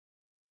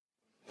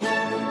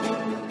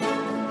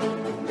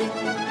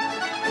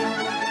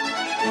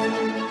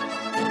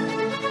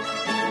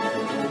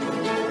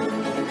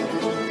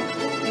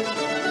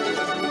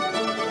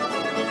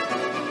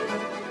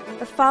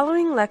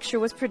following lecture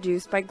was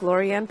produced by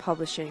Glorianne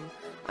Publishing,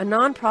 a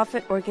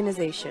non-profit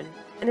organization,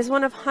 and is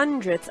one of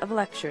hundreds of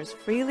lectures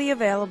freely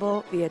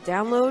available via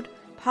download,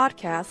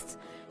 podcasts,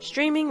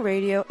 streaming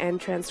radio, and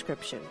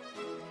transcription.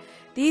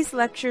 These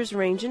lectures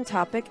range in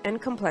topic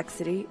and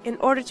complexity in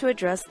order to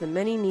address the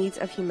many needs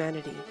of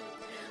humanity.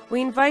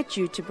 We invite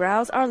you to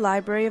browse our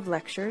library of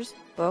lectures,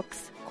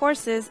 books,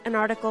 courses, and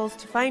articles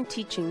to find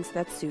teachings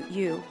that suit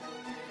you.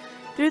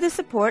 Through the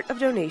support of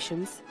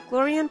donations,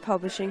 Glorianne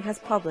Publishing has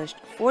published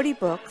 40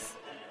 books,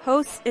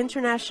 hosts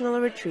international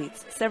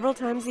retreats several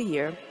times a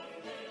year,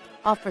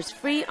 offers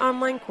free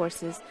online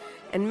courses,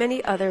 and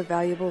many other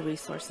valuable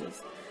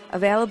resources,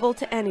 available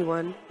to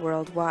anyone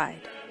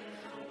worldwide.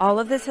 All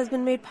of this has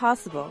been made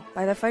possible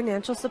by the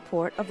financial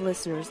support of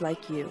listeners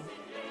like you.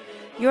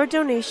 Your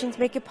donations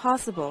make it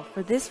possible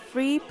for this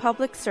free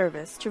public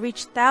service to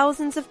reach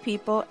thousands of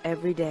people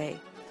every day.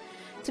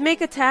 To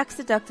make a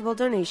tax-deductible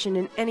donation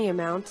in any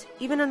amount,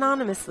 even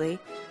anonymously,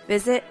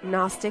 visit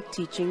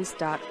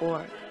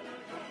GnosticTeachings.org.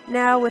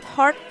 Now, with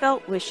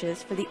heartfelt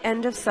wishes for the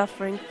end of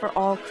suffering for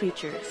all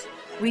creatures,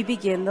 we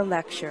begin the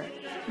lecture.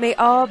 May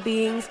all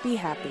beings be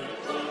happy.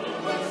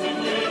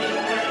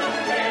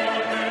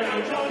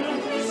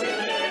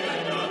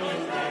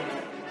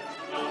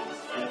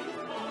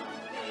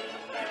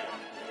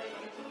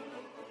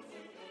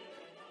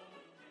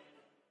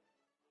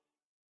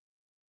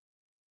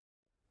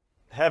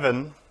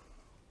 Heaven,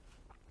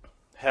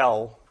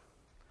 hell,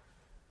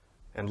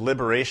 and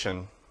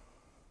liberation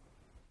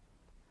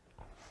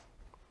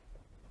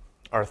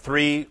are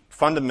three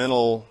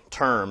fundamental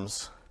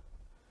terms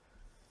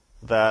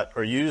that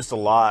are used a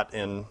lot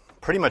in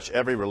pretty much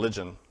every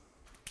religion.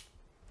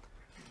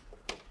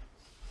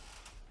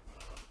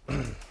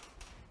 But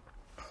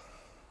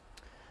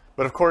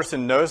of course,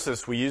 in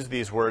Gnosis, we use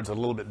these words a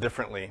little bit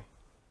differently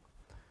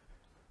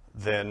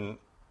than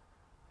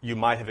you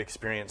might have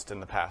experienced in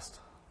the past.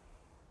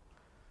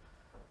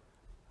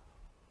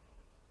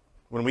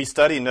 When we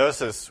study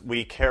Gnosis,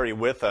 we carry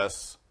with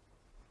us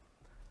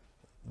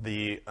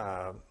the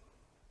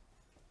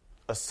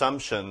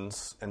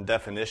assumptions and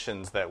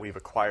definitions that we've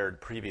acquired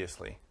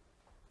previously.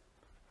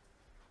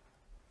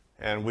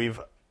 And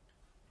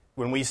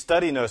when we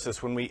study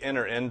Gnosis, when we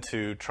enter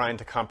into trying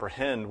to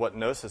comprehend what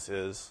Gnosis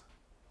is,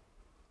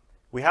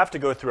 we have to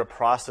go through a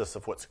process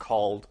of what's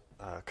called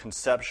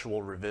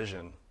conceptual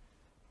revision.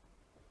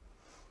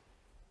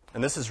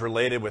 And this is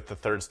related with the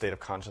third state of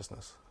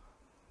consciousness.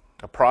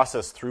 A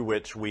process through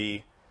which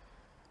we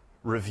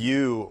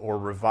review or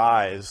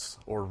revise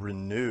or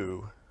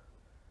renew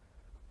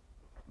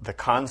the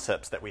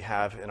concepts that we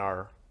have in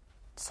our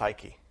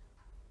psyche.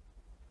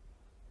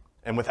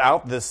 And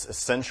without this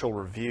essential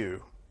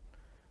review,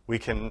 we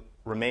can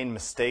remain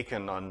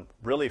mistaken on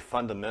really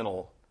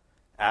fundamental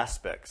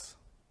aspects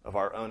of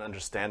our own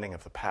understanding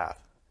of the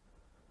path.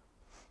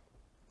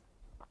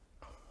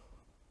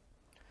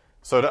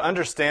 So to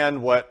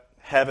understand what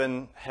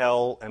heaven,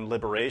 hell, and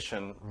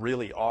liberation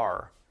really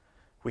are,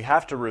 we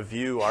have to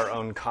review our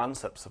own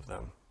concepts of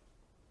them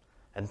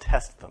and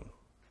test them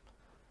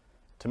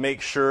to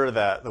make sure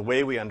that the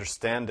way we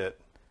understand it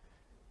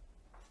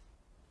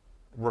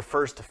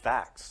refers to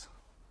facts,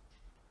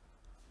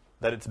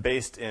 that it's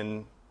based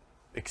in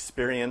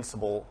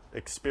experiential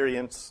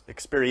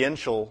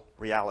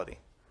reality,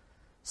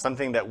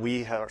 something that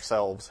we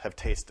ourselves have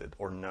tasted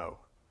or know,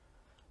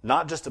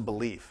 not just a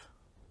belief.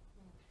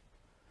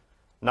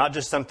 Not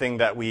just something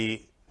that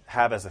we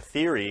have as a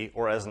theory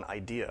or as an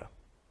idea,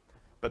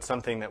 but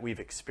something that we've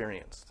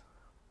experienced.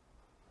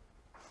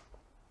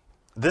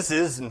 This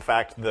is, in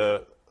fact,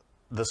 the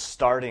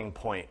starting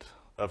point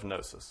of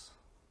Gnosis.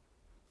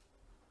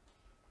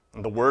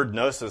 And the word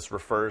Gnosis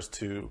refers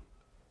to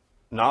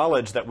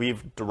knowledge that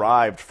we've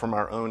derived from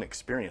our own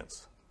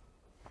experience.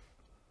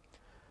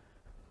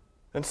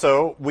 And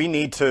so we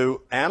need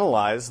to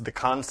analyze the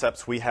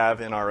concepts we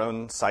have in our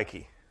own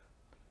psyche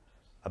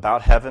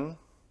about heaven,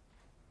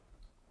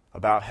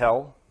 about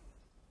hell,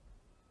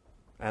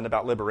 and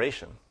about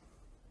liberation,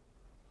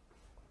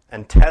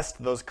 and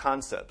test those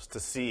concepts to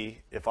see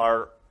if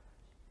our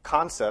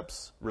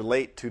concepts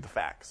relate to the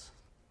facts,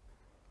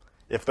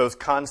 if those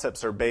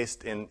concepts are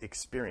based in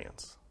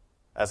experience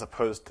as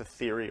opposed to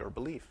theory or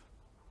belief.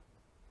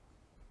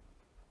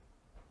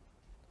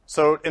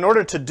 So in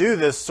order to do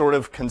this sort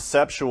of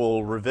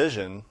conceptual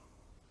revision,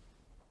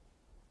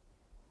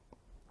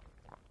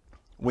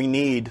 we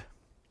need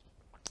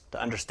to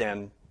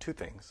understand two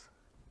things.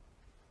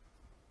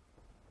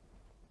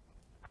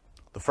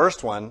 The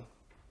first one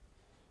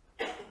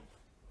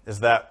is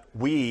that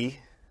we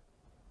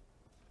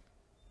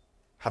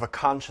have a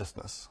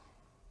consciousness.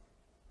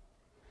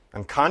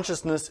 And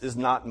consciousness is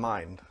not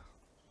mind.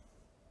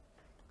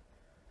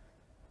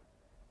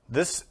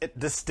 This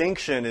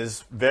distinction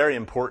is very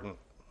important.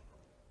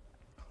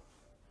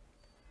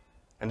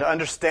 And to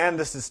understand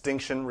this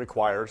distinction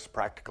requires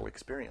practical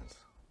experience.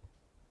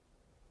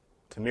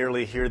 To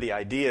merely hear the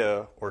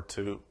idea or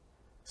to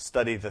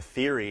study the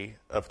theory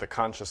of the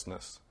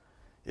consciousness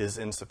is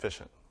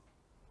insufficient.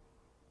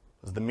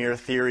 The mere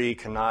theory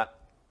cannot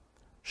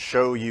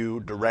show you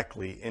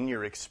directly in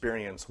your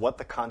experience what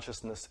the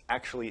consciousness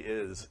actually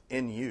is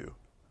in you.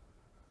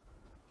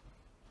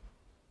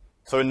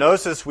 So in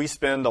Gnosis, we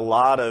spend a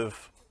lot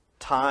of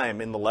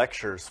time in the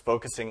lectures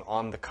focusing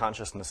on the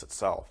consciousness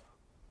itself,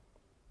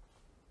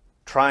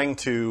 trying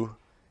to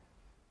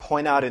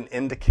point out and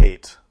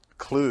indicate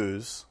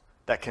clues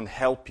that can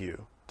help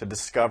you to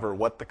discover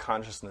what the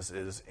consciousness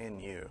is in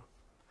you.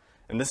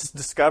 And this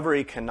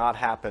discovery cannot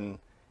happen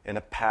in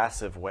a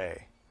passive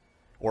way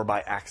or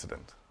by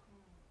accident.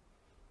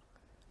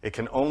 It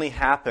can only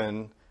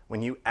happen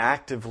when you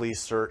actively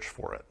search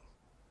for it.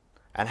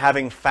 And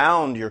having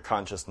found your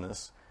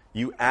consciousness,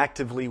 you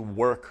actively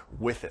work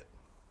with it.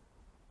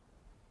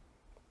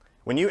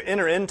 When you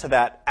enter into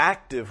that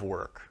active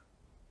work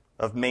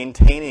of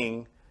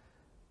maintaining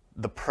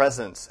the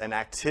presence and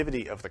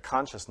activity of the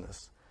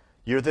consciousness,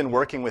 you're then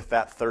working with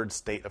that third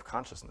state of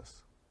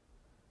consciousness.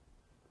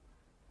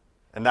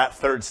 And that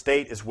third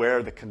state is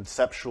where the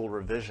conceptual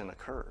revision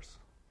occurs.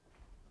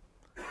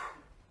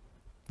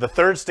 The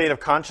third state of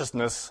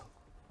consciousness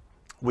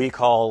we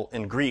call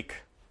in Greek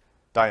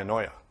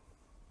dianoia.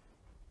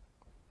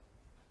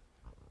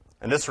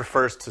 And this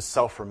refers to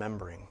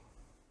self-remembering,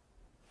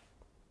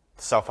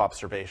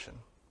 self-observation.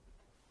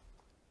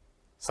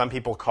 Some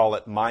people call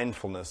it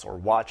mindfulness or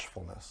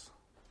watchfulness.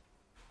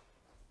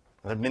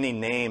 There are many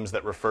names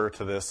that refer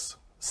to this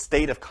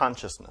state of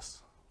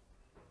consciousness.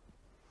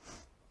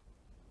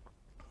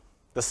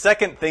 The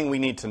second thing we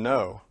need to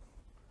know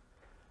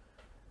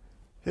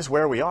is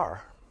where we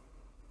are.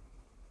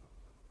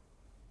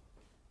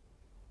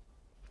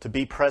 To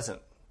be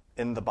present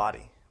in the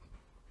body.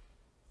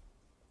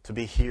 To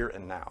be here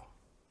and now.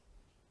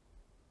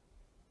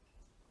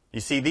 You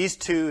see, these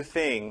two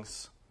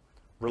things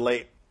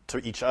relate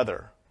to each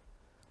other,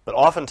 but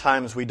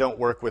oftentimes we don't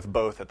work with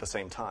both at the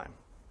same time.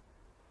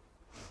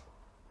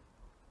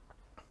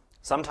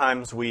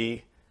 Sometimes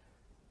we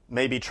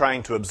may be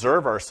trying to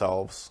observe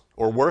ourselves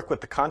or work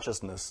with the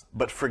consciousness,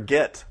 but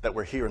forget that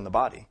we're here in the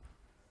body.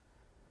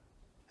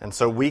 And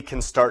so we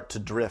can start to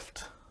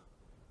drift,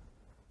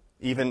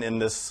 even in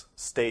this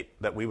state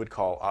that we would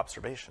call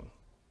observation.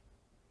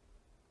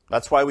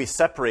 That's why we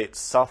separate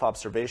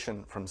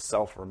self-observation from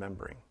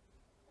self-remembering.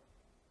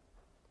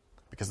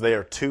 Because they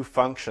are two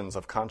functions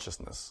of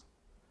consciousness,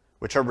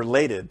 which are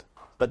related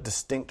but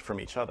distinct from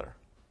each other.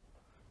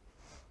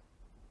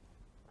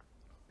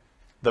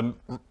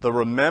 The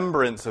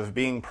remembrance of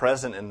being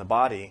present in the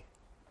body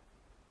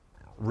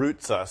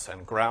roots us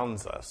and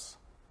grounds us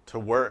to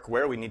work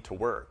where we need to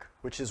work,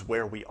 which is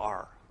where we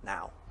are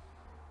now.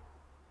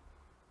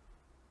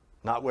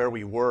 Not where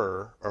we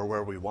were or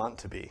where we want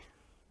to be,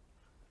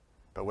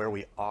 but where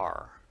we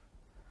are.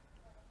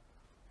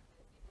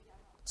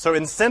 So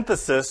in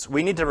synthesis,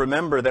 we need to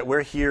remember that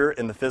we're here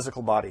in the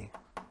physical body.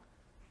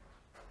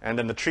 And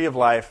in the tree of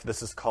life,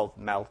 this is called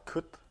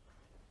Malkut,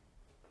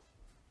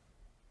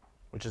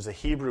 which is a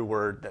Hebrew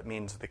word that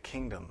means the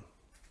kingdom.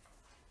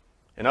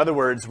 In other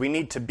words, we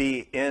need to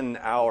be in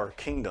our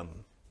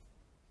kingdom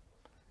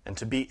and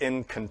to be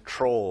in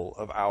control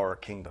of our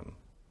kingdom.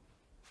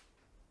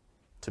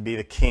 To be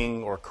the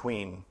king or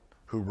queen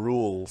who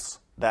rules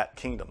that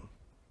kingdom.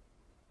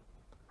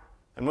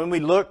 And when we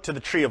look to the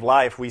tree of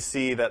life, we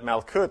see that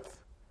Malkut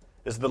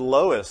is the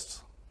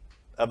lowest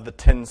of the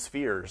 10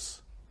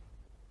 spheres.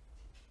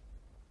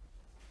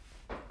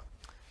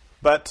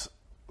 But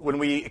when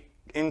we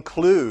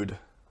include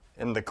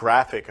in the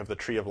graphic of the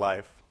tree of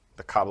life,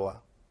 the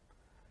Kabbalah,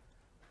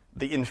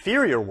 the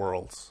inferior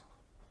worlds,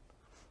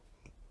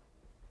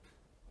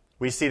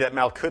 we see that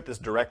Malkut is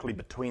directly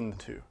between the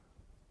two.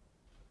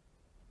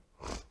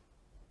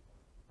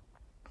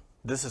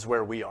 This is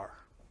where we are.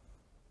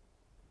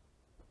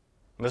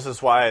 And this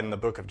is why in the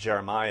book of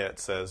Jeremiah it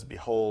says,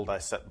 "Behold, I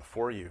set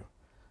before you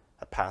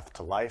a path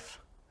to life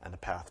and a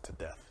path to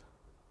death."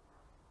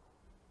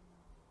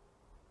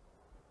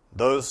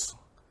 Those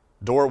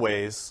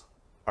doorways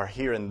are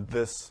here in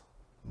this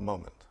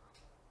moment.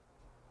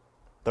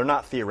 They're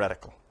not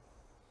theoretical.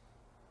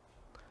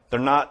 They're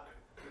not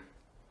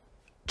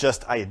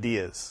just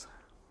ideas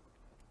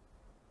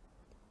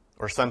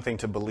or something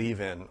to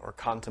believe in or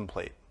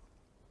contemplate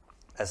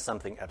as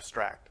something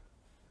abstract.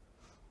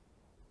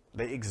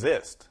 They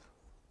exist.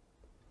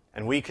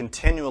 And we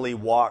continually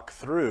walk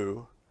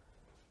through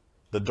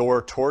the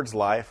door towards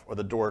life or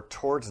the door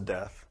towards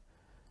death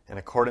in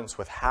accordance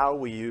with how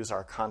we use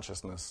our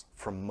consciousness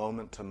from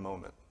moment to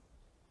moment.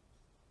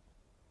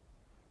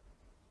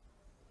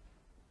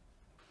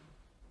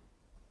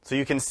 So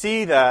you can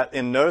see that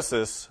in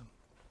Gnosis,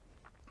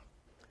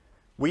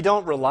 we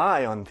don't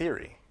rely on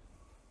theory.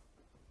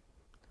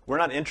 We're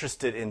not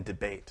interested in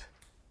debate.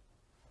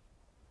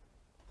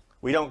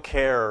 We don't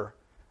care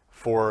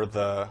for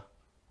the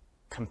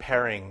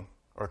comparing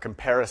or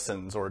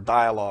comparisons or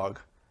dialogue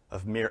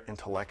of mere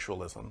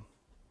intellectualism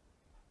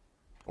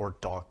or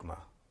dogma.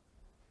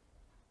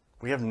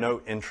 We have no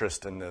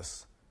interest in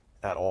this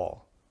at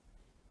all.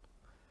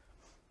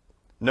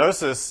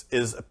 Gnosis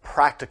is a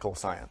practical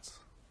science,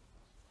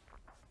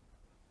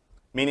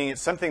 meaning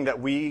it's something that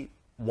we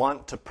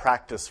want to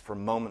practice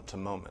from moment to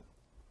moment,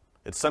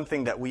 It's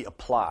something that we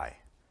apply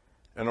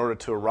in order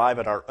to arrive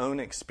at our own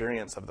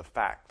experience of the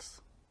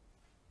facts.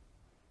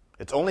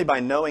 It's only by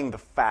knowing the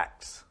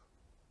facts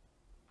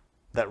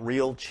that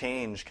real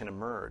change can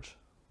emerge.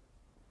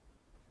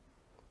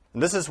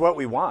 And this is what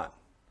we want.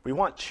 We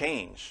want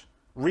change,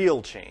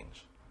 real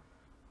change.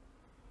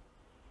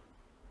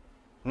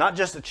 Not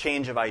just a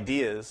change of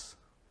ideas,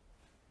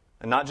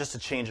 and not just a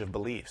change of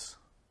beliefs,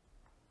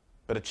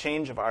 but a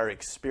change of our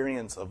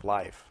experience of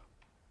life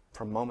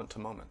from moment to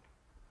moment.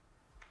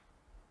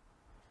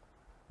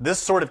 This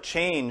sort of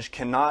change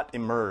cannot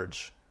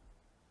emerge,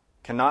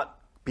 cannot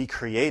be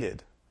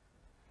created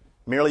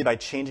merely by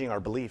changing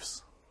our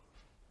beliefs.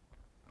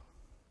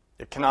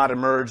 It cannot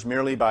emerge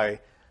merely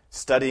by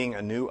studying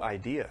a new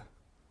idea.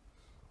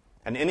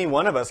 And any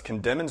one of us can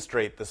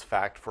demonstrate this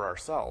fact for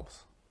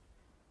ourselves.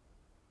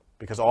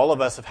 Because all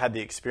of us have had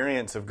the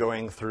experience of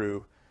going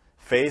through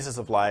phases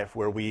of life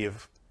where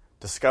we've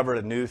discovered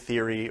a new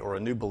theory or a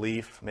new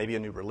belief, maybe a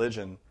new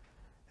religion,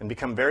 and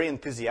become very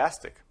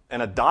enthusiastic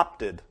and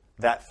adopted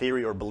that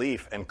theory or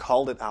belief and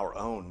called it our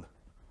own.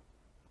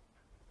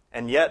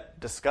 And yet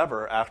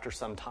discover after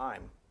some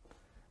time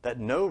that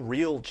no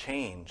real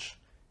change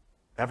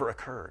ever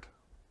occurred.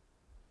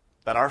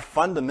 That our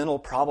fundamental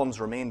problems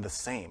remain the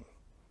same.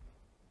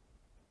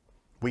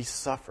 We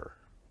suffer.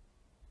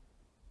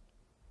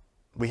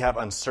 We have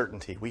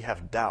uncertainty. We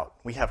have doubt.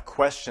 We have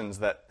questions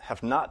that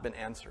have not been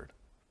answered.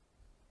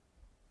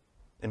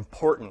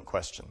 Important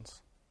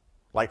questions,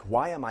 like,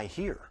 why am I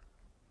here?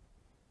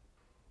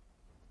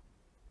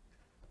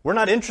 We're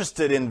not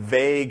interested in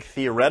vague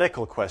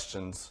theoretical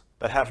questions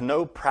that have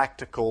no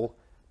practical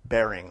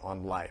bearing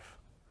on life,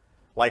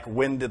 like,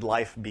 when did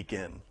life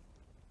begin?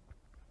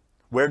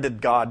 Where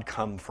did God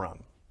come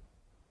from?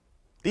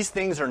 These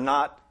things are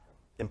not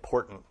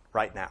important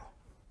right now.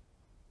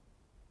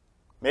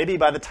 Maybe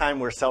by the time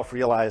we're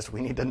self-realized,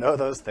 we need to know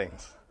those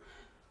things.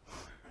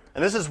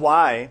 And this is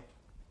why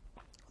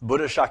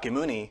Buddha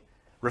Shakyamuni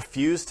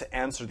refused to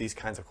answer these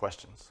kinds of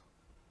questions.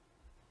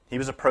 He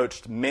was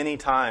approached many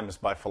times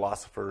by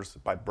philosophers,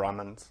 by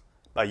Brahmins,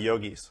 by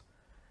yogis,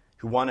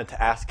 who wanted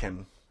to ask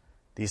him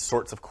these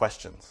sorts of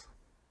questions.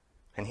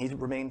 And he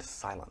remained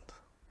silent.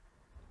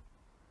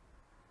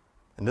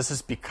 And this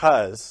is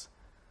because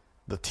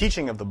the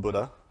teaching of the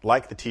Buddha,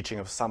 like the teaching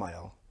of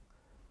Samael,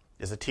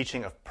 is a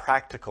teaching of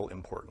practical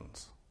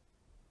importance.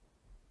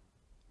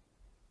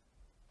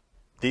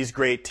 These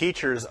great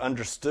teachers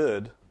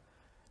understood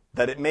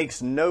that it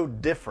makes no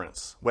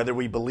difference whether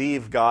we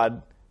believe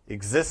God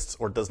exists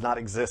or does not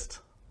exist,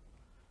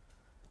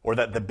 or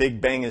that the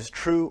Big Bang is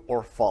true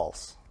or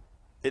false.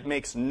 It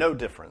makes no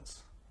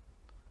difference.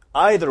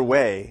 Either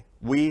way,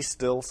 we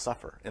still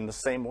suffer in the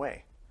same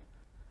way.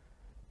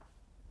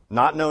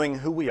 Not knowing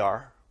who we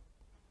are,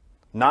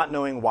 not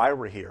knowing why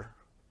we're here,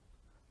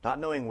 not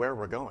knowing where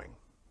we're going.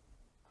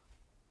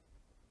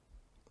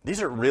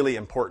 These are really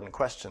important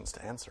questions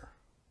to answer.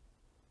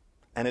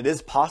 And it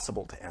is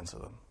possible to answer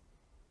them.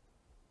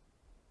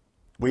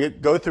 We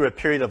go through a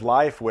period of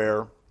life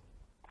where,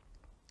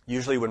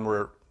 usually when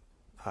we're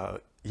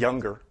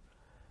younger,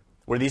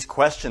 where these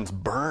questions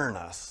burn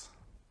us.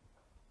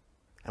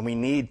 And we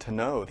need to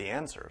know the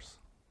answers.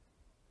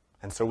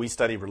 And so we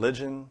study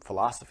religion,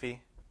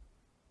 philosophy.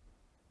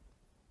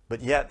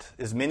 But yet,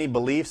 as many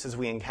beliefs as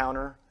we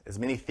encounter, as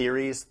many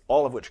theories,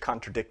 all of which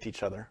contradict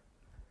each other,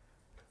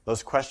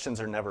 those questions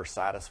are never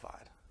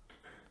satisfied.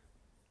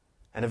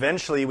 And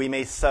eventually we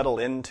may settle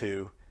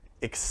into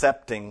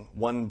accepting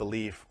one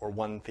belief or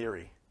one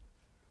theory.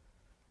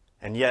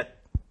 And yet,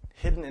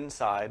 hidden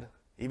inside,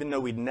 even though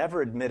we'd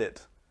never admit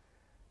it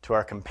to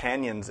our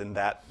companions in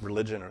that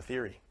religion or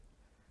theory,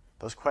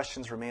 those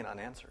questions remain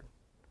unanswered.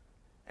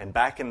 And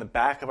back in the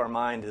back of our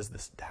mind is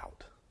this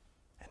doubt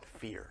and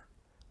fear.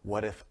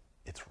 What if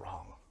it's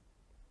wrong?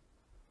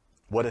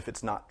 What if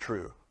it's not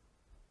true?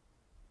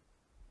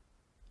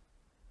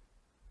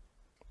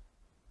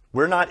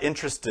 We're not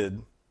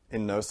interested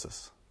in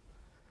Gnosis,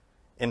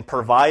 in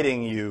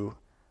providing you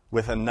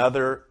with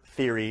another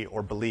theory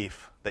or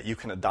belief that you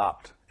can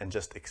adopt and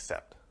just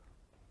accept.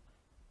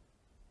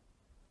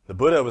 The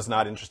Buddha was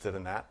not interested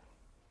in that.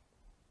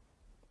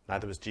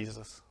 Neither was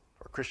Jesus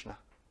or Krishna.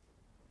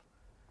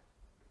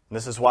 And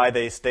this is why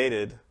they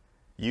stated,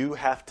 you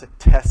have to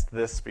test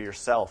this for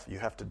yourself. You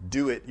have to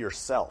do it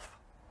yourself.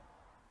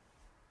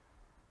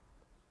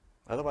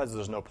 Otherwise,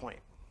 there's no point.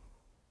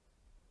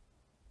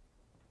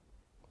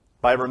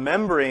 By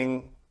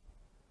remembering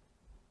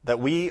that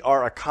we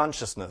are a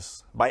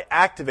consciousness, by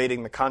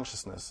activating the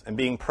consciousness and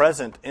being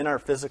present in our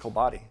physical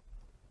body,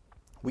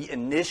 we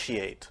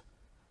initiate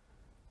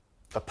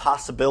the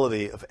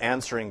possibility of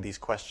answering these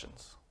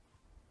questions.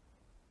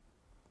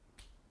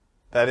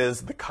 That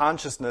is, the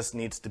consciousness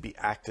needs to be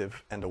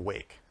active and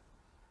awake.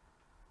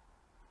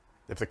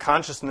 If the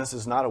consciousness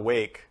is not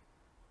awake,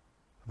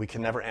 we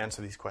can never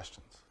answer these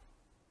questions.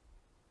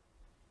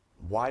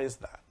 Why is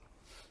that?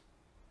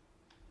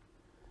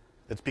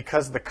 It's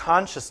because the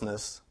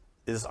consciousness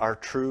is our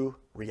true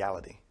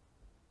reality.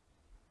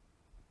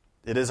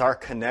 It is our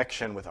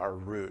connection with our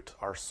root,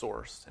 our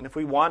source. And if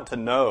we want to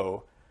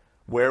know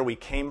where we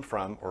came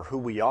from or who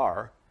we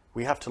are,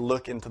 we have to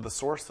look into the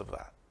source of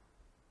that.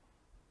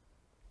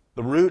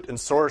 The root and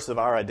source of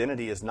our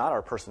identity is not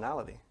our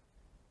personality.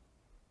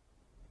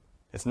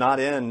 It's not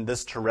in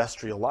this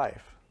terrestrial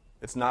life.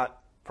 It's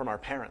not from our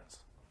parents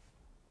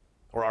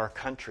or our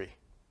country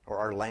or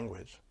our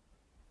language.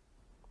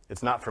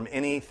 It's not from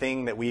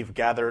anything that we've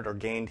gathered or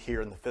gained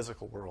here in the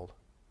physical world.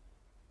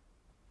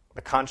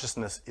 The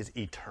consciousness is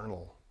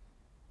eternal.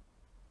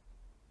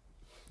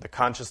 The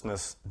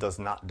consciousness does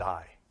not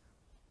die.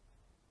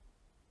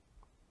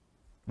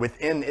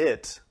 Within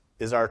it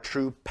is our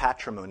true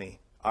patrimony,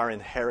 our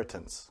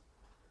inheritance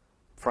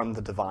from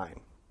the divine.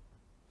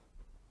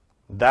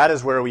 That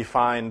is where we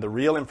find the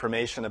real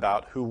information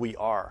about who we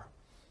are.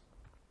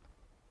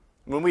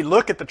 When we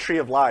look at the tree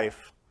of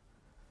life,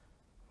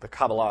 the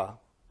Kabbalah,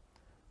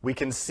 we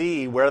can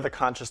see where the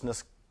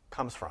consciousness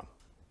comes from.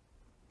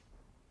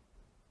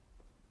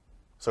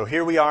 So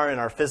here we are in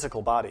our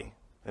physical body,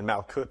 in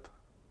Malkut.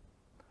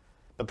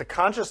 But the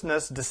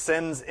consciousness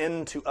descends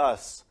into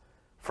us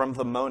from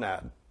the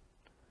monad,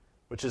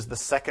 which is the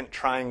second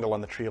triangle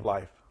on the tree of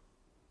life.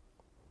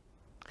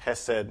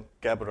 Chesed,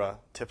 Gebra,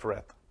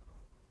 Tiferet.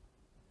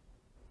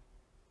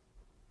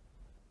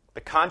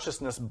 The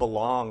consciousness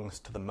belongs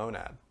to the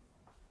monad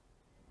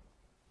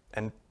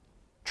and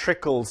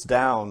trickles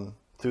down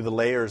through the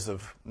layers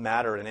of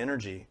matter and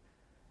energy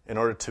in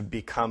order to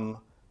become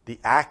the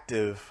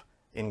active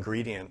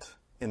ingredient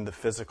in the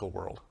physical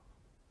world.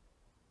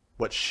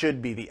 What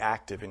should be the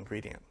active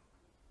ingredient.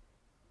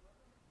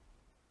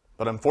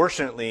 But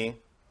unfortunately,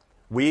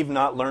 we've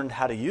not learned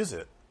how to use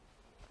it.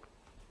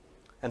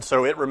 And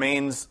so it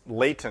remains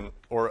latent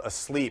or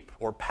asleep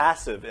or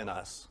passive in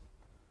us.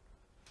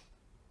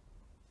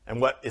 And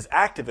what is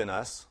active in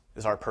us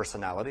is our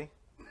personality,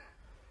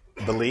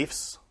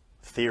 beliefs,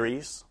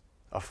 theories,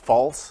 a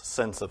false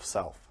sense of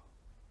self.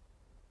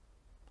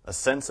 A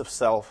sense of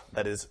self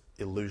that is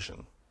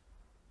illusion.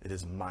 It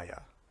is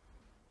Maya.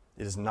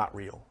 It is not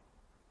real.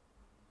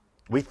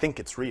 We think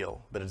it's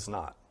real, but it's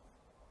not.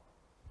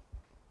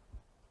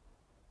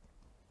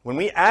 When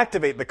we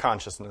activate the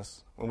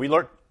consciousness, when we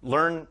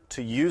learn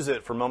to use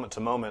it from moment to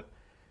moment,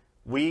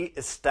 we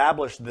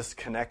establish this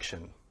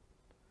connection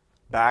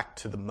back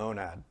to the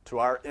monad, to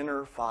our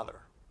inner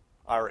Father,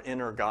 our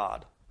inner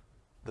God,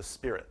 the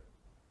Spirit.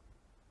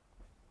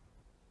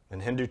 In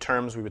Hindu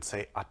terms, we would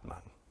say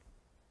Atman.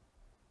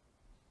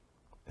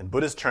 In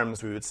Buddhist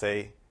terms, we would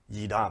say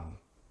Yidam.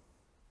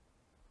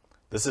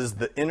 This is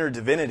the inner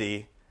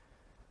divinity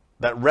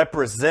that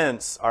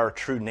represents our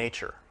true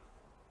nature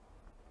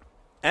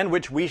and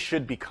which we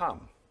should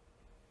become.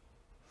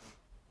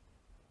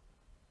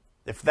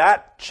 If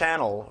that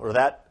channel or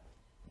that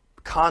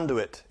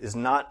conduit is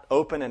not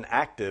open and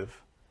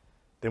active,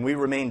 then we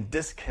remain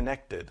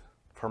disconnected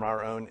from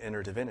our own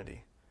inner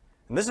divinity.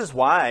 And this is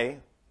why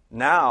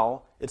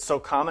now it's so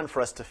common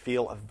for us to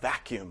feel a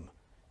vacuum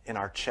in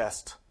our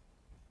chest,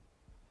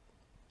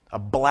 a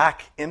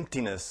black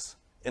emptiness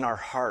in our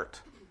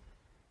heart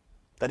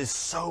that is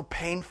so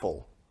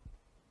painful.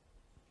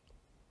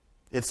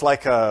 It's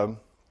like a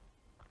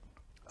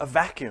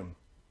vacuum,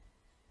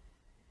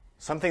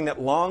 something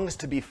that longs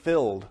to be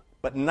filled,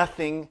 but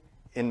nothing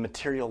in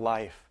material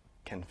life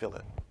can fill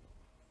it.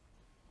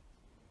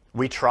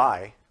 We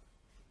try.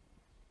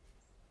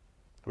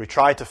 We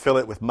try to fill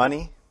it with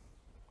money.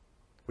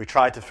 We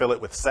try to fill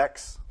it with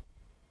sex,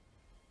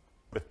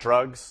 with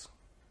drugs,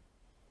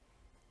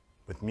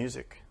 with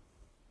music,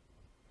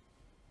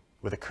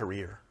 with a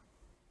career,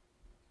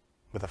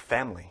 with a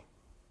family.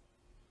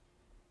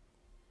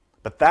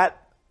 But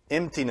that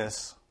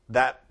emptiness,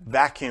 that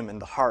vacuum in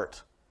the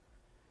heart,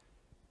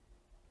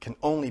 can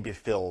only be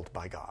filled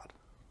by God,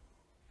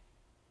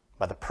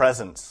 by the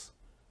presence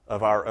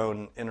of our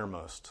own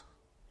innermost.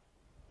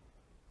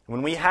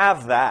 When we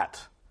have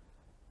that,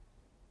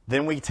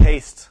 then we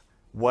taste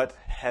what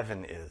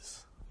heaven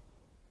is.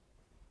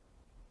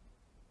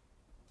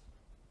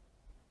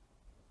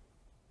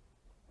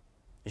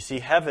 You see,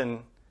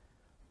 heaven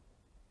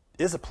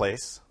is a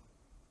place,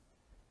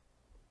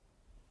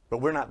 but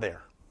we're not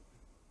there.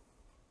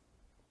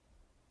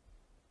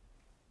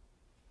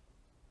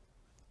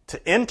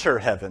 To enter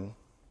heaven,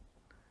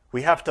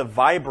 we have to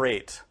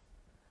vibrate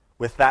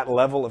with that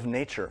level of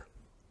nature.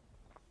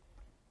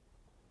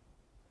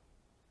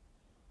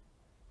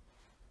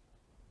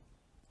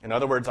 In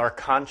other words, our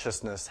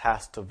consciousness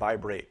has to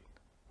vibrate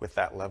with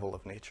that level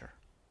of nature.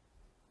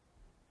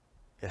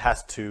 It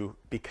has to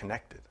be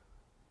connected.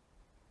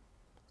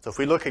 So if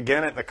we look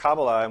again at the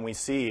Kabbalah and we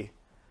see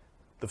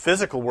the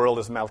physical world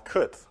is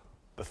Malkut,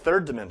 the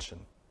third dimension,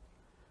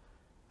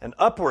 and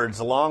upwards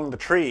along the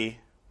tree,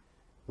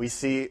 we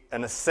see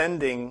an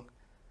ascending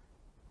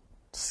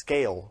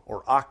scale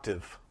or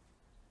octave.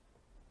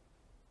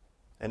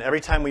 And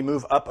every time we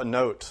move up a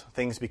note,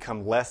 things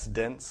become less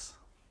dense,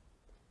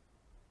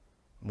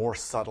 more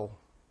subtle,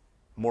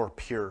 more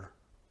pure,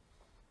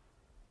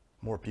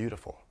 more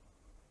beautiful,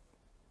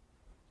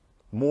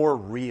 more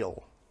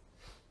real.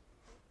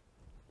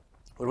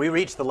 When we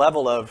reach the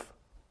level of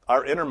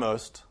our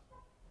innermost,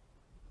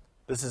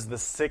 this is the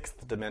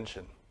sixth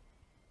dimension.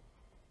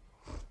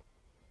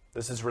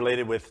 This is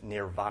related with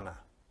nirvana.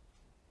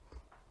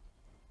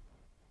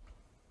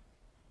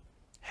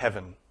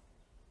 Heaven.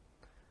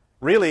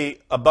 Really,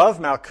 above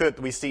Malkut,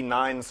 we see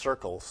 9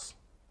 circles.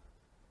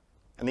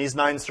 And these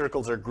 9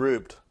 circles are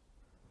grouped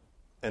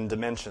in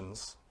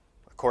dimensions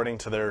according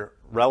to their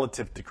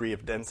relative degree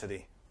of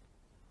density.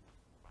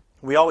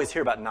 We always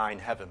hear about 9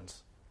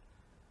 heavens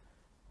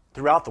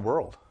throughout the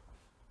world.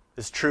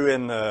 It's true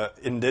in the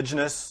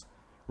indigenous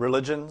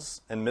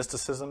religions and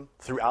mysticism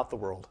throughout the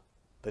world.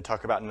 They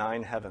talk about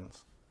 9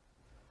 heavens.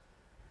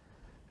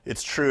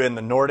 It's true in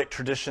the Nordic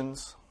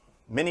traditions.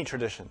 Many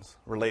traditions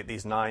relate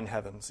these 9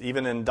 heavens.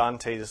 Even in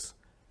Dante's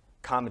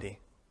comedy,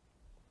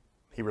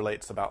 he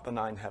relates about the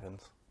 9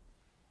 heavens.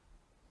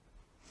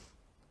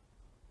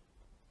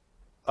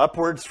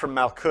 Upwards from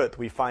Malkut,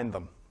 we find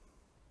them.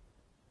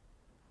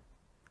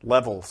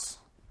 Levels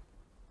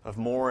of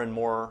more and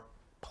more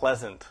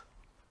pleasant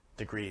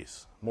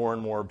degrees, more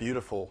and more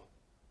beautiful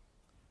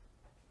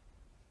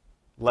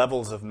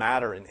levels of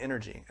matter and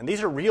energy. And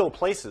these are real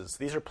places.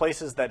 These are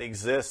places that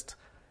exist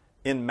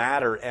in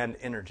matter and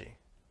energy.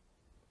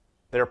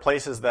 They are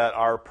places that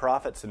our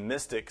prophets and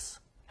mystics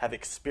have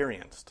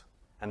experienced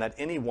and that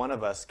any one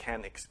of us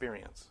can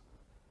experience.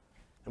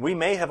 And we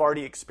may have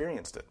already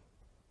experienced it,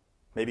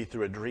 maybe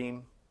through a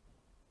dream,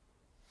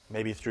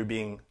 maybe through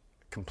being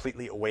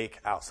completely awake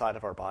outside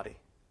of our body.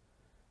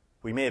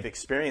 We may have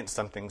experienced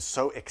something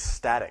so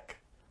ecstatic,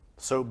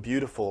 so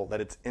beautiful that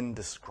it's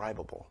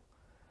indescribable.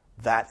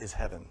 That is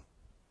heaven.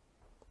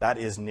 That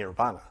is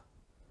nirvana.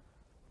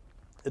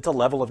 It's a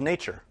level of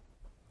nature.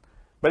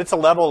 But it's a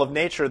level of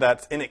nature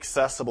that's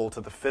inaccessible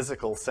to the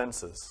physical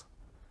senses.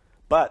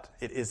 But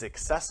it is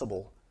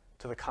accessible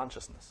to the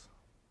consciousness,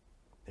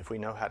 if we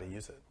know how to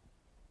use it.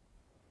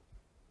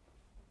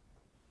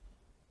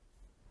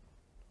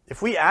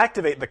 If we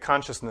activate the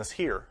consciousness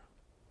here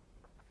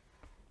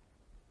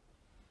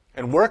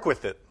and work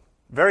with it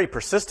very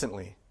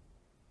persistently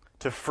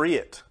to free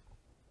it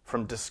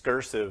from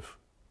discursive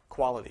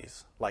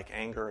qualities like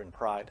anger and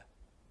pride,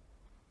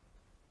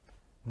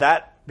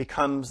 that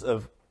becomes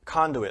a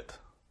conduit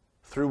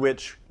through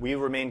which we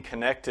remain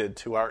connected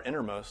to our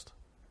innermost.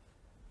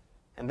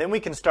 And then we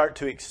can start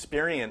to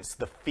experience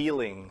the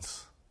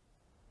feelings,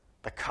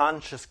 the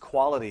conscious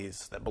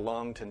qualities that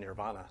belong to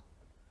nirvana.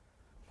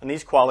 And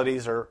these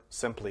qualities are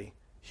simply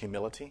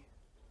humility,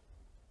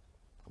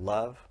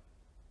 love,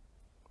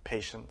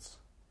 patience,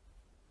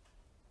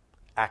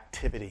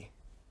 activity,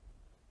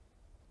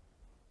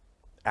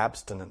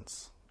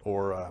 abstinence,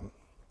 or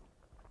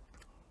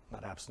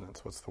not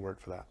abstinence, what's the word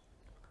for that?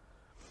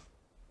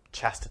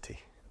 Chastity.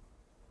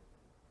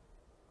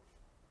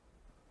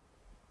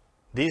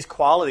 These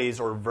qualities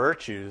or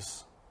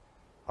virtues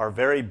are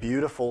very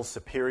beautiful,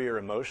 superior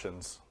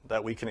emotions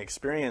that we can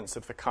experience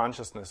if the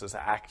consciousness is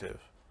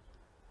active.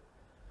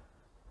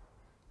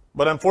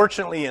 But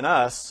unfortunately in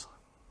us,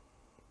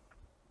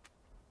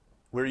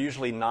 we're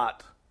usually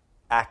not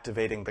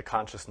activating the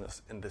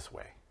consciousness in this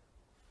way.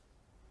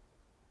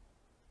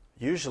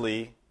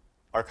 Usually,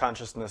 our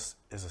consciousness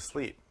is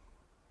asleep.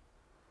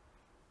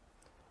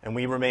 And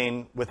we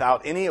remain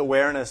without any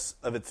awareness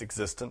of its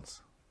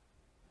existence.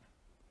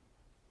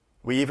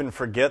 We even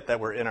forget that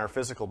we're in our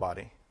physical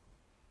body.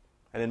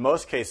 And in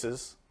most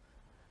cases,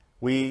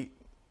 we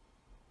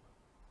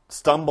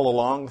stumble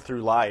along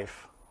through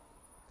life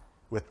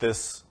with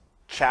this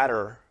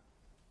chatter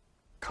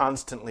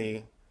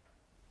constantly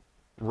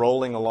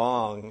rolling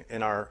along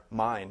in our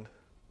mind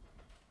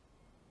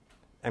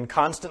and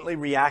constantly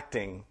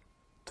reacting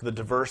to the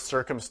diverse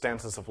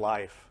circumstances of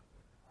life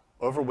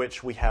over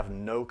which we have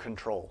no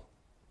control.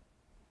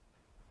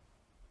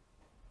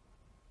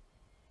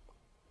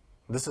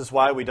 This is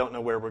why we don't know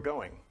where we're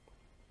going.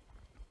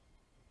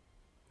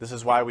 This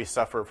is why we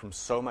suffer from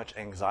so much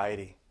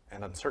anxiety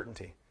and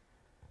uncertainty.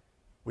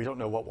 We don't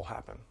know what will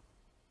happen,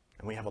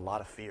 and we have a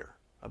lot of fear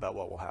about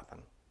what will happen.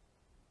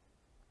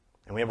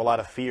 And we have a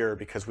lot of fear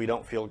because we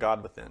don't feel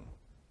God within.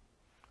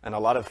 And a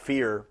lot of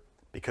fear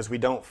because we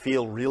don't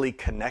feel really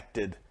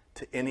connected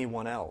to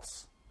anyone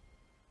else.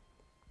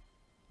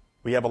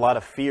 We have a lot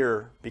of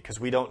fear because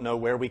we don't know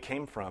where we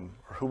came from,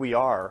 or who we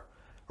are,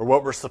 or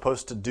what we're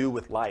supposed to do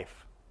with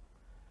life,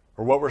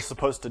 or what we're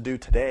supposed to do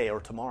today or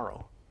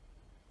tomorrow.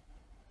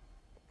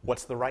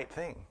 What's the right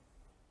thing?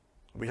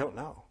 We don't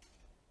know.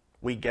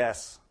 We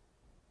guess.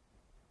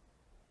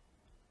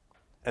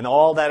 And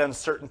all that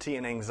uncertainty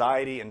and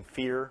anxiety and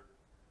fear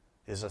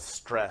is a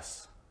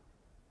stress.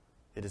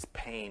 It is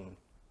pain.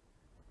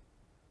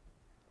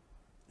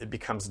 It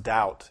becomes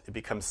doubt. It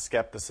becomes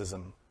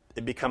skepticism.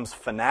 It becomes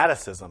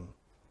fanaticism.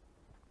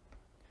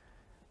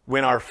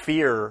 When our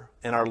fear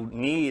and our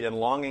need and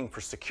longing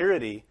for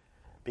security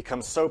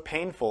becomes so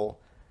painful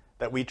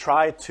that we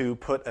try to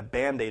put a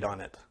Band-Aid on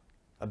it,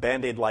 a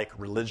Band-Aid like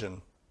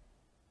religion.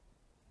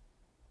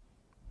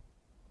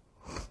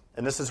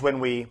 And this is when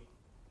we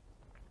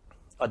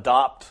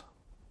adopt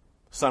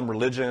some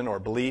religion or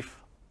belief.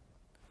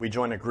 We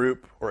join a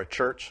group or a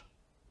church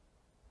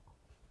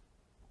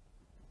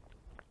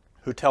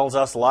who tells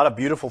us a lot of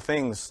beautiful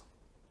things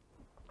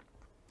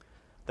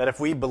that if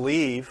we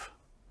believe,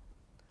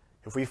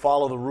 if we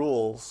follow the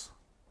rules,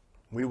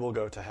 we will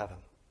go to heaven.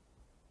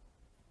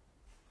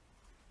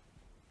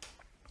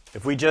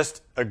 If we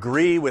just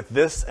agree with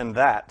this and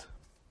that,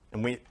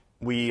 and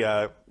we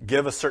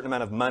give a certain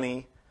amount of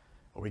money,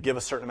 or we give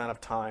a certain amount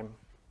of time,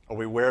 or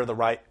we wear the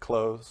right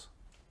clothes,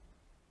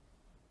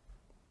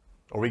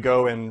 or we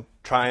go and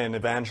try and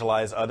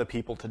evangelize other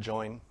people to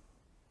join,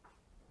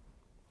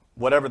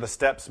 whatever the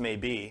steps may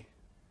be,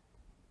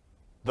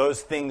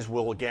 those things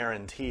will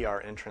guarantee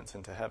our entrance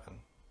into heaven.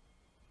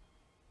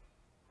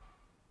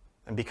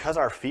 And because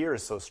our fear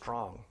is so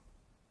strong,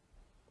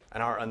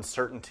 and our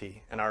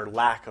uncertainty and our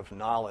lack of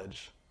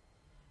knowledge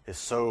is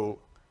so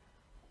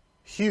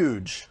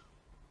huge,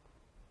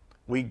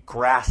 we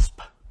grasp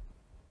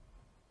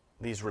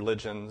these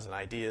religions and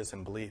ideas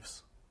and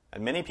beliefs.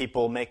 And many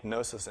people make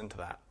Gnosis into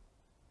that.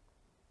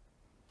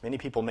 Many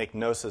people make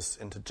Gnosis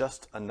into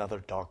just another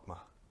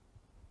dogma.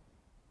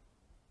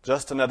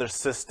 Just another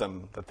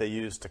system that they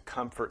use to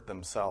comfort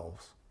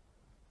themselves,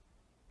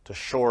 to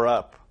shore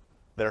up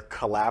their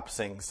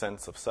collapsing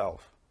sense of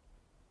self.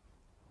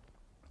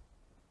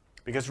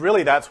 Because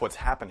really that's what's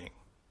happening.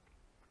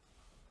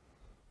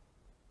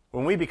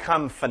 When we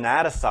become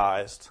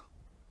fanaticized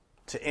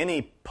to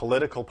any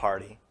political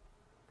party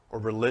or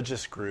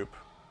religious group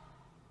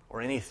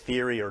or any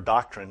theory or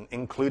doctrine,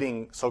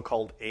 including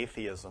so-called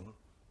atheism,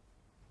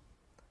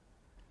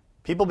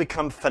 people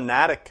become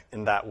fanatic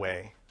in that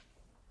way,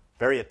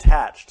 very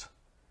attached,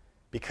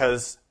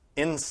 because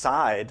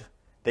inside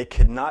they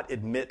cannot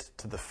admit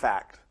to the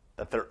fact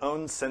that their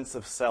own sense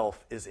of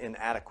self is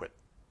inadequate,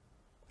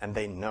 and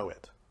they know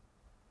it.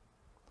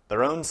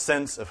 Their own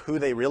sense of who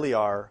they really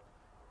are,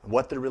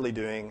 what they're really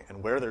doing,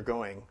 and where they're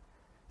going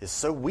is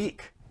so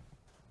weak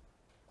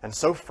and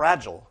so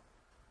fragile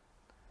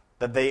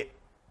that they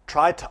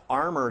try to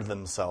armor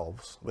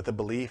themselves with a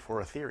belief or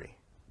a theory.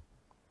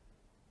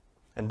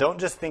 And don't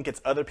just think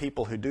it's other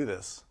people who do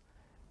this.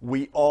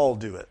 We all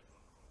do it.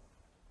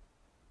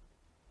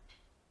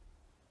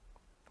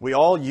 We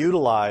all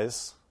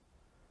utilize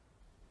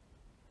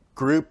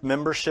group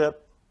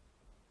membership,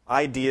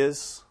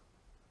 ideas,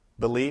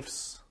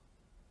 beliefs,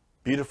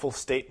 beautiful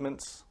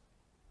statements,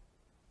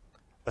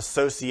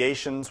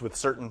 associations with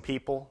certain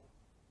people,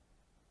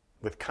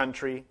 with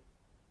country,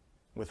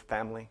 with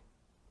family,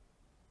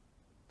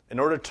 in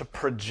order to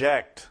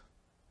project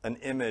an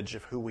image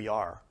of who we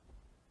are.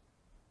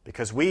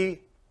 Because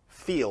we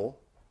feel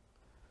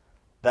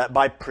that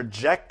by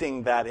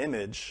projecting that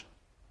image,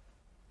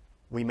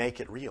 we make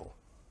it real.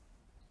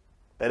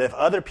 That if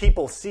other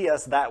people see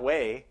us that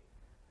way,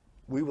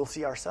 we will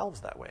see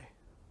ourselves that way.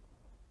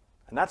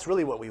 And that's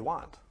really what we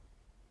want.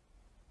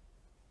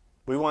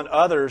 We want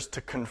others to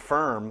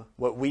confirm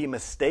what we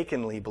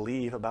mistakenly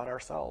believe about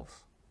ourselves.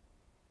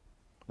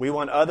 We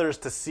want others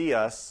to see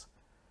us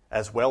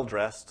as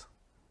well-dressed,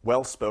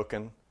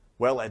 well-spoken,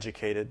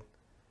 well-educated,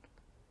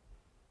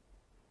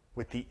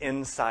 with the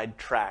inside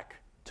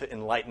track to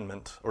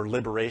enlightenment or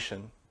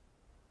liberation.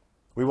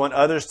 We want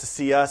others to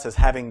see us as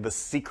having the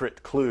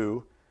secret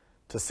clue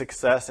to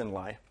success in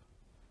life.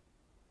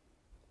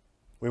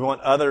 We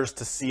want others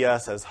to see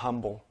us as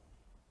humble,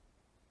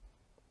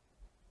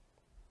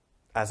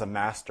 as a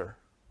master,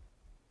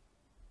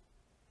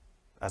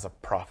 as a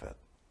prophet,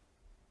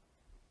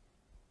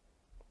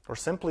 or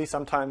simply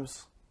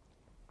sometimes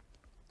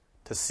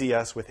to see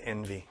us with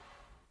envy.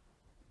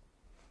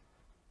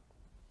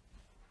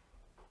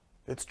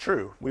 It's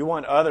true. We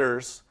want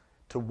others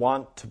to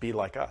want to be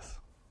like us.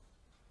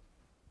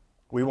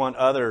 We want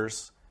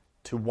others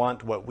to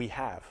want what we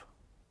have.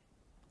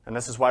 And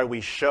this is why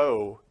we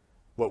show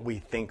what we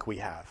think we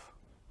have.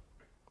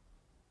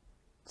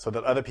 So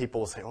that other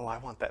people will say, oh, I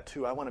want that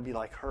too. I want to be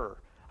like her.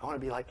 I want to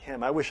be like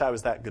him. I wish I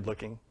was that good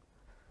looking.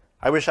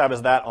 I wish I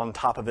was that on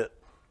top of it.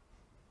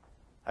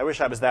 I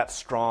wish I was that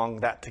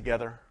strong, that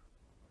together.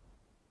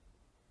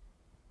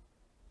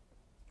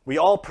 We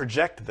all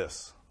project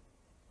this.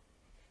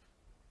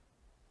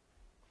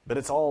 But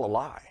it's all a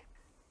lie.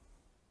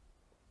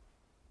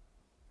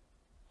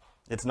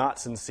 It's not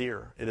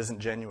sincere. It isn't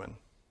genuine.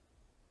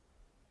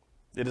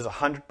 It is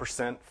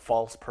 100%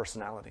 false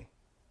personality.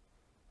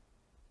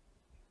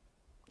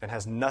 It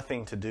has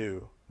nothing to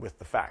do with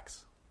the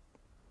facts.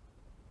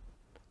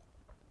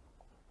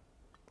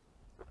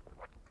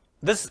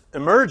 This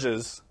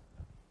emerges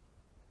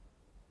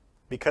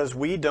because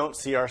we don't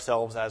see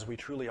ourselves as we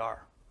truly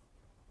are.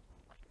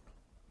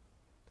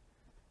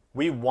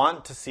 We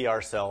want to see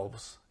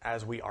ourselves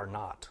as we are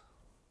not.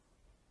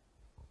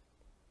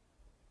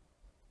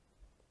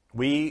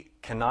 We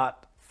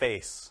cannot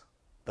face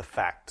the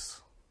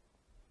facts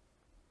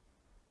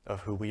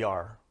of who we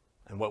are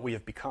and what we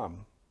have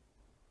become.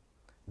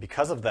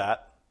 Because of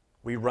that,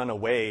 we run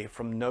away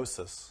from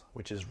gnosis,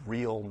 which is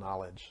real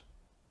knowledge.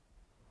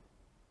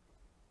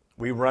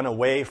 We run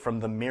away from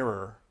the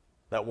mirror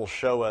that will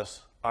show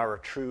us our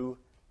true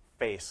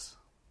face.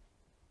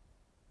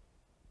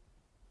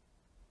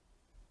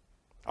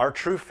 Our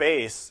true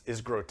face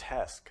is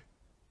grotesque.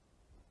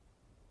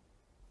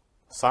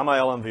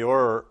 Samael Aun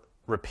Weor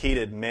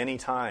repeated many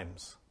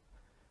times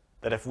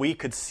that if we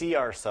could see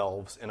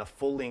ourselves in a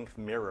full-length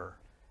mirror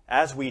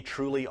as we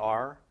truly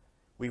are,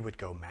 we would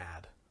go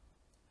mad.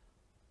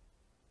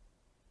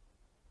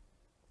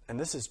 And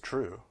this is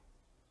true.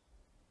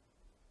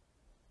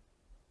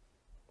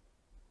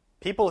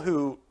 People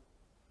who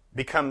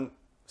become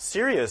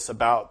serious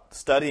about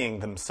studying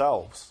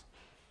themselves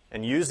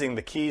and using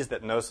the keys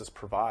that Gnosis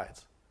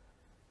provides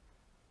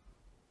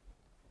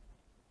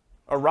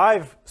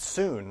arrive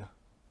soon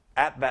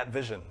at that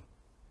vision.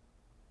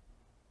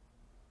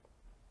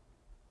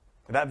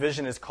 That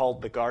vision is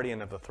called the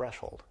guardian of the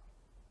threshold.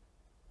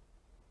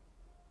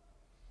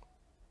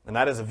 And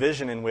that is a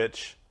vision in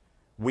which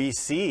we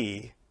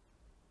see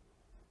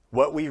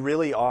what we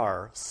really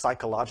are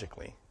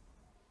psychologically.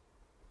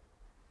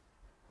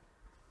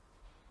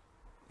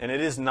 And it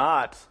is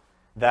not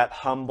that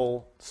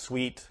humble,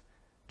 sweet,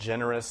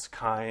 generous,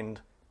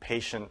 kind,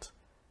 patient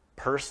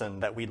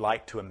person that we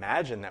like to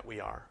imagine that we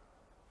are.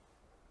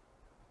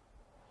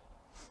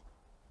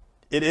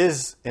 It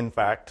is, in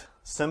fact,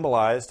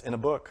 symbolized in a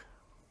book.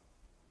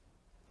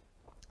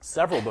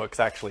 Several books,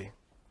 actually.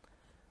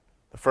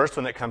 The first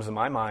one that comes to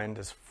my mind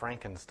is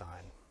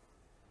Frankenstein.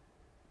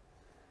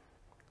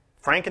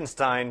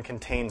 Frankenstein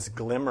contains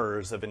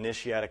glimmers of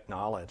initiatic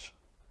knowledge.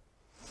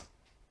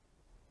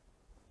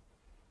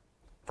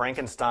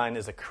 Frankenstein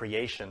is a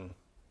creation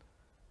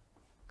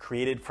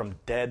created from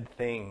dead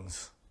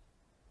things,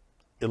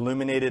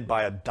 illuminated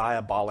by a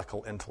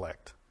diabolical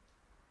intellect,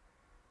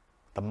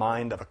 the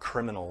mind of a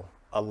criminal,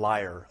 a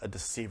liar, a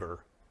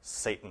deceiver,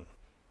 Satan.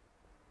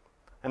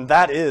 And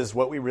that is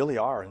what we really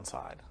are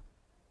inside.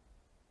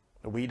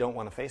 But we don't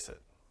want to face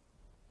it.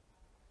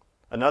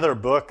 Another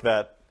book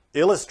that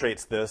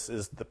illustrates this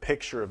is The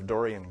Picture of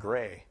Dorian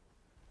Gray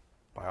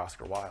by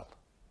Oscar Wilde,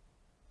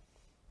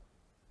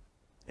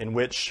 in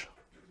which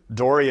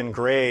Dorian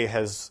Gray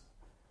has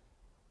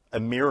a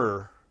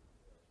mirror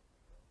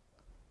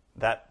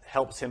that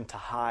helps him to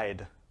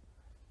hide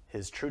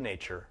his true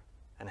nature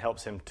and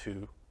helps him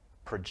to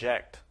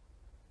project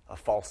a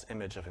false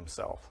image of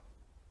himself.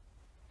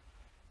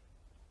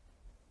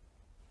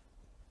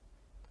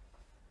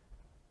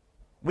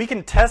 We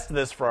can test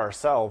this for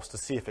ourselves to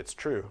see if it's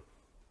true.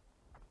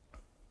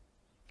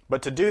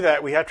 But to do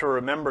that, we have to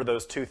remember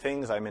those two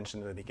things I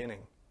mentioned in the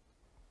beginning.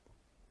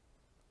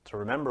 To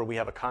remember we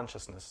have a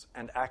consciousness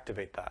and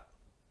activate that.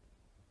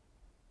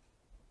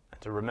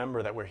 And to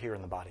remember that we're here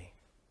in the body,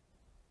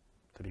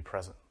 to be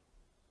present.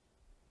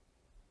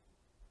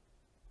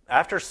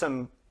 After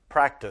some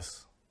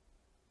practice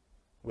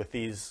with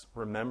these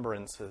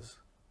remembrances,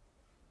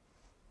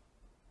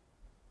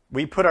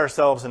 we put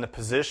ourselves in a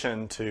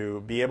position to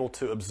be able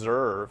to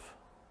observe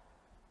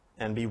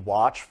and be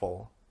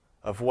watchful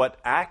of what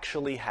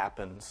actually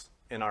happens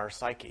in our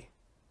psyche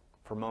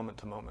from moment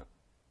to moment.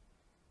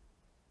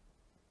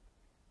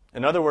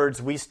 In other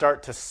words, we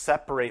start to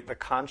separate the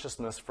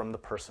consciousness from the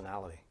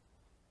personality.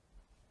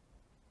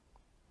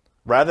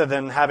 Rather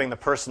than having the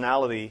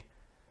personality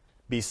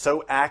be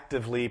so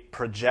actively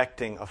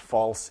projecting a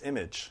false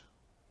image,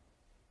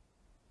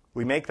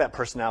 we make that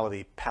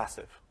personality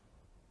passive.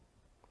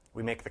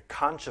 We make the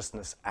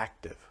consciousness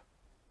active,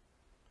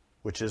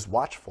 which is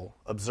watchful,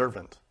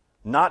 observant,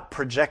 not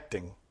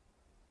projecting,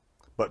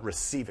 but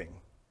receiving.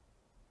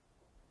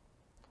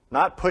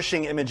 Not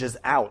pushing images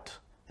out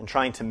and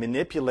trying to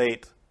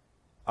manipulate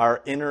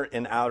our inner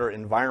and outer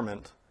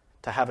environment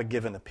to have a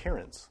given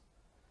appearance,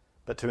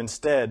 but to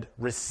instead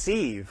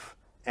receive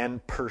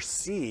and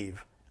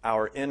perceive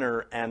our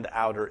inner and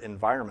outer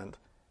environment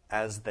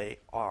as they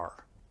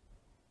are,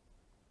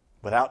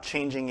 without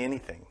changing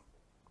anything,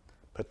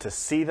 but to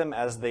see them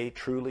as they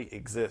truly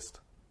exist.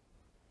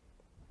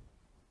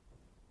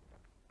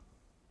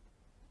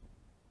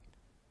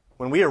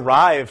 When we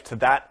arrive to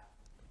that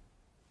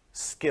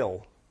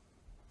skill,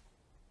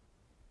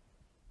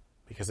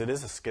 because it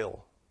is a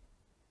skill,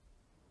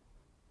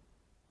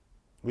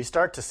 we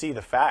start to see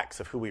the facts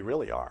of who we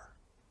really are.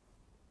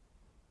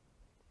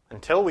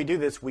 Until we do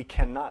this, we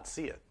cannot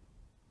see it,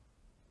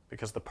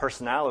 because the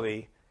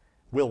personality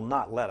will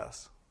not let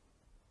us.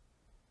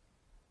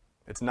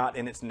 It's not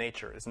in its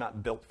nature. It's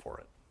not built for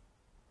it.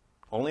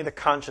 Only the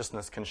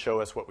consciousness can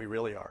show us what we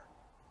really are.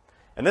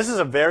 And this is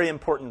a very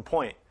important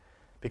point,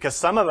 because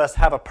some of us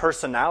have a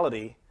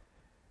personality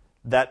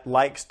that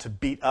likes to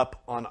beat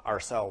up on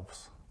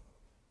ourselves.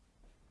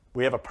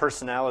 We have a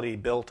personality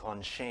built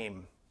on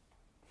shame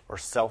or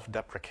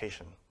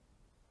self-deprecation.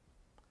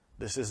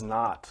 This is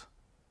not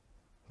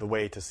the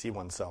way to see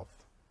oneself.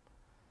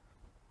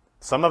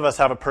 Some of us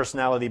have a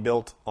personality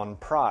built on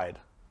pride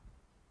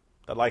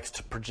that likes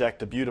to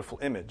project a beautiful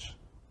image.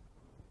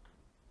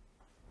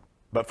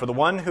 But for the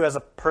one who has a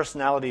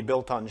personality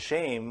built on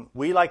shame,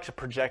 we like to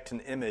project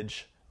an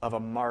image of a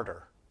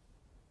martyr.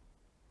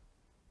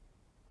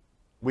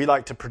 We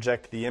like to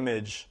project the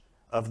image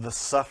of the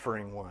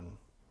suffering one,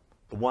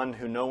 the one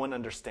who no one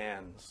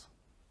understands,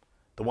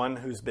 the one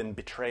who's been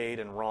betrayed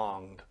and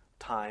wronged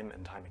time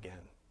and time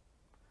again,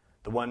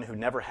 the one who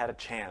never had a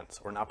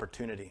chance or an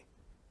opportunity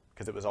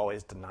because it was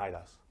always denied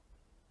us.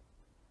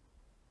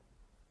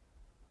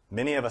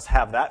 Many of us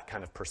have that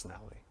kind of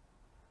personality.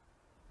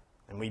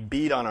 and we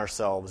beat on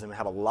ourselves and we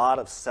have a lot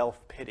of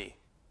self-pity.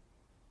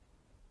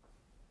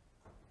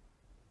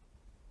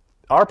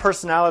 Our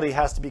personality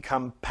has to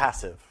become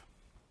passive.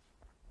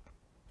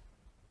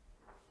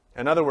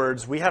 In other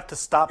words, we have to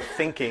stop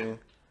thinking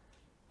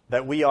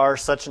that we are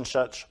such and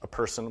such a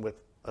person with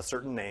a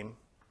certain name,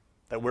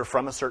 that we're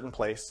from a certain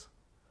place,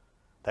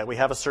 that we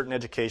have a certain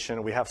education,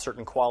 or we have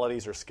certain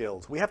qualities or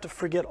skills. We have to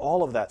forget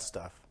all of that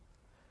stuff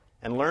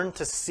and learn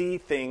to see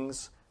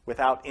things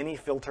without any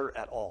filter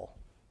at all.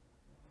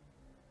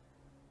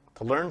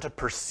 To learn to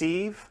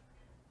perceive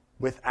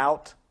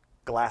without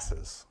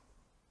glasses,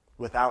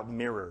 without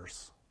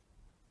mirrors,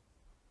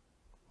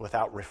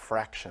 without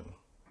refraction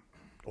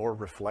or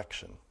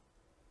reflection,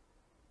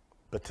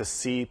 but to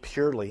see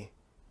purely.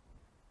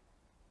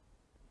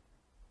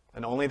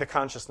 And only the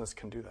consciousness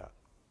can do that.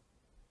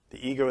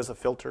 The ego is a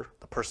filter.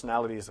 The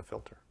personality is a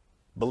filter.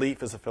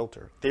 Belief is a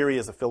filter. Theory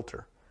is a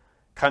filter.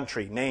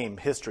 Country, name,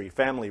 history,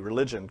 family,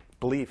 religion,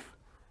 belief,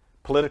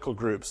 political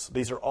groups,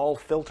 these are all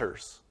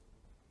filters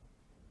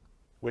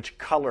which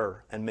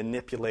color and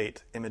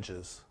manipulate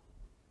images.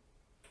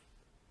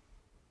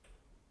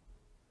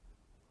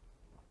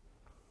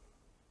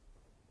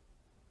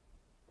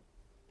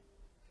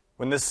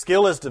 When this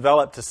skill is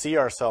developed to see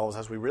ourselves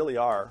as we really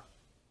are,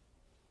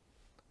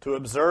 to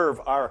observe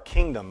our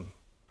kingdom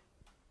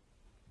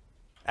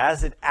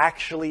as it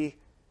actually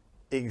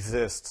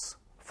exists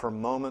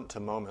from moment to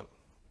moment,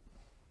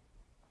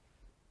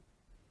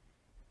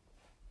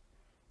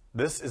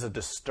 this is a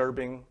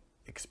disturbing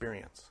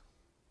experience.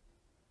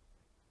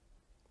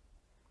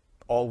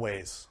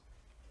 Always.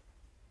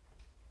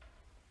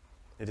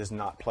 It is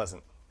not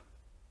pleasant.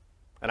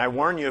 And I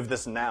warn you of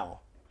this now.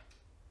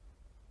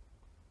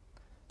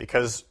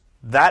 Because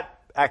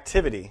that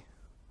activity,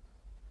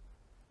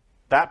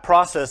 that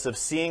process of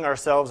seeing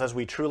ourselves as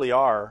we truly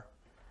are,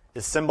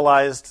 is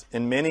symbolized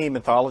in many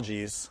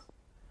mythologies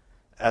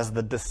as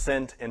the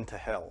descent into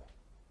hell.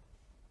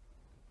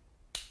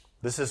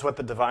 This is what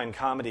the Divine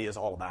Comedy is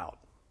all about.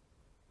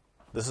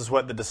 This is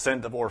what the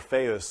descent of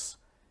Orpheus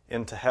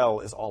into hell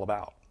is all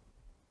about.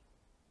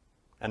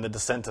 And the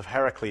descent of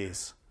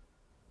Heracles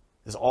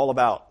is all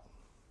about.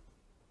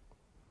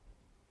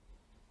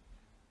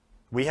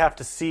 We have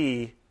to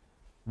see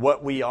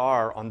what we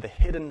are on the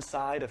hidden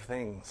side of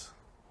things,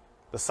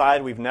 the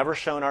side we've never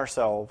shown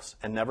ourselves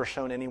and never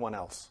shown anyone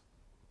else,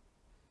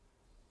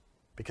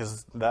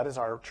 because that is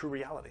our true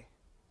reality.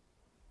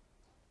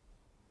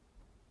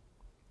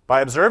 By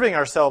observing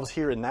ourselves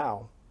here and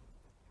now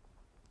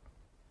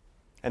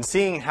and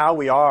seeing how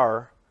we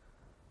are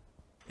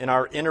in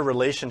our inner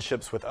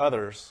relationships with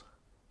others,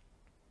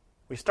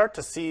 we start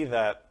to see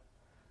that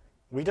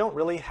we don't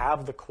really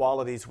have the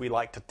qualities we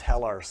like to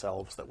tell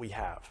ourselves that we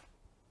have.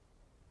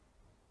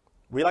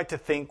 We like to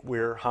think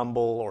we're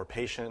humble or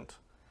patient,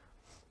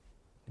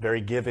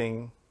 very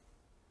giving,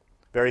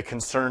 very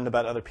concerned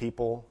about other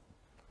people,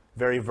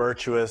 very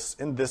virtuous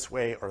in this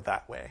way or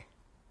that way.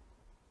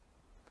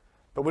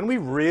 But when we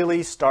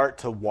really start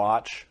to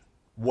watch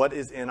what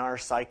is in our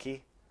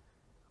psyche,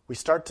 we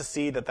start to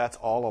see that that's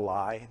all a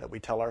lie that we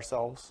tell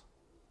ourselves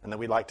and that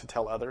we like to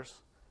tell others.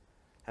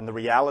 And the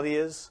reality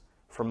is,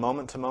 from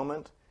moment to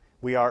moment,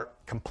 we are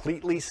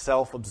completely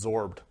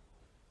self-absorbed.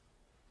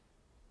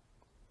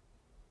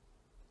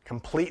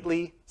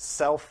 Completely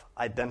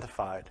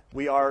self-identified.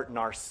 We are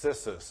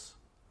narcissists.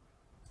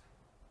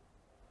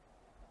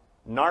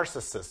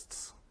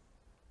 Narcissists.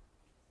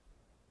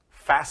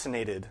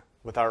 Fascinated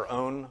with our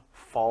own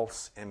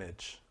false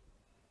image.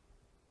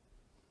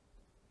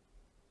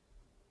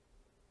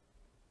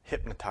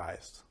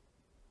 Hypnotized.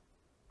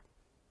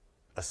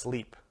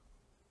 Asleep.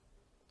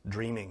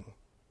 Dreaming.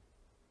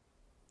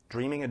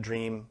 Dreaming a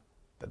dream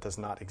that does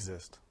not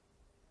exist.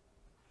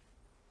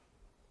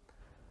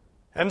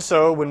 And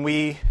so when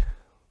we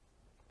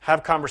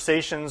have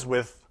conversations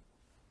with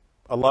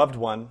a loved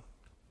one,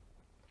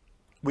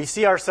 we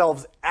see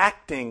ourselves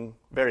acting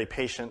very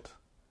patient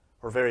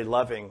or very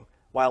loving,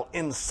 while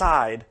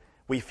inside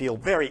we feel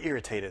very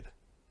irritated.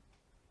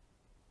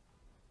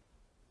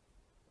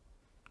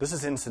 This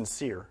is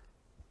insincere.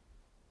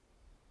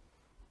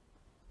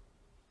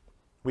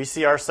 We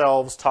see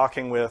ourselves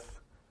talking with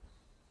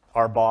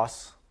our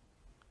boss,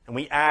 and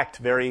we act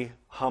very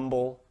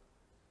humble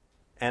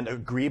and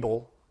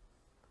agreeable,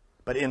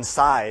 but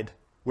inside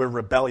we're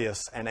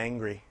rebellious and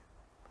angry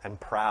and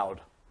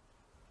proud.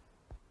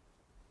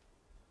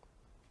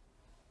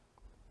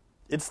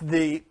 It's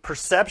the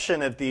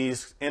perception of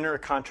these inner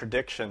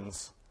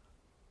contradictions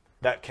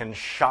that can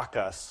shock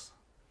us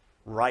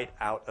right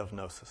out of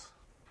Gnosis.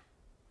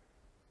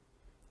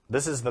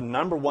 This is the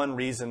number one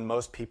reason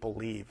most people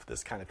leave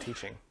this kind of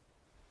teaching,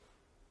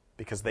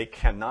 because they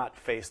cannot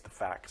face the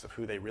facts of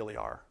who they really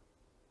are.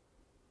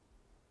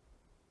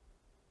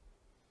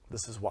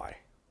 This is why.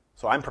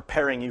 So I'm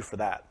preparing you for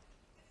that.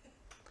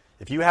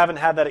 If you haven't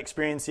had that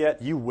experience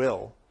yet, you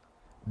will.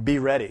 Be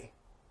ready,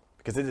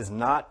 because it is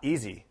not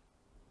easy.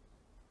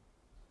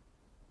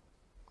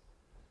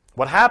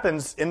 What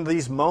happens in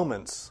these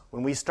moments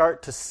when we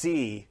start to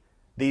see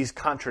these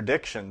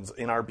contradictions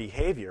in our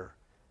behavior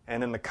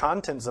and in the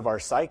contents of our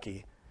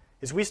psyche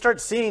is we start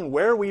seeing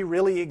where we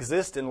really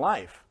exist in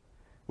life.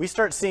 We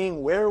start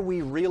seeing where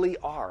we really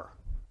are.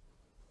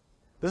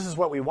 This is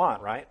what we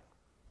want, right?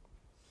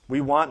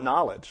 We want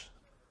knowledge.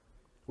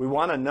 We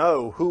want to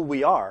know who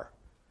we are,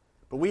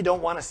 but we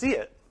don't want to see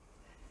it.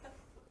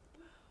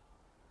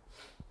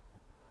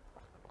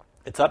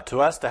 It's up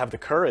to us to have the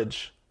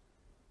courage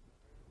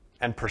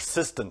and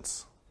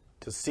persistence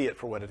to see it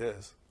for what it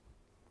is.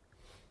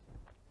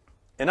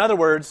 In other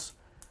words,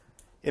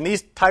 in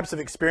these types of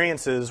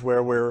experiences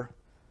where we're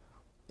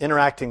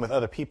interacting with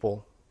other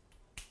people,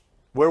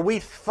 where we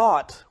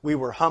thought we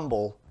were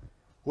humble,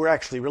 we're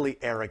actually really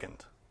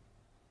arrogant.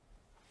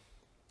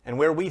 And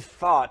where we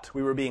thought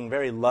we were being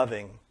very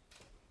loving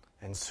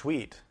and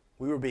sweet,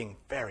 we were being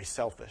very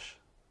selfish.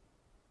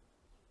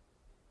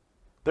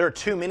 There are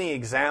too many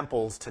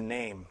examples to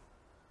name,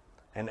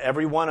 and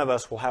every one of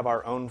us will have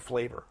our own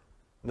flavor.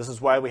 This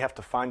is why we have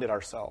to find it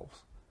ourselves.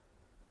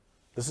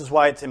 This is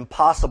why it's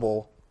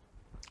impossible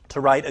to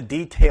write a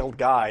detailed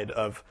guide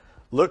of,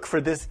 look for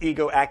this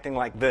ego acting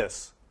like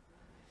this.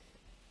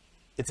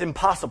 It's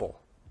impossible.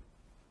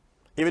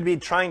 It would be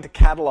trying to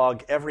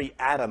catalog every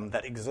atom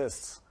that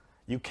exists.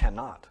 You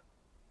cannot.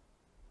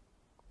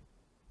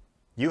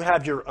 You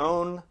have your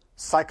own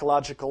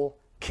psychological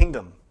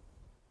kingdom.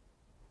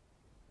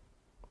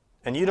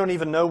 And you don't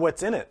even know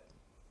what's in it.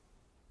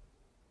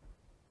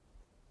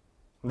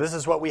 This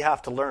is what we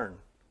have to learn.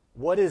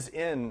 What is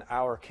in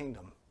our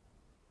kingdom?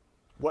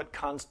 What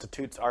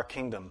constitutes our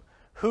kingdom?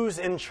 Who's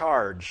in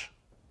charge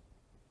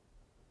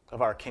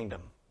of our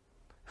kingdom?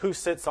 Who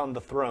sits on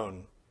the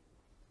throne?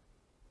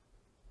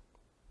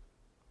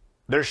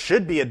 There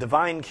should be a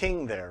divine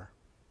king there.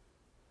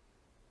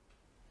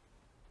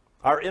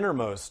 Our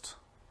innermost,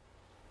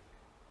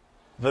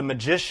 the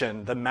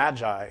magician, the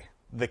magi,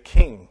 the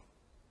king,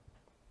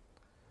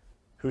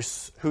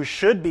 who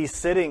should be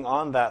sitting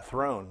on that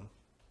throne,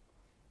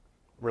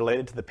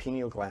 related to the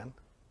pineal gland,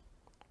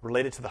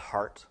 related to the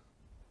heart,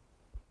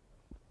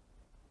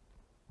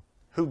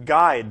 who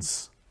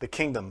guides the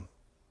kingdom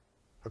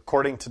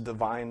according to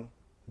divine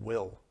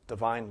will,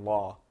 divine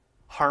law,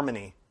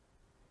 harmony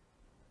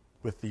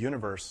with the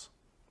universe,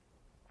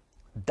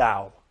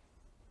 Tao.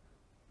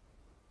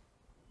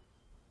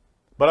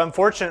 But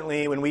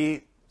unfortunately, when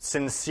we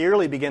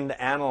sincerely begin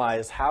to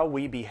analyze how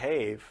we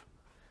behave,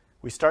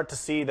 we start to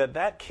see that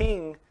that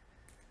king,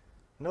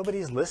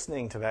 nobody's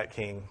listening to that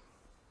king.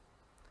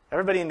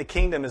 Everybody in the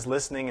kingdom is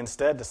listening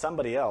instead to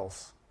somebody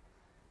else,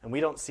 and we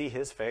don't see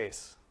his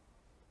face.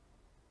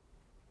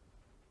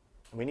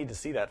 We need to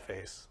see that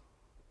face.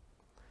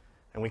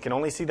 And we can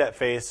only see that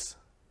face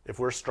if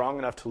we're strong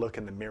enough to look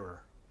in the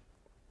mirror.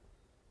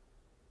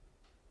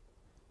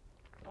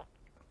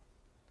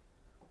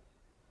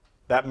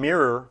 That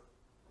mirror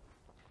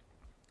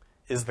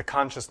is the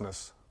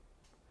consciousness,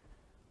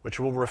 which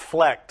will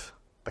reflect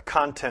the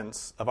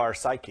contents of our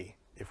psyche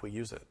if we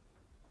use it.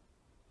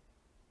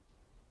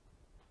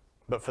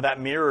 But for that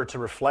mirror to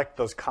reflect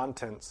those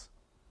contents,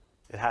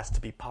 it has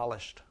to be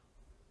polished.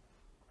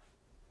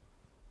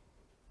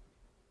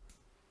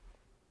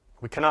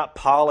 We cannot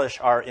polish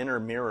our inner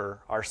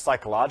mirror, our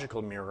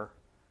psychological mirror,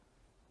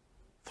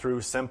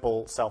 through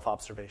simple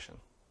self-observation.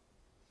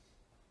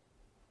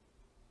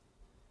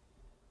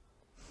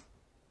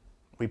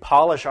 We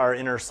polish our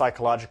inner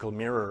psychological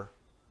mirror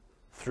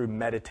through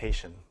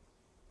meditation.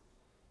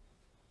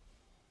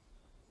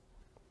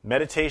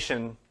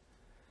 Meditation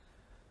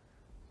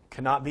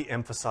cannot be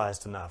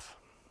emphasized enough.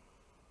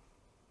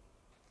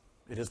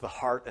 It is the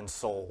heart and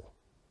soul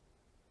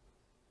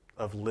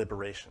of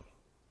liberation.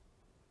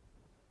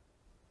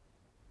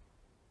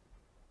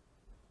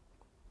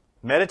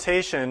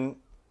 Meditation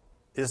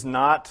is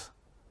not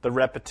the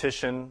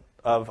repetition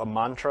of a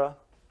mantra.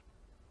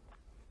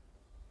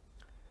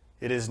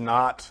 It is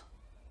not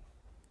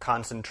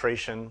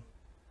concentration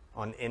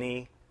on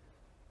any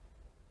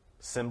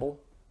symbol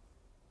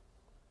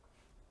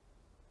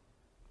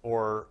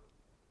or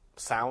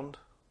sound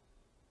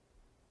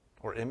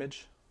or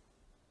image.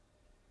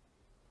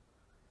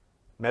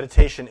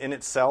 Meditation in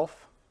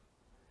itself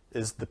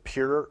is the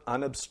pure,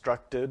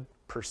 unobstructed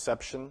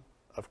perception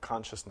of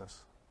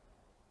consciousness.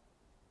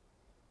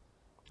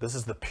 This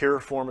is the pure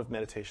form of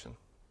meditation,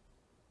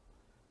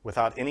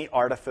 without any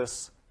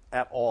artifice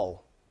at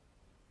all.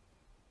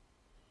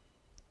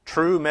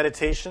 True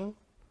meditation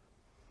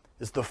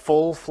is the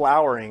full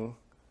flowering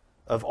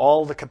of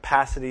all the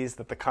capacities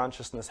that the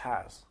consciousness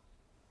has,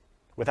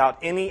 without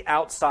any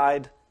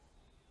outside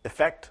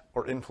effect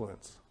or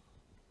influence.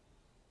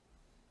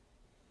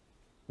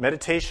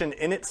 Meditation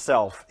in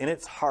itself, in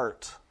its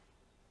heart,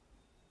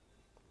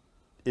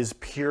 is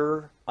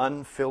pure,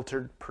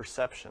 unfiltered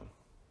perception.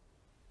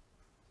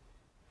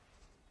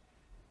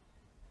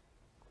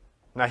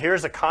 Now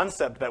here's a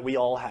concept that we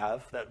all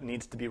have that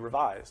needs to be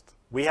revised.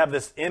 We have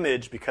this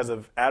image because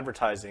of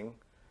advertising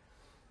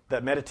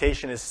that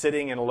meditation is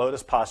sitting in a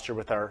lotus posture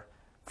with our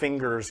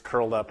fingers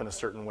curled up in a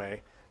certain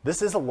way.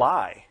 This is a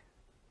lie.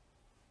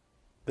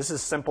 This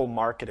is simple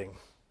marketing,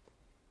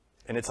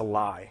 and it's a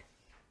lie.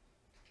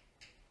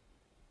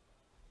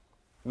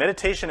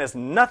 Meditation has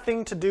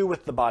nothing to do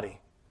with the body.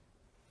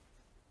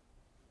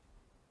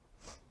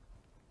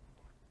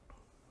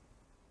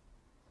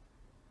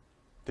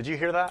 Did you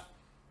hear that?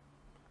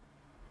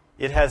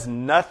 It has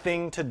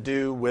nothing to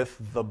do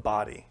with the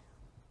body.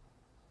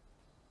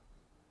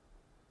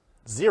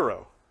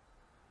 Zero.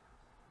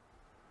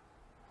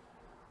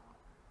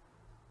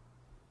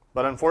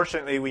 But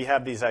unfortunately, we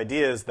have these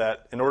ideas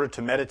that in order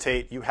to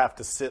meditate, you have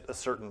to sit a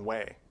certain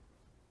way.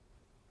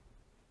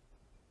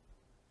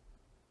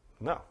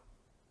 No.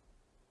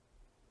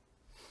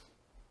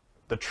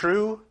 The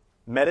true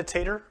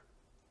meditator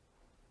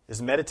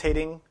is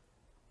meditating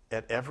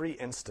at every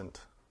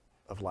instant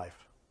of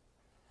life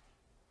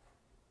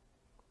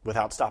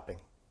without stopping,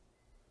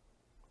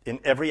 in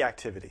every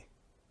activity.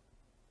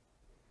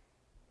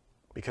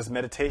 Because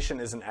meditation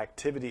is an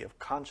activity of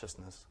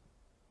consciousness,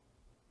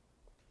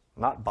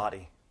 not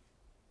body,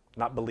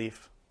 not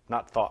belief,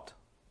 not thought.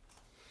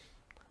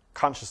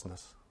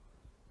 Consciousness.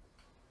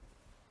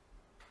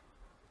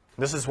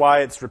 This is why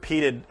it's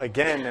repeated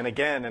again and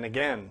again and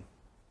again.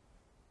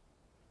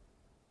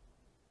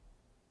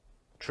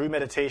 True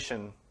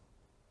meditation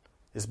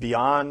is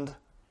beyond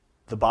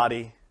the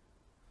body,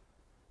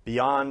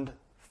 beyond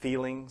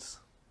feelings,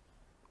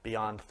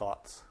 beyond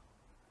thoughts.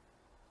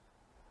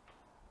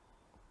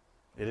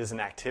 It is an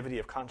activity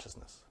of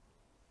consciousness,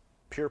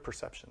 pure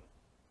perception.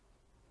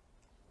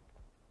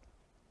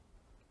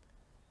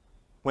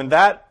 When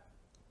that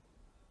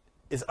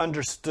is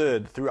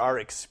understood through our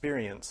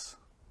experience,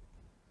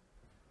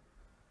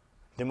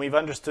 then we've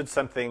understood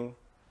something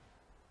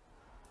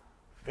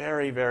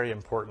very, very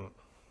important.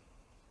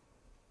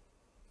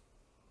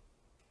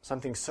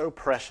 Something so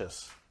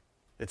precious,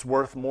 it's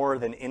worth more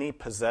than any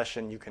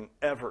possession you can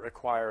ever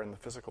acquire in the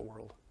physical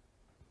world.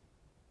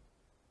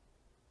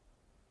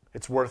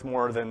 It's worth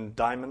more than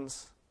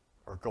diamonds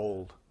or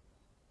gold.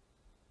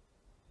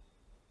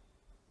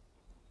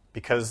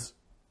 Because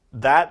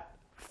that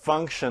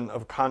function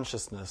of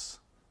consciousness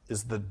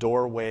is the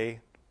doorway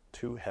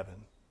to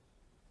heaven,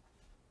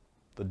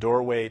 the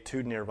doorway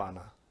to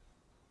nirvana,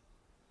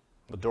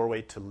 the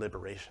doorway to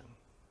liberation.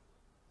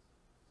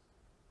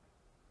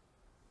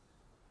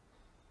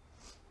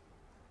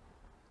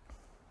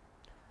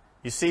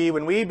 You see,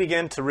 when we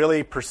begin to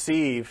really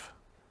perceive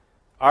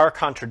our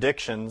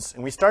contradictions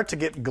and we start to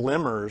get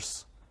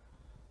glimmers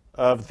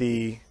of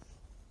the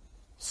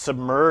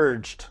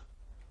submerged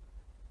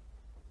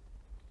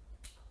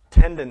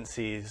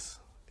tendencies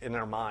in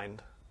our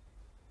mind,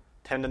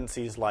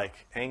 tendencies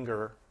like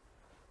anger,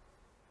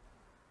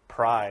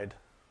 pride,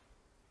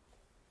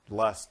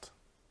 lust,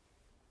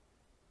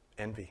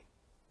 envy.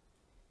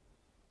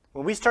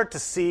 When we start to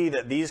see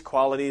that these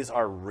qualities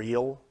are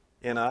real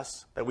in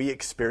us, that we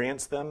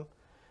experience them,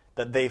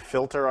 that they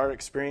filter our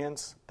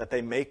experience, that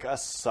they make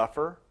us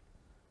suffer,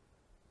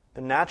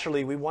 then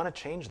naturally we want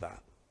to change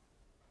that.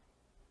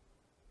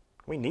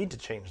 We need to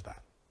change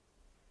that.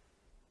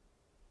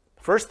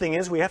 First thing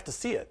is we have to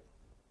see it.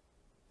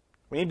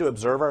 We need to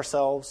observe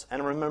ourselves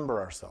and remember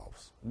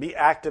ourselves. Be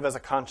active as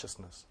a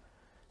consciousness.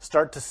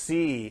 Start to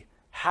see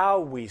how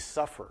we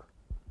suffer.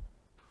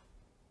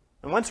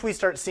 And once we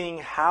start seeing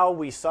how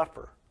we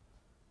suffer,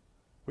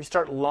 we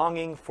start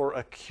longing for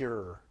a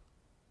cure,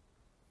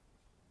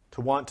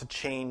 to want to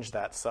change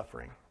that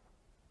suffering.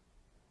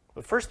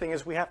 The first thing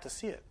is we have to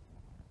see it.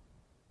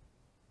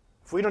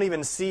 If we don't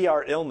even see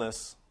our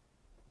illness,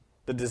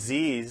 the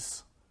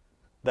disease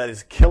that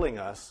is killing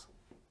us,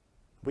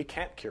 we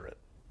can't cure it.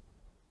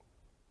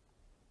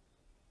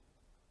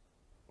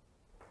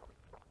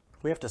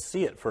 We have to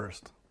see it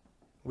first.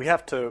 We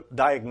have to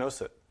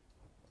diagnose it.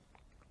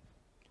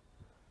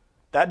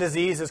 That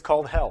disease is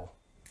called hell.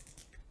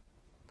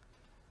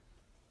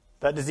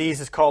 That disease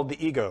is called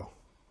the ego.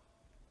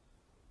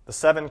 The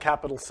 7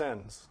 capital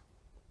sins.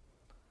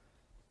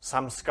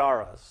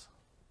 Samskaras.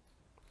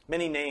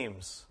 Many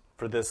names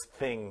for this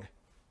thing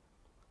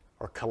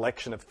or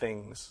collection of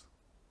things.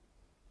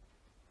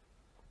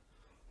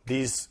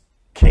 These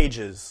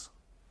cages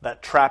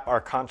that trap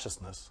our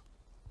consciousness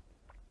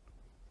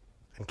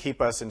and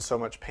keep us in so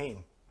much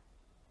pain.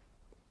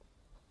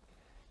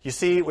 You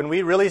see, when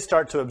we really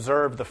start to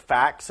observe the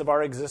facts of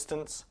our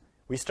existence,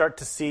 we start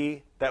to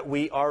see that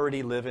we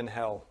already live in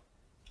hell.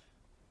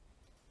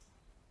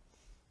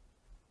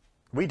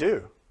 We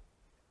do.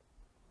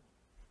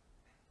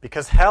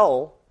 Because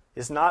hell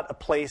is not a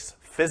place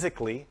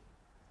physically.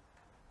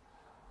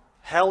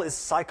 Hell is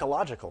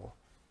psychological.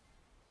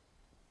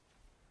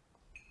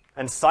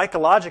 And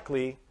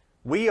psychologically,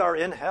 we are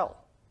in hell.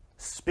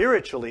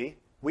 Spiritually,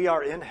 we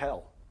are in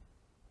hell.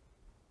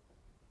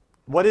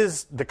 What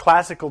is the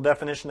classical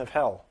definition of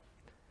hell?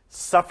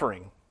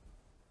 Suffering.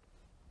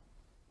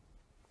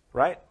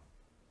 Right?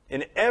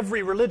 In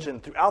every religion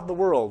throughout the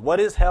world, what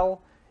is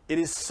hell? It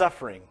is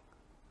suffering.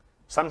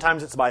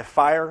 Sometimes it's by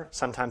fire,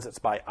 sometimes it's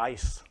by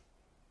ice.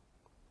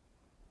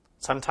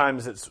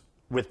 Sometimes it's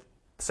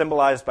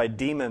symbolized by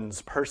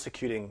demons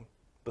persecuting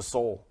the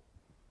soul.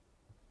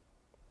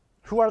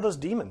 Who are those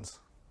demons?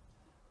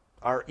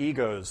 Our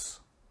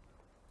egos.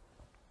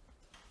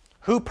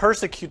 Who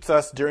persecutes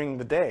us during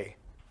the day?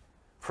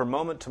 from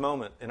moment to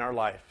moment in our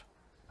life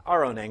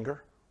our own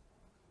anger,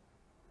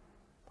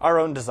 our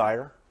own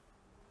desire.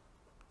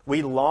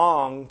 We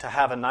long to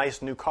have a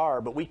nice new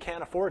car, but we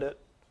can't afford it,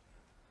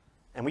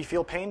 and we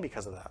feel pain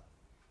because of that.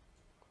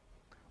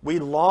 We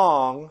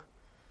long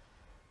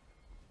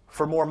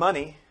for more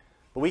money,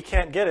 but we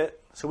can't get it,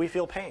 so we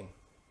feel pain.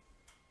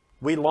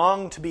 We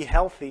long to be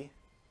healthy,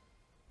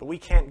 but we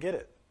can't get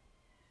it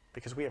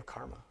because we have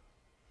karma.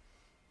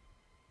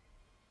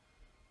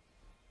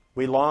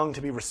 We long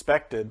to be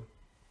respected,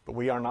 but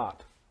we are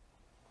not,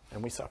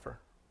 and we suffer.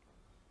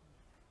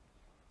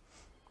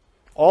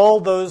 All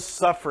those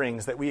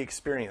sufferings that we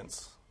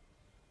experience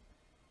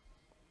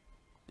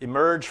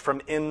emerge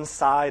from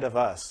inside of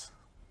us,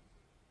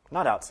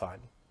 not outside.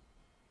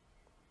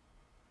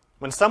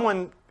 When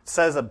someone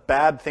says a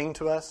bad thing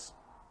to us,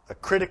 a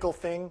critical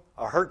thing,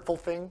 a hurtful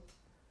thing,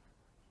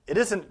 it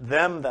isn't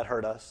them that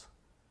hurt us,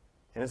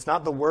 and it's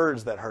not the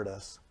words that hurt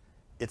us.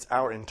 It's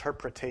our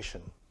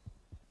interpretation.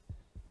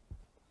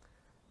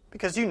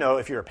 Because you know,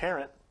 if you're a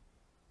parent,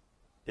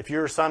 if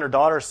your son or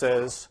daughter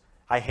says,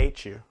 "I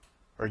hate you,"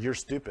 or "you're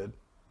stupid,"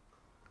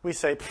 we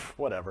say,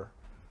 "Whatever."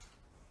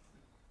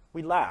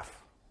 We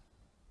laugh.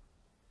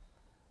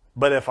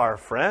 But if our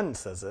friend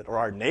says it, or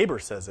our neighbor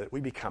says it, we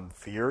become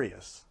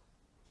furious.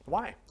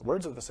 Why? The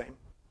words are the same.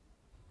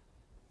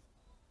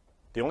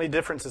 The only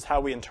difference is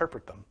how we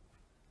interpret them.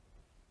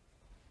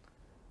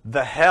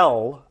 The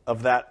hell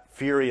of that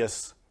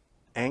furious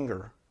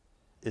anger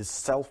is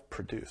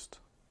self-produced.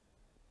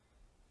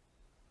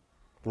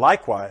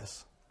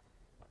 Likewise,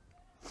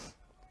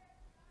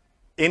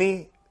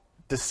 any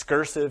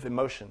discursive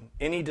emotion,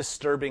 any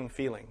disturbing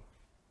feeling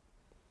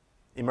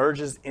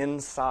emerges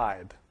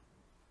inside,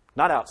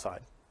 not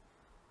outside.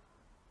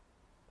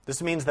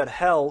 This means that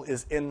hell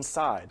is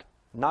inside,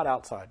 not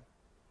outside.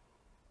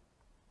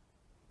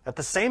 At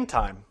the same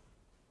time,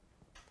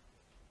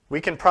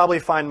 we can probably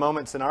find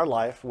moments in our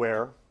life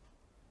where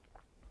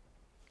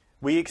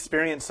we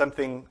experience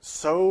something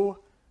so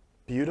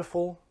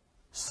beautiful,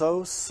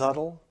 so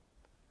subtle,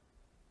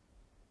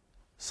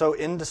 so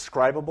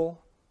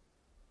indescribable,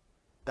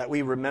 that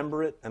we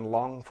remember it and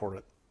long for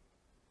it.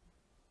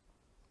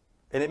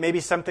 And it may be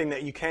something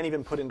that you can't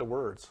even put into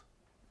words,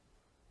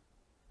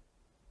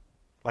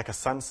 like a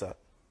sunset,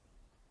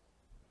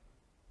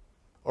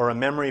 or a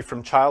memory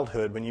from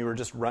childhood when you were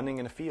just running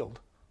in a field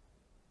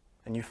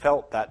and you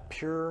felt that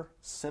pure,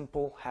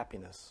 simple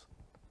happiness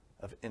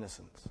of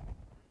innocence.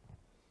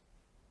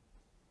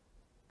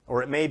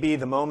 Or it may be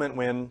the moment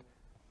when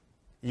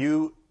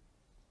you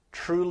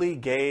truly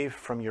gave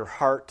from your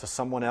heart to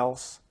someone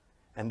else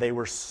and they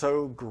were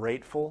so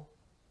grateful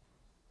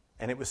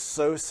and it was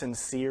so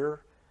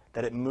sincere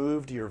that it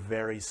moved your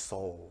very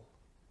soul.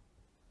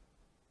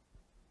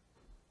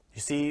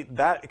 You see,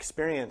 that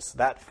experience,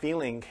 that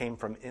feeling came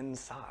from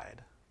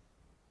inside.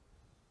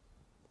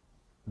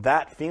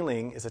 That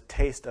feeling is a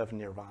taste of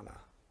nirvana,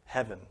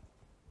 heaven.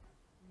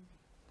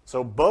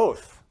 So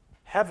both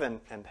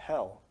heaven and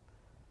hell,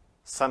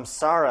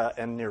 samsara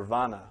and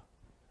nirvana,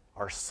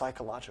 are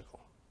psychological.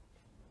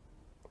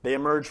 They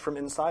emerge from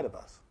inside of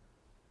us.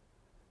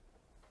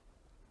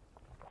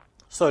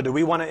 So do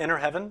we want to enter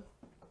heaven?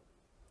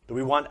 Do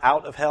we want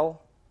out of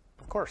hell?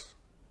 Of course.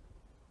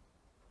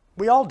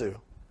 We all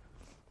do.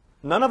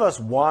 None of us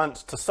want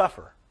to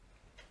suffer.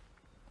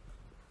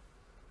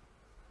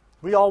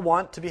 We all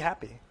want to be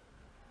happy.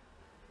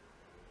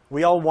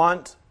 We all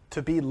want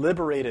to be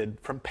liberated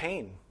from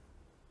pain.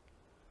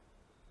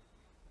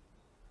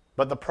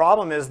 But the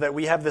problem is that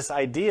we have this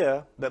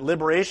idea that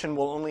liberation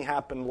will only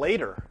happen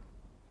later,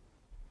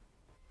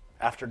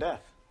 after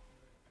death,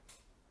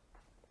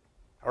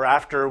 or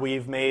after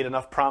we've made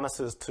enough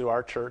promises to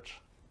our church,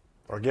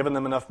 or given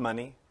them enough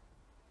money,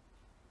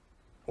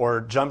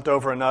 or jumped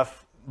over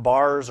enough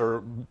bars,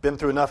 or been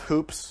through enough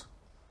hoops,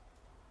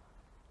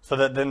 so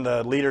that then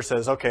the leader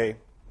says, "Okay,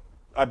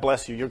 I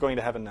bless you, you're going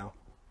to heaven now."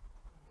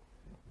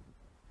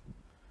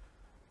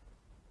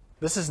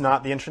 This is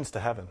not the entrance to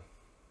heaven.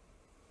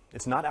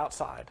 It's not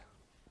outside.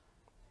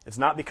 It's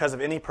not because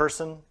of any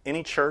person,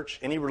 any church,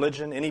 any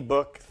religion, any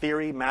book,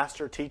 theory,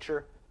 master,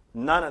 teacher.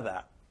 None of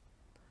that.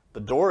 The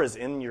door is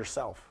in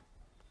yourself.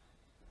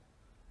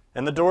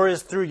 And the door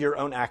is through your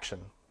own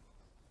action.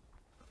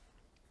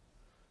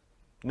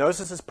 Notice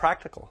this is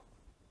practical.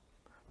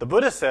 The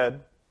Buddha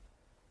said,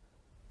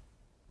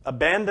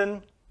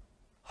 abandon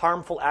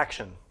harmful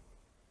action.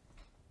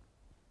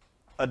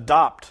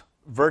 Adopt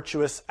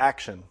virtuous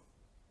action.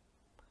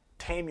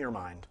 Tame your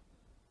mind.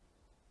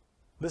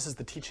 This is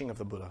the teaching of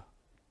the Buddha.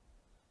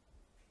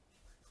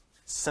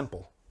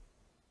 Simple.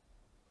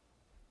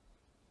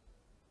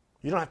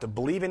 You don't have to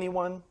believe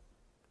anyone.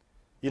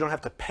 You don't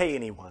have to pay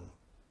anyone.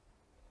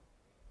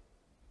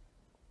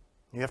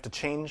 You have to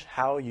change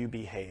how you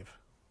behave.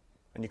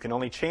 And you can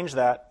only change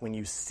that when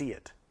you see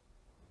it.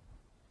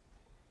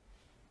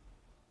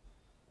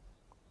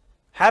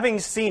 Having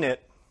seen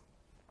it,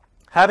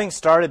 having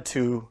started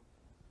to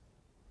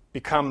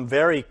become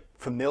very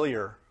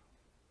familiar,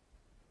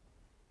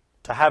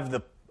 to have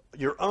the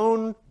your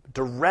own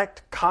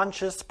direct,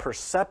 conscious,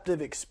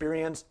 perceptive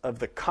experience of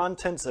the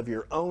contents of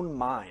your own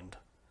mind,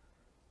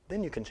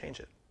 then you can change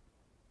it.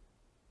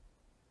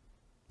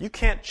 You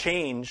can't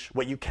change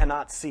what you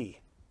cannot see.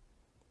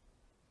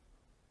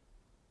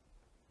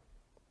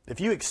 If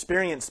you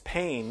experience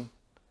pain,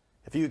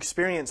 if you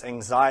experience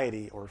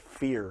anxiety or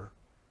fear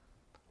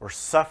or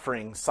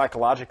suffering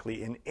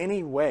psychologically in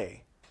any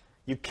way,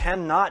 you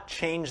cannot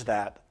change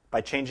that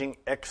by changing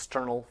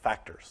external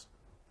factors.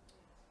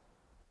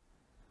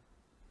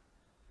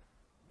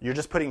 You're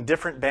just putting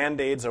different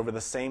Band-Aids over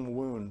the same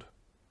wound.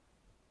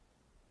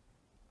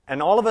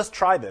 And all of us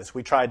try this.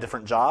 We try a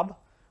different job.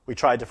 We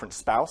try a different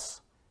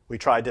spouse. We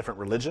try a different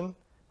religion.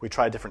 We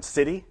try a different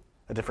city,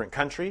 a different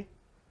country.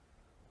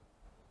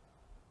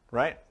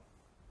 Right?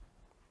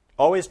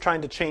 Always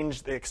trying to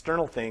change the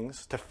external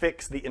things to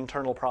fix the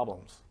internal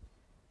problems.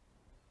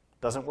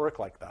 Doesn't work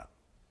like that.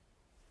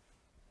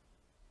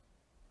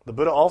 The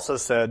Buddha also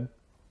said,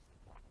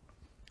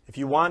 if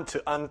you want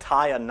to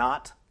untie a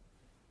knot,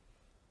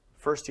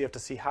 first you have to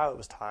see how it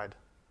was tied.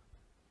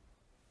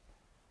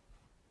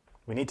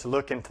 We need to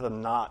look into the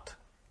knot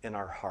in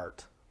our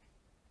heart,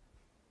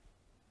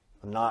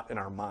 the knot in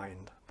our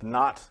mind, the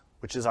knot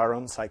which is our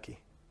own psyche.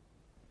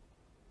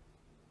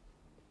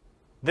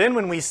 Then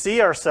when we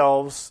see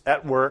ourselves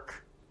at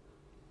work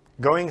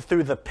going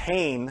through the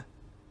pain,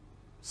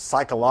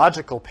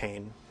 psychological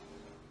pain,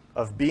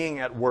 of being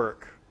at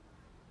work,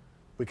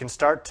 we can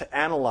start to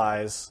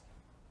analyze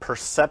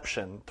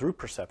perception, through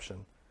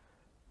perception,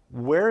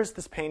 where is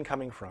this pain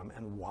coming from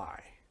and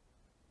why?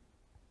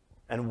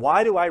 And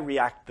why do I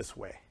react this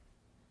way?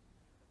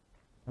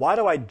 Why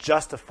do I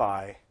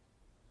justify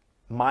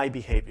my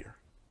behavior?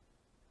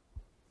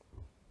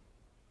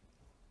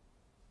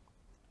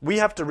 We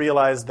have to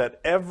realize that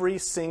every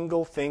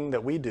single thing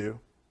that we do,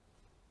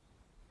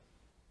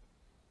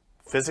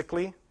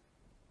 physically,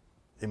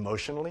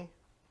 emotionally,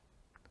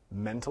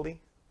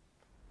 mentally,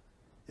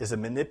 is a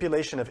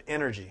manipulation of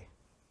energy.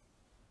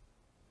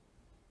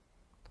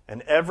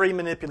 And every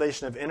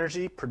manipulation of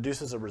energy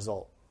produces a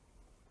result.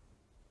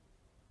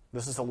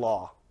 This is a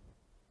law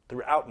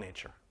throughout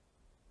nature.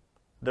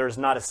 There is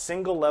not a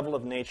single level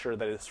of nature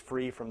that is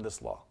free from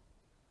this law.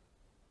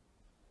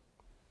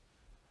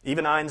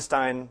 Even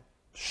Einstein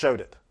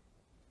showed it.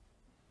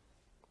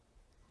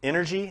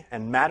 Energy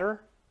and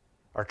matter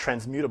are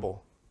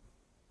transmutable.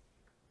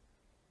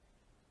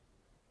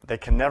 They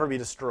can never be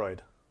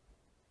destroyed.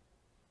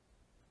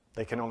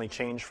 They can only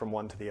change from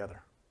one to the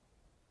other.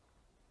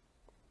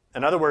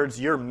 In other words,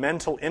 your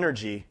mental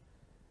energy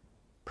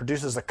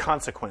produces a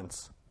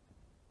consequence,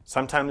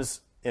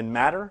 sometimes in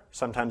matter,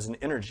 sometimes in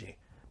energy.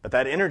 But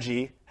that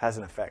energy has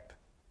an effect.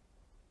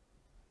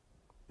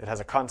 It has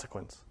a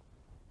consequence.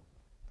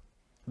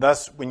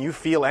 Thus, when you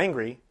feel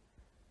angry,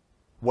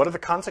 what are the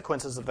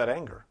consequences of that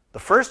anger? The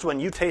first one,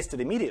 you taste it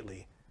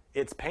immediately.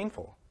 It's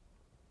painful.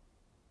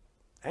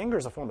 Anger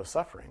is a form of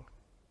suffering.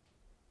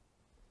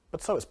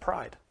 But so is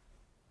pride.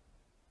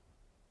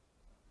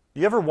 Do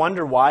you ever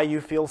wonder why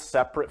you feel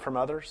separate from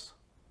others?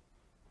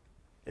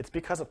 It's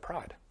because of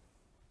pride.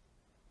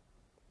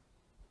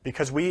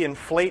 Because we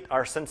inflate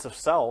our sense of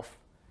self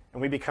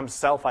and we become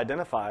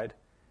self-identified,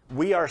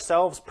 we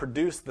ourselves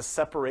produce the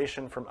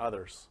separation from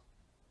others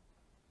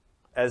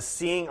as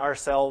seeing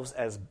ourselves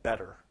as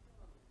better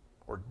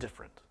or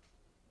different.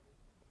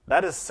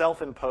 That is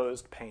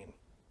self-imposed pain.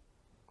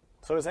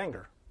 So is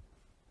anger.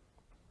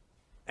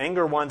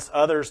 Anger wants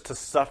others to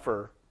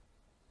suffer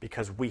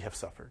because we have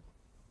suffered.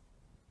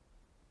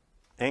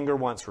 Anger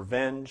wants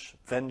revenge,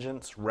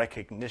 vengeance,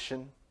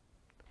 recognition,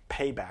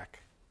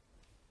 payback.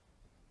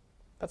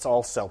 That's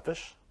all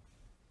selfish,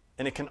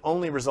 and it can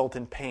only result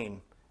in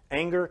pain.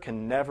 Anger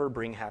can never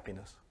bring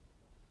happiness.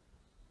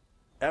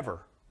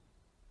 Ever.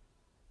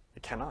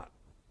 It cannot.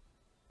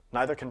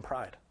 Neither can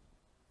pride.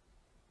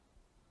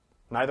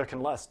 Neither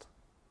can lust.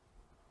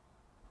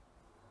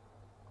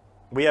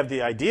 We have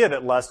the idea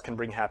that lust can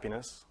bring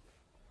happiness,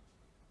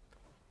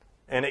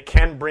 and it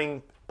can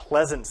bring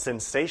pleasant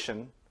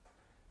sensation,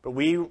 but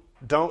we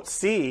don't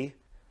see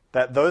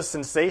that those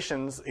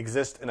sensations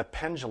exist in a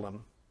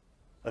pendulum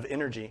of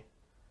energy.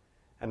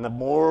 And the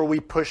more we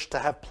push to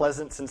have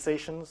pleasant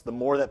sensations, the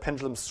more that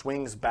pendulum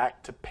swings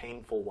back to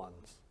painful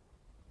ones.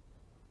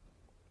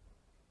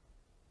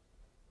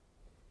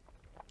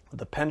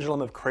 The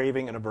pendulum of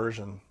craving and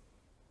aversion.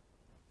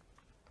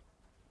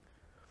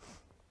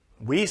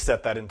 We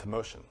set that into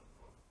motion.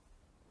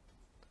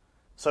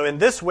 So in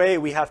this way,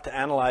 we have to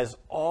analyze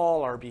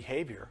all our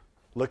behavior,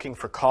 looking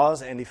for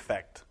cause and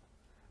effect,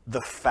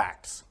 the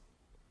facts.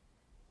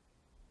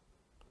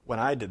 When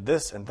I did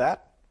this and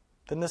that,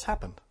 then this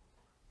happened.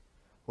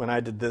 When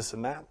I did this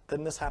and that,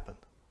 then this happened.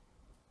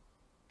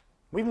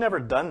 We've never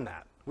done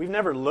that. We've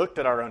never looked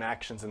at our own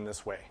actions in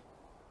this way.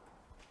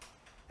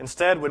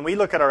 Instead, when we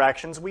look at our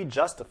actions, we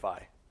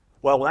justify.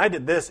 Well, when I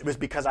did this, it was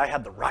because I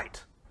had the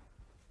right.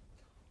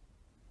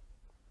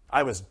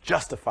 I was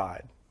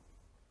justified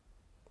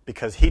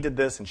because he did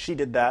this and she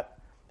did that,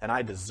 and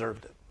I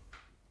deserved it.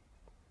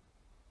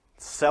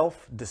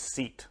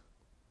 Self-deceit.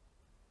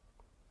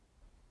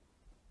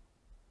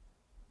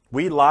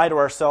 We lie to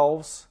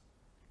ourselves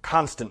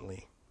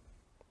constantly.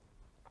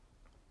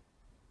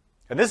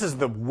 And this is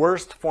the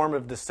worst form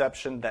of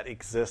deception that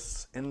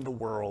exists in the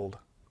world.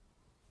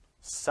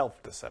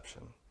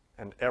 Self-deception.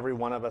 And every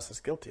one of us is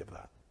guilty of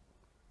that.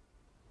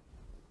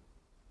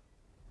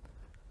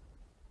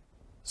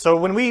 So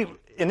when we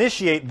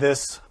initiate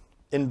this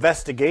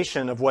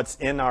investigation of what's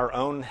in our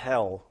own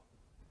hell,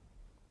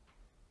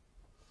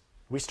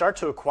 we start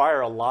to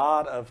acquire a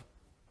lot of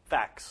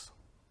facts.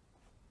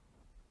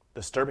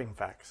 Disturbing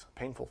facts,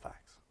 painful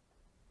facts.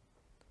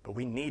 But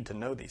we need to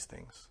know these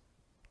things.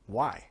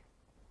 Why?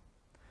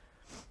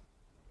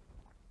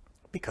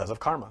 Because of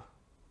karma.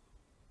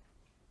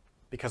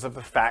 Because of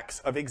the facts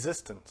of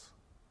existence.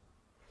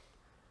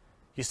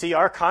 You see,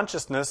 our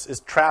consciousness is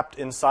trapped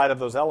inside of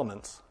those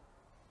elements.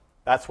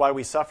 That's why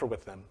we suffer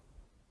with them.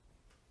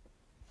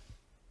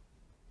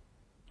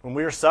 When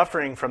we are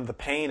suffering from the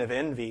pain of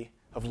envy,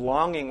 of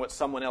longing what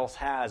someone else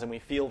has, and we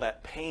feel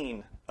that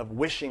pain of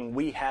wishing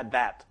we had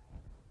that,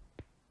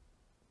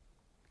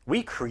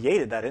 we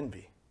created that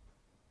envy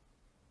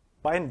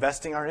by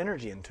investing our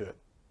energy into it.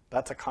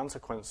 That's a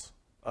consequence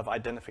of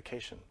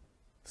identification,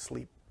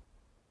 sleep.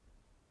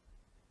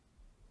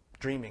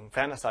 Dreaming,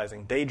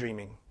 fantasizing,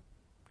 daydreaming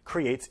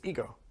creates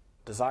ego,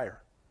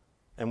 desire.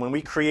 And when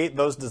we create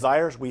those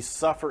desires, we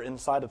suffer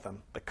inside of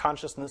them. The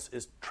consciousness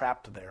is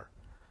trapped there.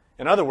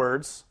 In other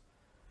words,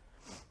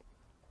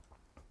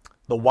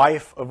 the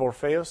wife of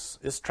Orpheus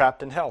is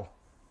trapped in hell.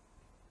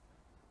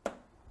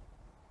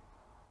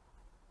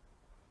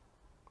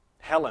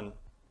 Helen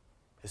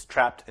is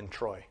trapped in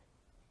Troy.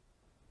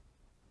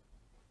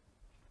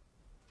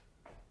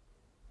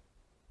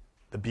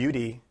 The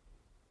beauty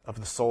of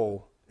the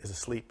soul is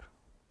asleep,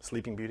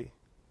 sleeping beauty,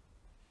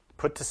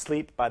 put to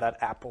sleep by that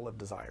apple of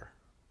desire,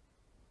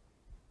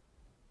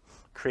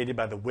 created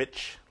by the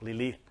witch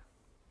Lilith.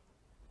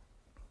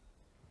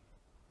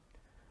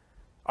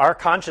 Our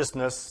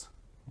consciousness,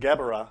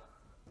 Geberah,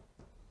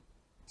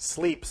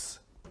 sleeps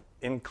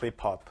in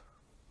Qliphoth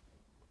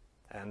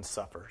and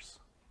suffers.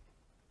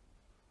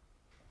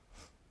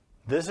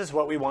 This is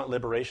what we want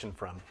liberation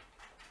from.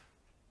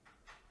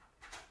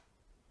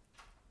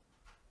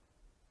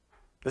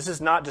 This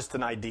is not just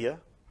an idea.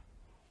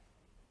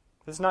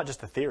 This is not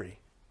just a theory.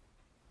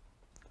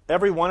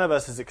 Every one of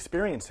us is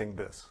experiencing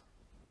this.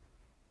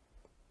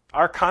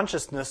 Our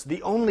consciousness,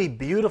 the only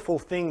beautiful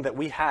thing that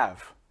we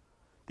have,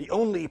 the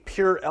only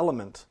pure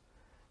element,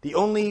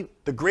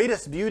 the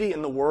greatest beauty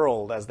in the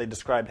world, as they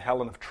described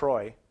Helen of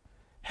Troy.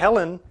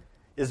 Helen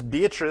is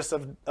Beatrice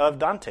of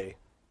Dante.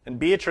 And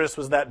Beatrice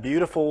was that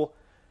beautiful,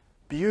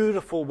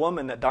 beautiful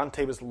woman that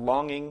Dante was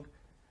longing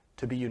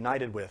to be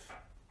united with.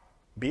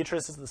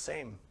 Beatrice is the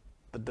same,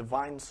 the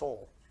divine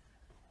soul,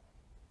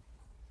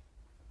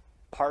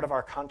 part of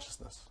our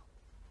consciousness,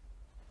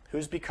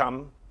 who's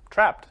become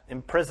trapped,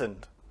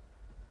 imprisoned,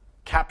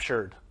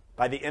 captured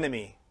by the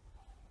enemy,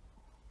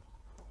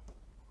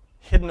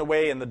 hidden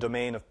away in the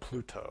domain of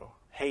Pluto,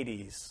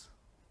 Hades.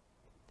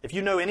 If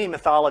you know any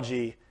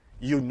mythology,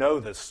 you know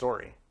this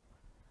story.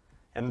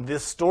 And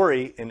this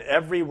story in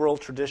every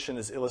world tradition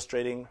is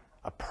illustrating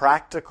a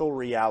practical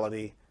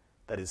reality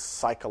that is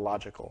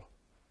psychological.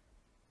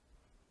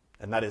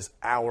 And that is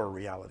our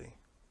reality.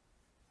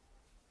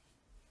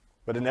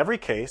 But in every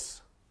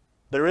case,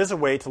 there is a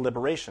way to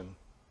liberation.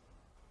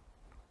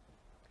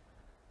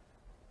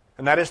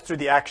 And that is through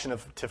the action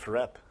of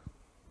Tiferet.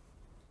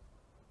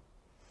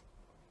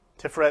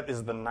 Tiferet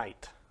is the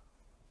knight,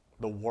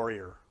 the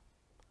warrior,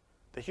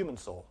 the human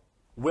soul,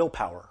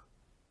 willpower.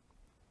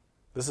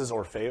 This is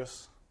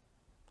Orpheus,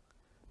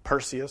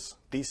 Perseus,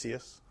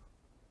 Theseus,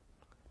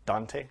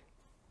 Dante.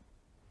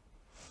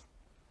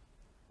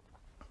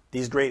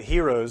 These great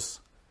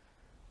heroes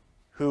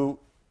who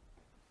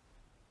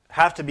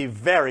have to be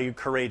very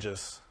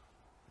courageous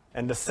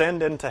and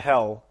descend into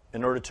hell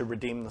in order to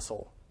redeem the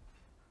soul.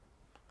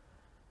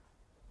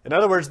 In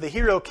other words, the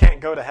hero can't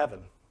go to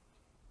heaven.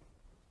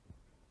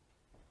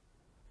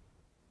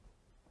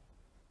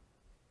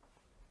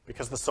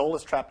 Because the soul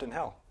is trapped in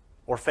hell.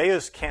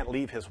 Orpheus can't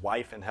leave his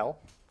wife in hell.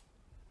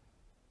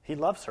 He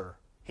loves her.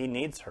 He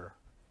needs her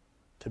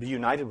to be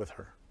united with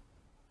her.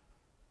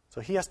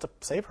 So he has to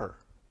save her.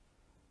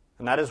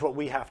 And that is what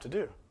we have to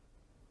do.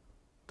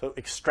 To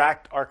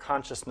extract our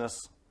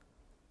consciousness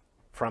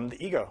from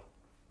the ego,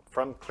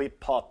 from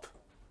Qliphoth.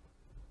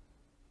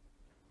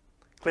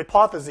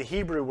 Qliphoth is a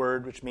Hebrew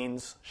word which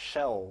means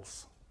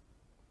shells.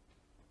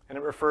 And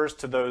it refers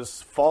to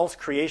those false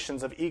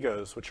creations of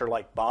egos, which are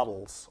like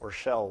bottles or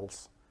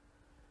shells.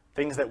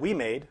 Things that we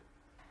made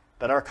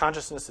that our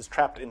consciousness is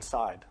trapped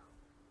inside.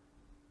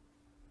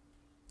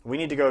 We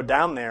need to go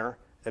down there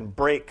and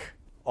break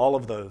all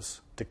of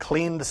those to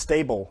clean the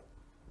stable,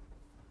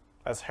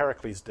 as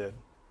Heracles did,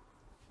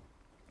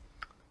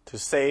 to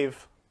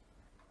save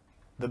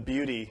the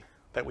beauty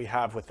that we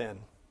have within.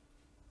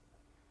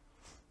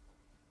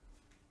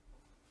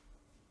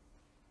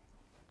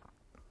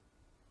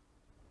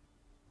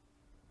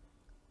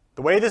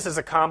 The way this is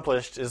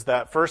accomplished is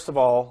that, first of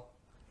all,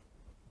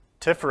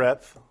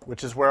 Tiferet,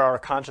 which is where our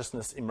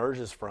consciousness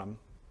emerges from,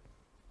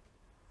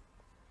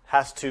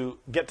 has to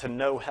get to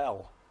know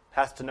hell,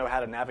 has to know how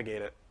to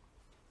navigate it.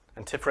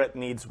 And Tiferet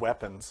needs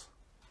weapons,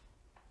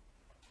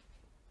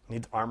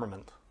 needs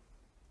armament,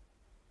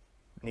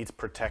 needs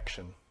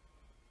protection.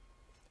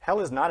 Hell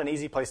is not an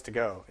easy place to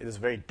go. It is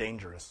very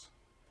dangerous.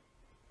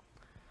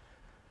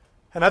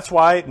 And that's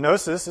why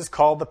Gnosis is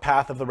called the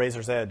path of the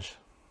razor's edge.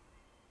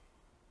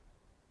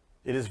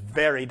 It is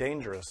very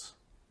dangerous.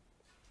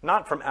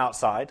 Not from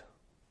outside,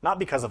 not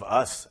because of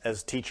us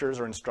as teachers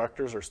or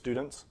instructors or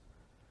students.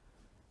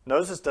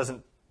 Gnosis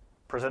doesn't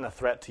present a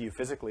threat to you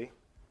physically.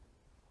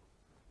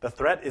 The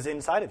threat is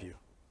inside of you.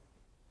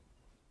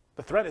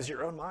 The threat is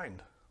your own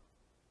mind.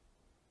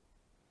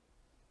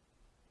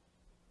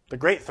 The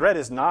great threat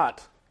is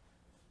not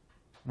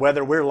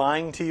whether we're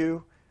lying to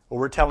you or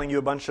we're telling you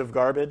a bunch of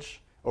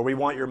garbage or we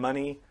want your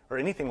money or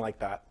anything like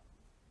that.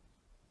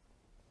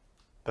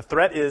 The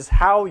threat is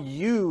how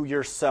you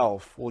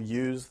yourself will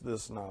use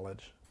this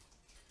knowledge.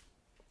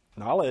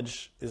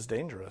 Knowledge is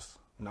dangerous.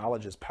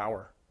 Knowledge is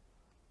power.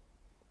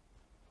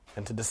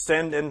 And to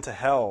descend into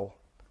hell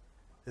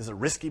is a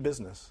risky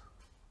business,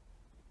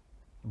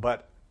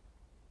 but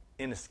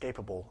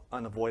inescapable,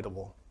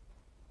 unavoidable.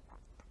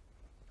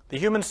 The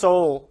human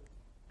soul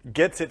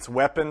gets its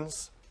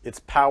weapons, its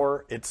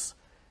power, its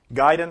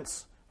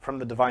guidance from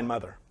the Divine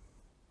Mother,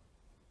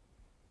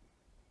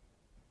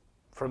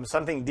 from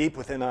something deep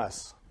within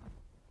us,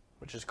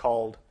 which is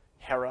called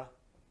Hera,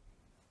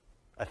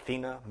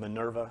 Athena,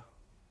 Minerva,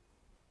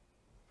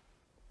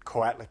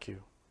 Coatlicue,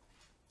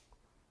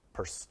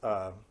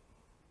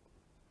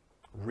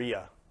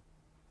 Rhea,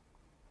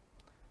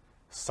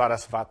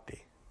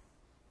 Sarasvati,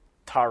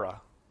 Tara,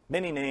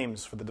 many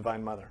names for the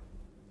Divine Mother.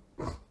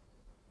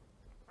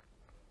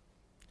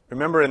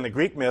 Remember, in the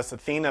Greek myths,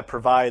 Athena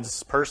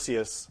provides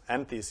Perseus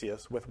and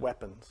Theseus with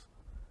weapons.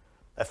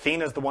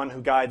 Athena is the one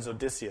who guides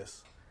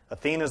Odysseus.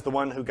 Athena is the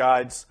one who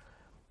guides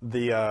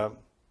the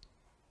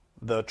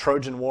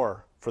Trojan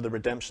War for the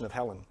redemption of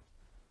Helen.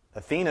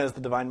 Athena is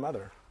the Divine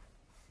Mother.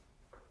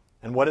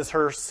 And what is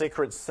her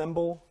sacred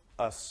symbol?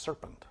 A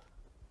serpent.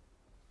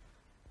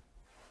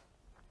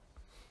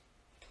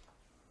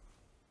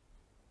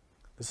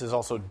 This is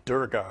also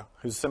Durga,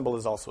 whose symbol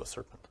is also a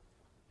serpent.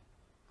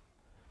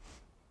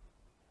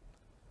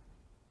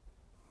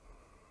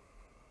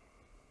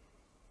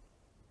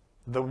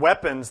 The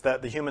weapons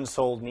that the human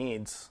soul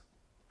needs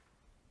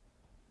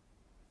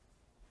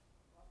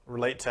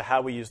relate to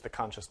how we use the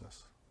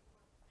consciousness.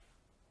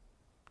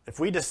 If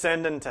we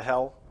descend into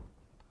hell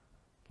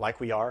like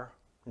we are,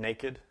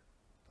 naked,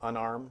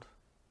 unarmed,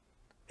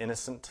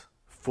 innocent,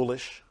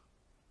 foolish,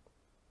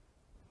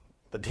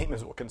 the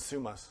demons will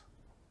consume us,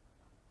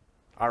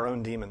 our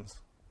own demons.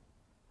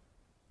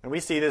 And we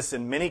see this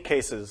in many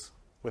cases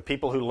with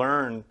people who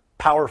learn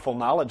powerful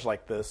knowledge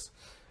like this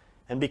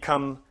and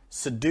become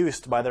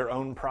seduced by their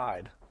own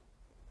pride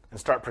and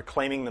start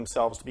proclaiming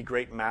themselves to be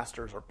great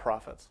masters or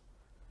prophets.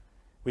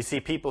 We see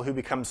people who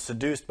become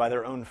seduced by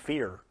their own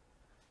fear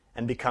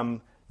and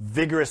become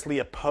vigorously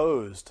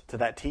opposed to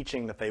that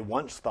teaching that they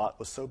once thought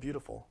was so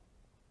beautiful.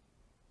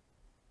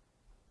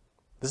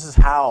 This is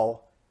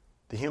how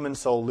the human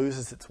soul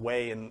loses its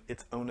way in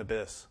its own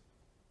abyss,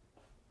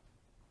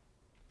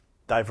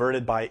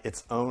 diverted by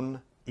its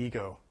own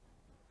ego,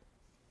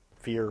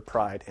 fear,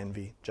 pride,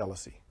 envy,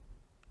 jealousy,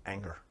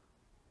 anger.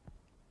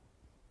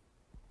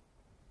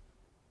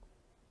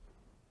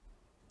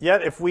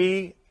 Yet if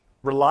we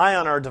rely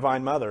on our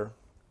Divine Mother,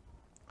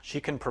 she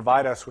can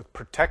provide us with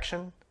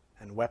protection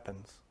and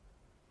weapons,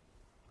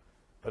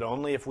 but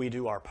only if we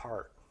do our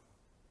part.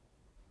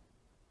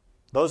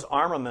 Those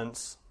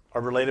armaments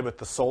are related with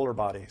the solar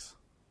bodies,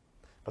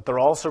 but they're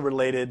also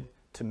related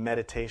to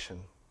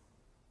meditation.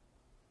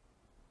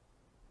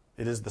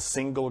 It is the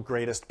single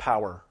greatest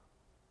power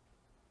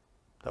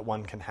that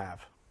one can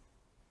have,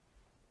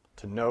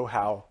 to know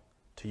how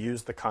to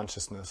use the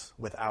consciousness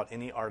without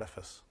any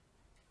artifice.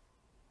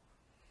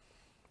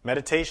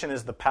 Meditation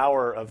is the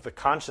power of the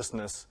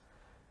consciousness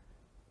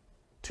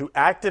to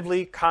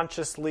actively,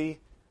 consciously,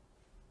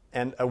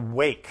 and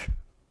awake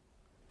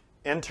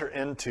enter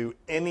into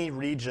any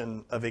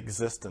region of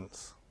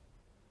existence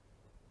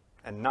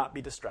and not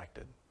be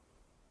distracted,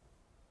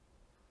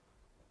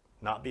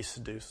 not be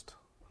seduced,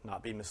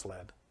 not be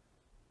misled.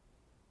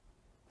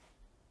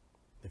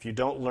 If you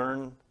don't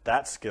learn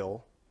that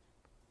skill,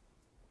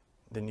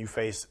 then you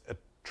face a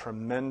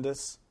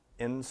tremendous,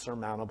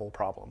 insurmountable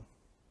problem.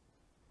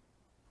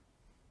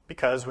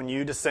 Because when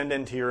you descend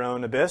into your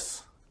own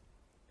abyss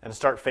and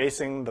start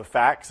facing the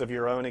facts of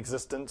your own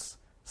existence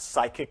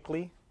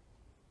psychically,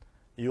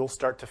 you'll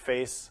start to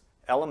face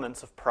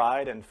elements of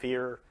pride and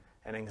fear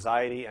and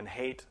anxiety and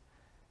hate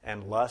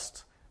and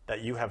lust that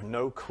you have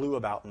no clue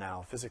about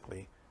now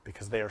physically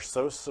because they are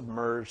so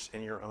submerged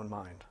in your own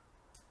mind.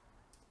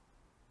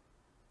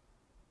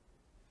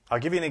 I'll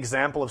give you an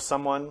example of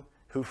someone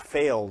who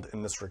failed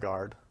in this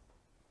regard,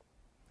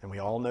 and we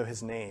all know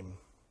his name,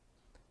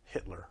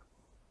 Hitler.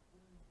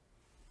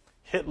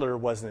 Hitler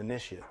was an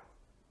initiate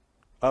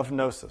of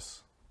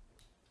Gnosis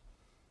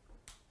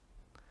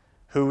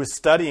who was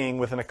studying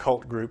with an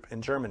occult group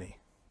in Germany.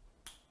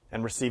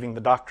 and receiving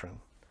the doctrine.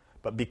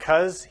 But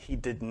because he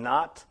did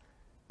not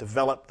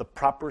develop the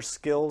proper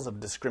skills of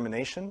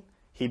discrimination,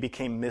 he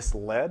became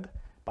misled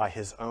by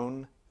his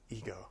own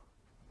ego.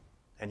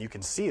 And you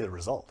can see the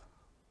result.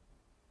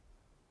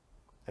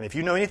 And if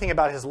you know anything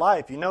about his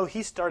life, you know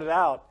he started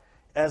out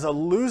as a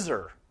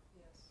loser.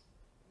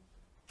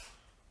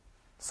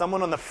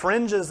 Someone on the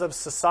fringes of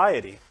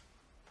society.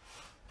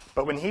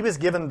 But when he was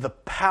given the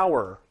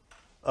power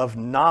of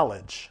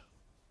knowledge,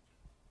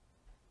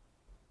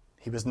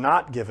 he was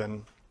not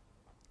given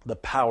the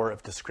power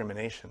of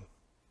discrimination.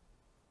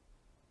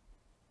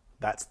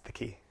 That's the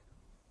key.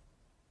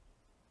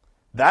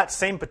 That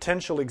same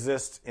potential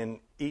exists in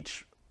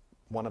each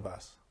one of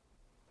us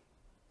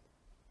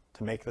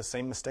to make the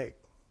same mistake.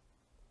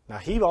 Now,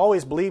 he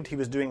always believed he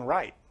was doing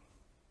right.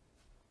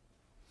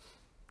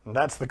 And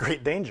that's the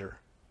great danger.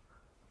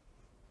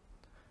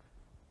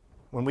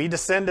 When we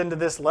descend into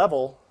this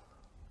level,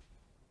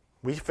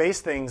 we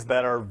face things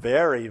that are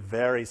very,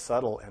 very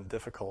subtle and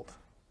difficult.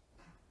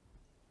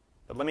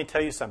 But let me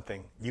tell you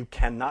something. You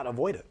cannot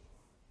avoid it.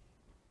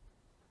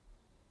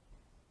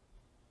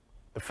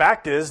 The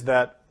fact is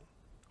that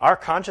our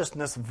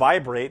consciousness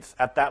vibrates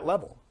at that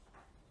level.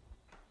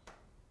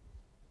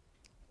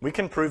 We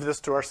can prove this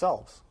to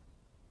ourselves.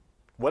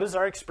 What is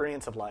our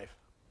experience of life?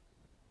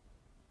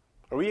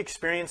 Are we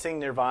experiencing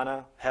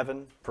nirvana,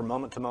 heaven, from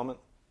moment to moment?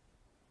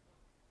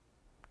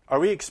 Are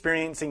we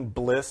experiencing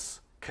bliss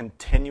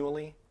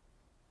continually?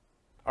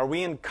 Are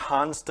we in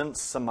constant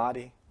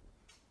samadhi?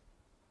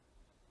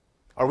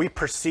 Are we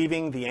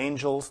perceiving the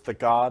angels, the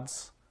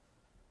gods,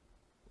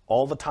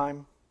 all the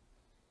time?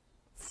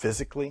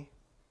 Physically?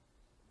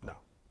 No.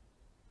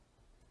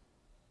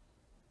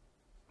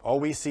 All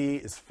we see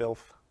is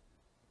filth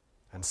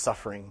and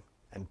suffering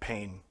and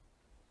pain.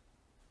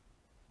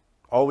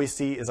 All we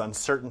see is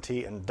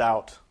uncertainty and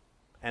doubt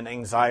and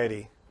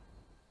anxiety.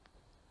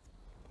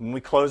 When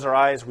we close our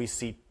eyes, we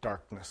see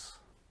darkness.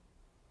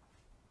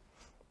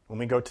 When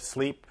we go to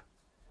sleep,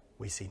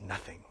 we see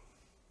nothing.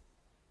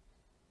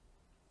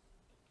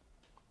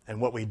 And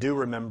what we do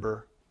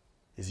remember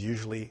is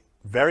usually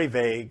very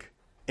vague,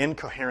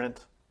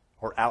 incoherent,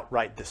 or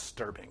outright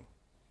disturbing.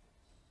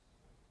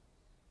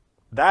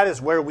 That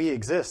is where we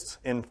exist,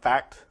 in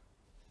fact,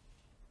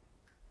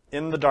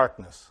 in the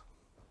darkness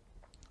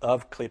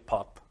of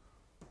Klipot.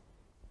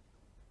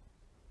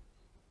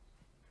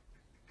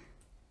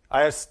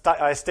 I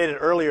stated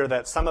earlier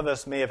that some of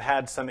us may have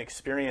had some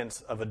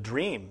experience of a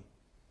dream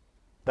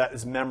that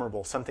is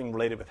memorable, something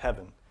related with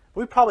heaven.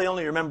 We probably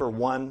only remember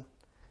one,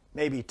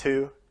 maybe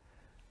two,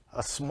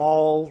 a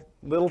small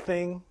little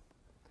thing.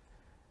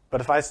 But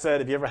if I said,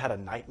 have you ever had a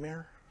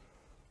nightmare?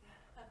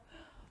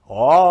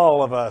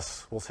 All of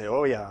us will say,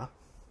 oh yeah.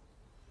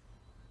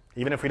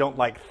 Even if we don't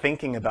like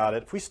thinking about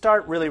it, if we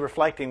start really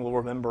reflecting, we'll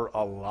remember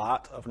a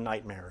lot of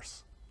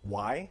nightmares.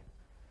 Why?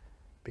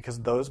 Because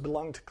those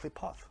belong to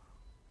Klipot.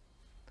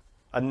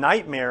 A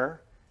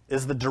nightmare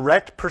is the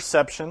direct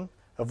perception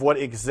of what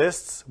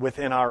exists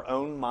within our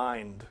own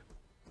mind,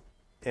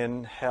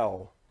 in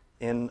hell,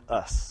 in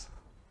us.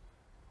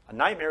 A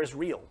nightmare is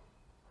real.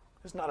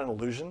 It's not an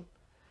illusion.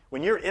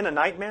 When you're in a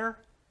nightmare,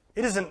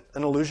 it isn't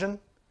an illusion.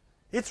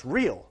 It's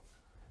real.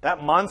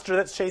 That monster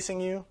that's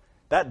chasing you,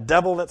 that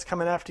devil that's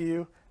coming after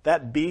you,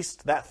 that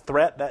beast, that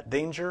threat, that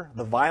danger,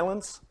 the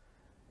violence,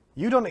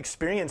 you don't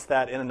experience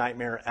that in a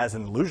nightmare as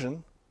an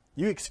illusion.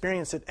 You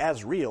experience it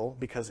as real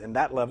because in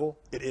that level,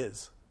 it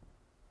is.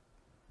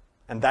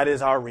 And that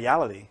is our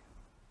reality,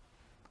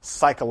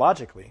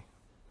 psychologically,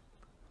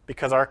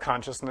 because our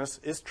consciousness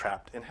is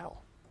trapped in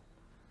hell.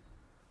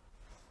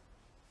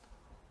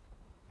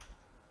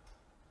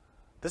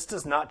 This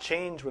does not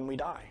change when we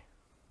die.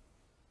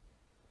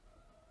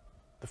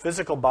 The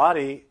physical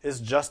body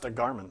is just a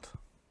garment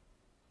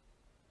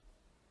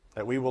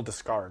that we will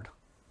discard.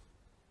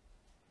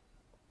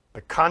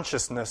 The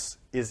consciousness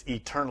is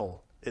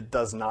eternal. It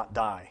does not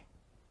die.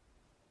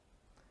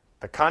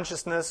 The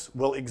consciousness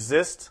will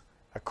exist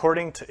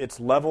according to its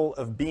level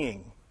of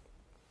being,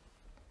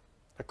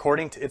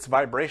 according to its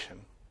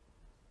vibration.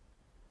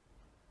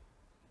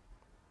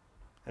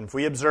 And if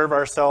we observe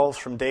ourselves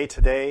from day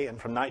to day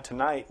and from night to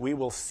night, we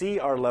will see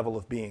our level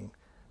of being.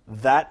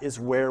 That is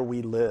where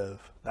we live.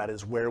 That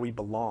is where we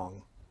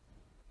belong.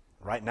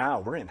 Right now,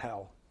 we're in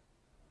hell.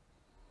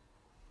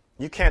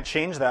 You can't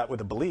change that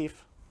with a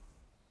belief.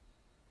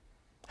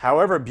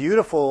 However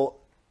beautiful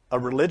a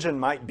religion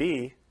might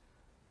be,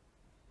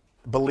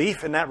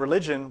 belief in that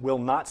religion will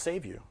not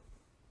save you.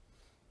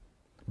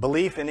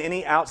 Belief in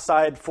any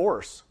outside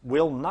force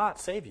will not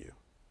save you.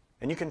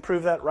 And you can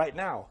prove that right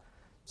now.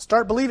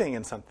 Start believing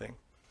in something.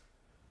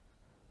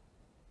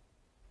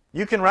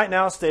 You can right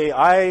now say,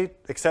 I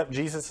accept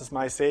Jesus as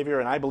my Savior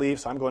and I believe,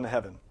 so I'm going to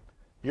heaven.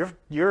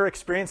 Your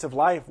experience of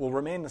life will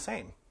remain the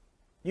same.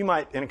 You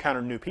might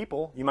encounter new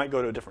people. You might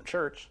go to a different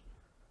church.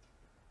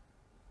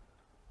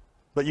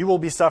 But you will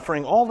be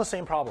suffering all the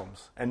same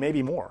problems, and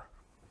maybe more.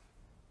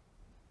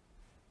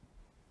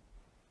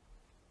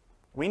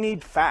 We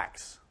need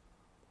facts.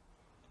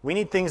 We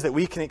need things that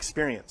we can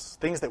experience,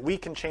 things that we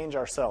can change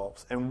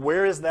ourselves. And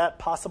where is that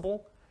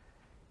possible?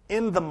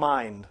 in the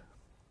mind.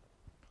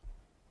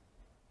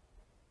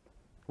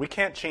 We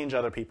can't change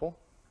other people.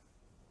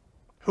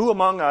 Who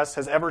among us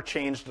has ever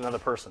changed another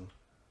person?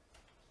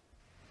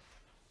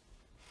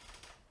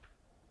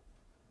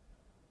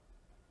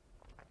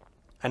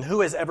 And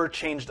who has ever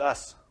changed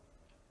us?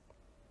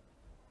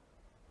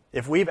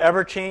 If we've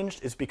ever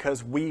changed, it's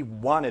because we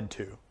wanted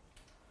to.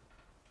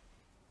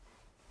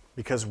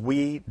 Because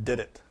we did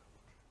it.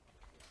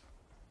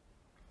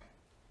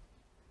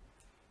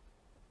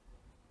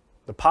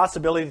 The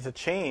possibility to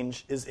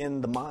change is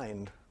in the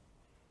mind,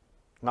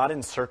 not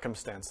in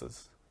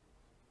circumstances,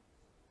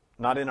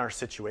 not in our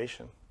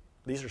situation.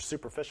 These are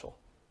superficial.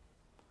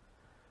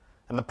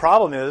 And the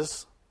problem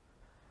is,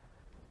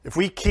 if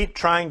we keep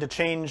trying to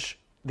change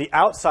the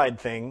outside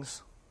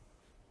things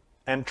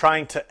and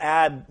trying to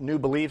add new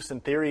beliefs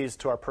and theories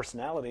to our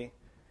personality,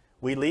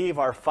 we leave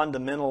our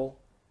fundamental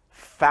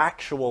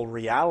factual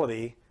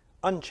reality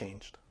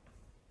unchanged,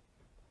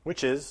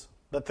 which is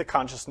that the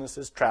consciousness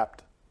is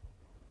trapped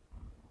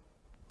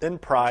in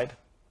pride,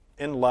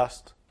 in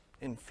lust,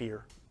 in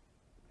fear,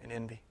 in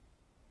envy.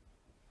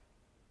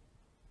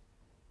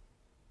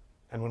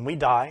 And when we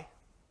die,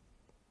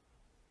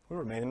 we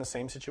remain in the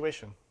same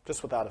situation,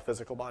 just without a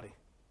physical body.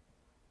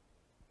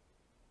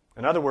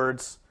 In other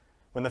words,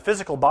 when the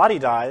physical body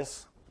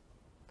dies,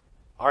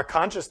 our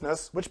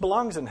consciousness, which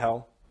belongs in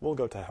hell, will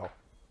go to hell.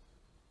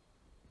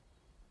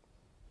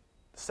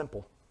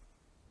 Simple.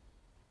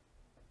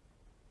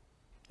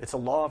 It's a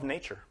law of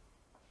nature.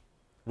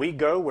 We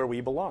go where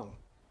we belong.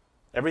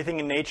 Everything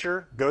in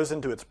nature goes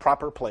into its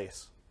proper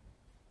place.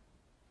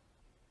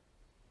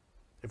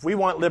 If we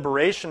want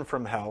liberation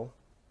from hell,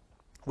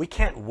 we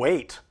can't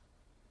wait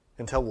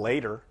until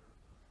later.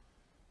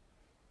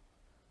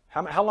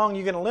 How long are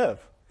you going to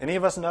live? Any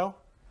of us know?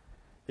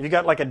 Have you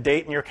got like a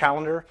date in your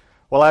calendar?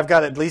 Well, I've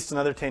got at least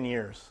another 10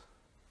 years.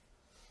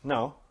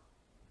 No.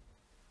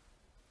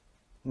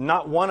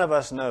 Not one of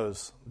us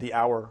knows the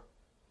hour,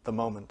 the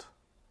moment.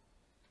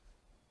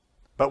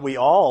 But we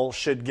all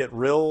should get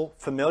real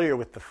familiar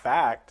with the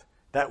fact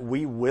that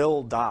we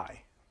will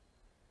die.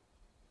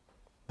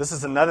 This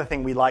is another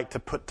thing we like to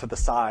put to the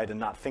side and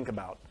not think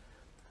about.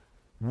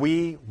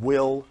 We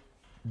will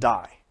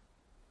die.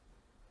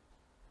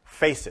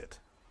 Face it.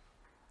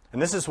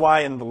 And this is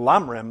why in the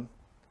Lamrim,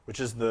 which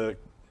is the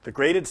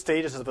graded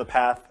stages of the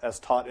path as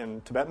taught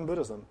in Tibetan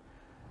Buddhism,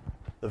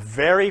 the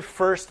very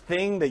first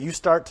thing that you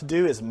start to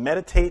do is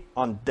meditate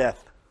on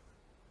death.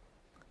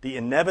 The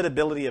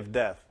inevitability of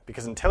death.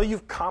 Because until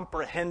you've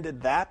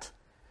comprehended that,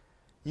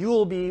 you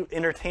will be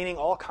entertaining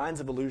all kinds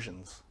of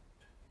illusions.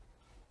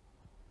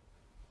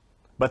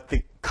 But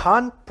the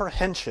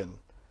comprehension,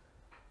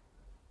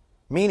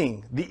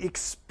 meaning the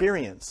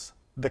experience,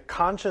 the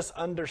conscious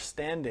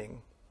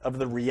understanding of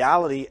the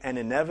reality and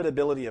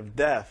inevitability of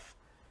death,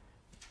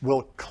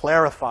 will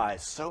clarify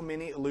so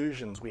many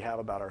illusions we have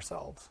about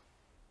ourselves.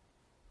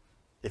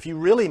 If you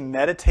really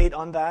meditate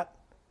on that,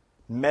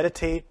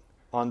 meditate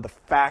on the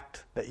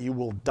fact that you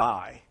will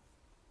die,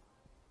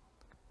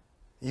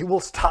 you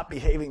will stop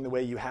behaving the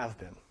way you have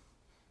been.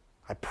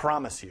 I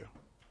promise you.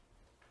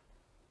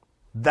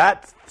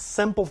 That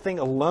simple thing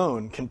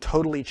alone can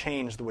totally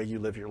change the way you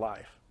live your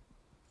life.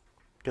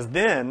 Because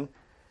then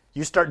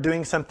you start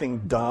doing something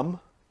dumb,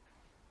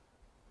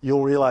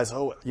 you'll realize,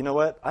 oh, you know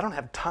what? I don't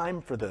have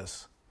time for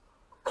this.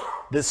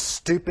 This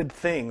stupid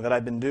thing that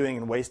I've been doing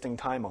and wasting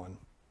time on.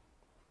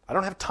 I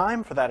don't have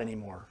time for that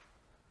anymore.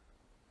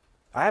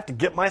 I have to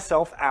get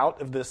myself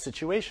out of this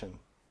situation.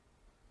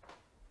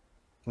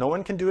 No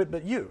one can do it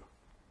but you.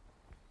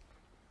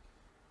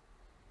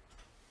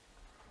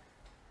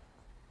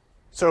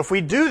 So if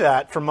we do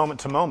that from moment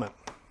to moment,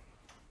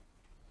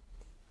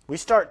 we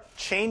start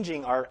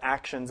changing our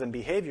actions and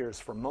behaviors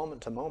from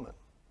moment to moment.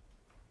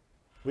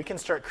 We can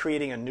start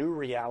creating a new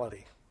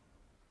reality.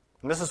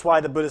 And this is why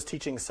the Buddha's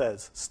teaching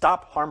says,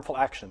 stop harmful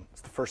action.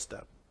 It's the first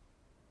step.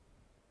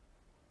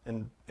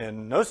 In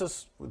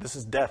Gnosis, this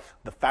is death,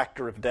 the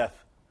factor of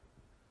death.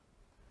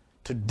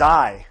 To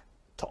die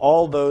to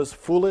all those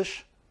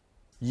foolish,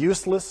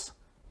 useless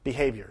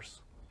behaviors.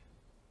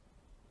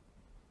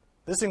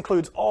 This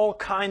includes all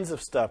kinds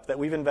of stuff that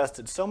we've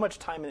invested so much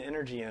time and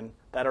energy in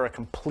that are a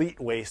complete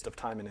waste of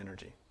time and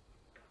energy.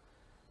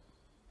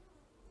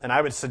 And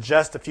I would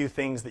suggest a few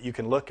things that you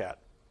can look at.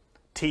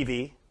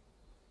 TV,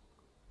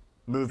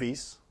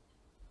 movies,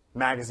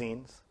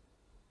 magazines,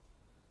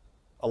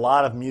 a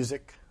lot of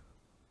music,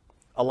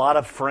 a lot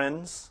of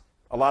friends,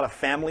 a lot of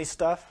family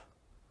stuff.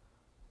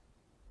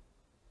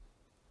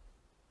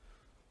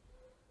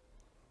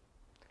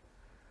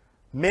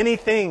 Many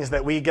things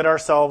that we get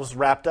ourselves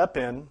wrapped up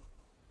in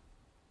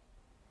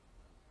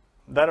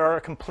that are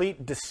a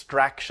complete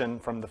distraction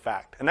from the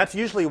fact. And that's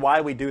usually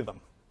why we do them.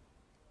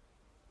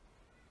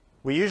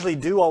 We usually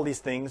do all these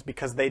things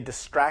because they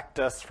distract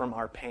us from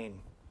our pain.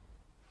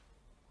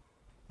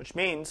 Which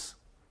means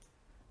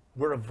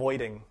we're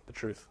avoiding the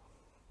truth.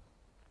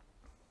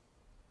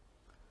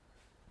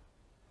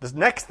 The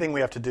next thing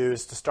we have to do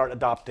is to start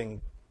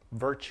adopting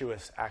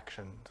virtuous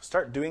action, to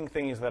start doing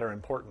things that are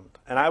important.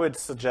 And I would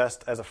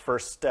suggest as a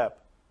first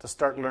step to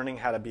start learning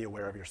how to be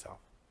aware of yourself.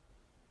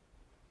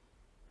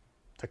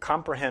 To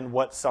comprehend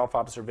what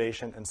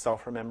self-observation and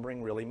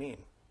self-remembering really mean.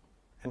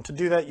 And to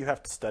do that, you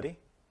have to study.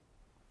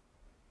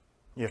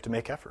 You have to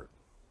make effort.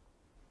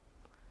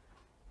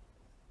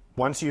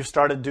 Once you've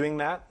started doing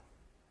that,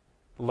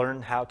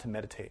 learn how to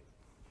meditate.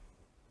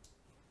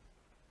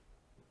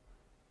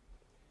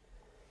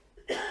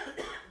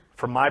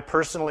 From my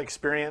personal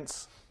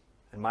experience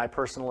and my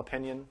personal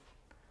opinion,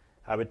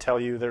 I would tell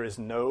you there is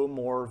no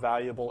more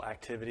valuable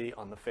activity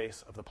on the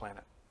face of the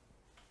planet.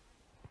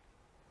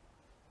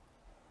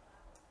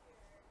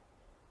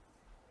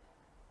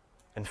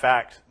 In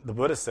fact, the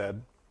Buddha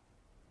said,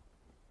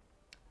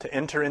 to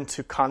enter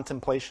into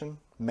contemplation,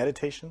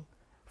 meditation,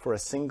 for a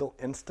single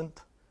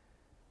instant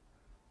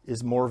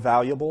is more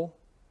valuable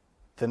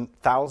than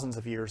thousands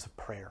of years of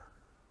prayer.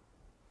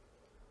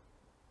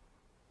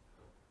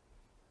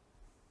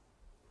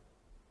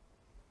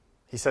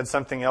 He said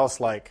something else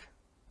like,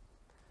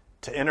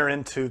 to enter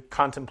into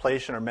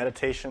contemplation or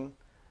meditation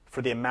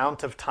for the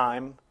amount of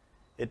time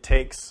it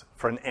takes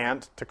for an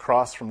ant to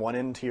cross from one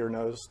end to your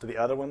nose to the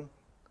other one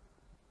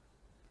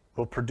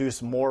will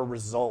produce more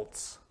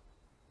results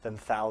than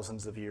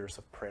thousands of years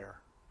of prayer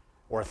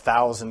or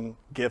 1,000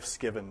 gifts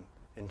given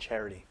in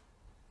charity.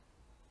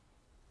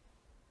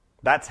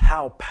 That's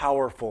how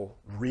powerful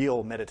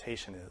real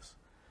meditation is.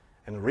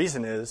 And the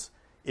reason is,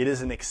 it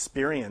is an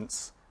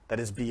experience that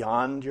is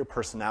beyond your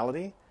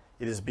personality,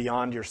 it is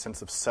beyond your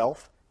sense of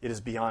self, it is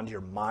beyond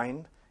your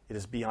mind, it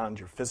is beyond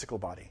your physical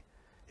body.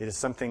 It is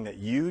something that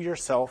you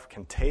yourself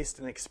can taste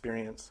and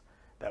experience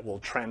that will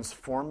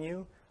transform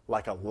you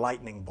like a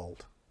lightning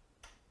bolt.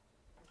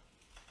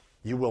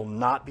 You will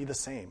not be the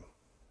same.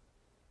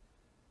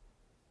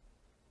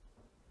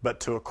 But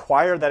to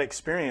acquire that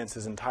experience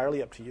is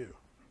entirely up to you.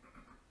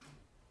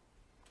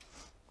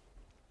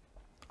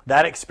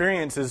 That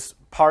experience is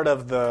part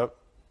of the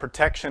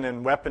protection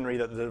and weaponry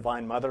that the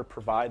Divine Mother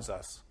provides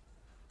us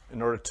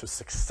in order to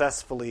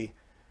successfully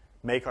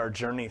make our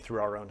journey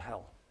through our own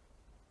hell.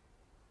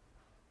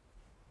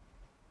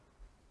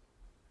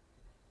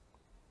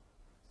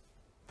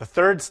 The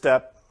third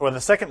step, or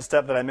the second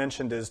step that I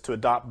mentioned, is to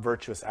adopt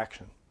virtuous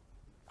action.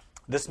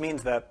 This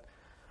means that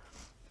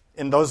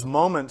in those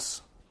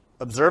moments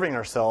observing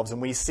ourselves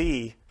and we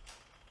see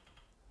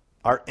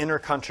our inner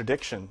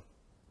contradiction,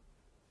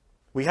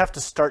 we have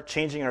to start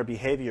changing our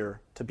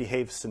behavior to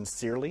behave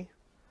sincerely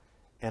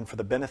and for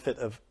the benefit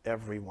of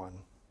everyone,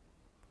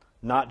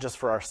 not just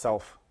for our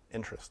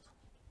self-interest,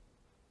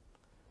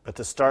 but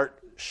to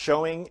start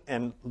showing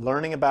and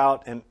learning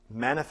about and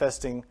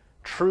manifesting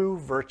true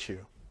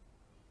virtue,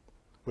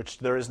 which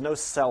there is no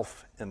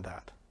self in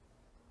that.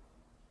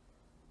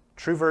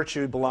 True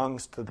virtue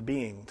belongs to the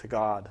being, to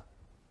God,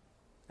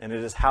 and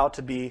it is how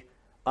to be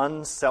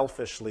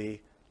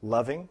unselfishly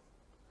loving,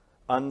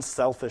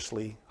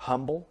 unselfishly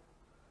humble,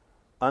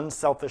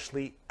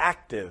 unselfishly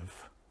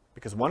active,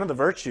 because one of the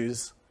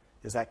virtues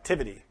is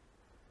activity,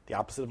 the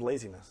opposite of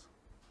laziness.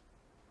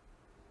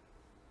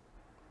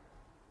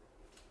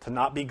 To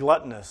not be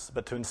gluttonous,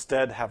 but to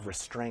instead have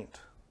restraint.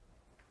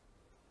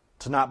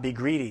 To not be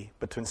greedy,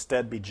 but to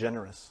instead be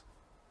generous.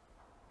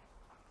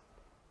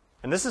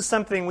 And this is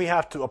something we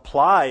have to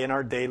apply in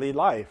our daily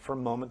life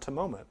from moment to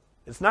moment.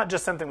 It's not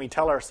just something we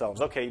tell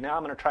ourselves, okay, now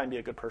I'm going to try and be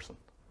a good person.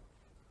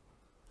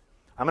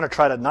 I'm going to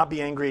try to not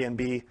be angry and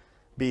be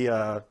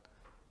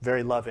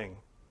very loving,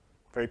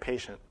 very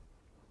patient.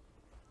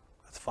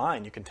 That's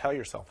fine. You can tell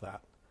yourself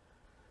that.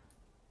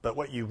 But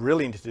what you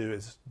really need to do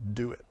is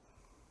do it.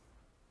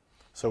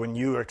 So when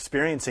you are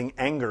experiencing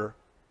anger,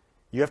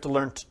 you have to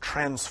learn to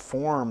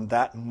transform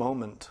that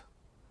moment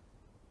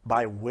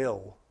by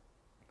will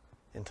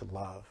into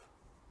love.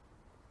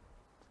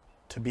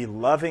 To be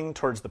loving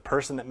towards the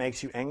person that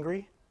makes you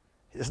angry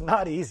is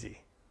not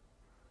easy.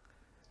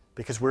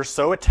 Because we're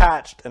so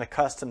attached and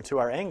accustomed to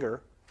our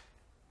anger,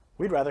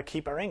 we'd rather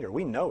keep our anger.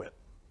 We know it.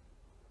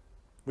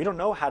 We don't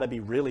know how to be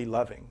really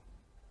loving,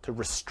 to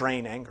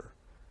restrain anger.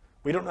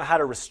 We don't know how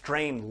to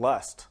restrain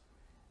lust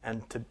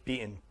and to be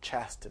in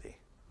chastity.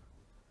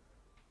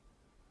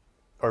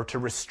 Or to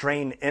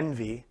restrain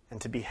envy and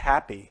to be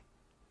happy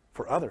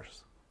for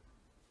others.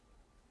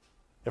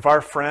 If our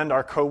friend,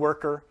 our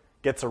coworker,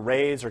 gets a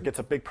raise or gets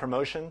a big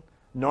promotion,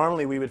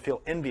 normally we would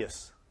feel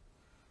envious.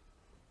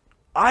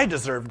 I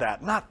deserve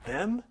that, not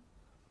them.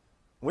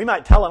 We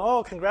might tell them,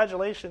 oh,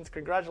 congratulations,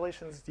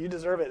 you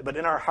deserve it. But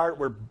in our heart,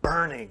 we're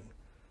burning.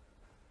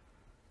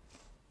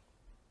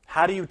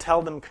 How do you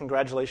tell them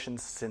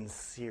congratulations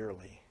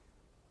sincerely?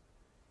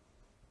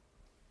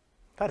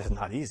 That is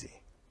not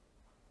easy.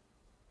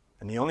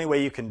 And the only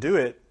way you can do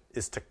it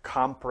is to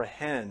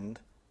comprehend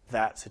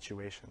that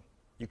situation.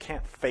 You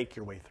can't fake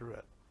your way through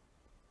it.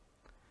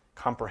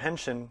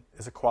 Comprehension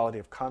is a quality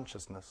of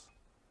consciousness.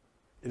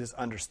 It is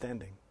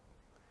understanding.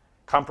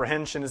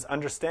 Comprehension is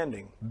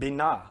understanding.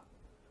 Binah,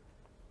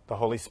 the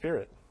Holy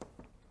Spirit,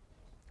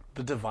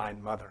 the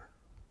Divine Mother.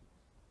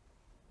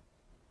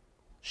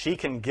 She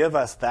can give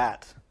us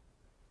that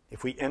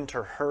if we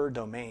enter her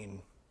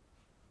domain,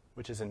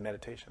 which is in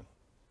meditation.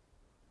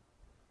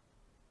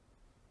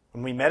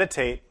 When we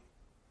meditate,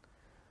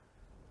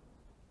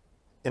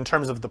 in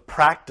terms of the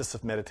practice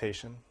of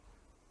meditation,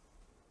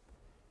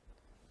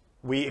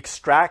 we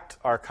extract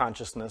our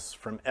consciousness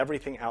from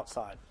everything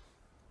outside.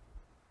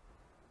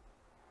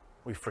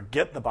 We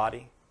forget the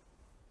body.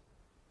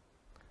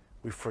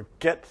 We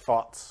forget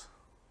thoughts.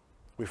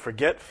 We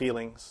forget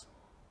feelings.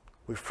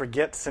 We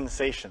forget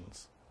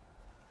sensations.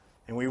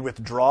 And we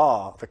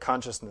withdraw the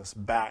consciousness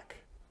back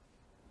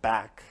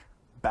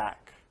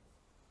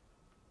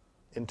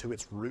into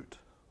its root,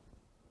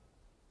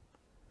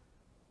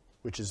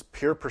 which is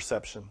pure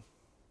perception,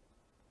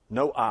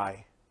 no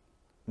I,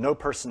 no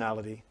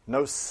personality,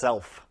 no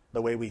self,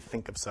 the way we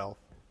think of self.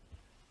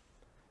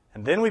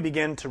 And then we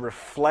begin to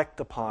reflect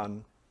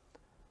upon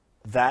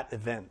that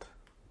event.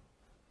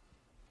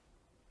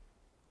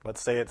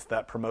 Let's say it's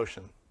that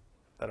promotion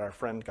that our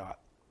friend got.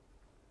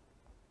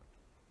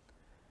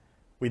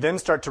 We then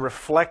start to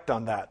reflect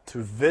on that,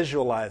 to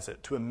visualize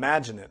it, to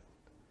imagine it.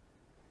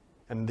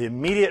 And the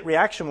immediate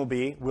reaction will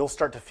be, we'll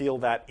start to feel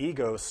that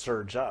ego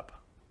surge up,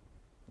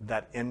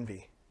 that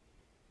envy,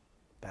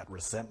 that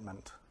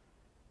resentment,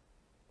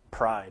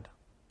 pride.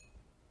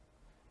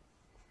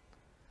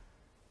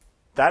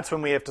 That's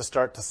when we have to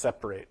start to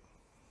separate,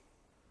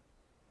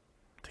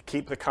 to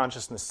keep the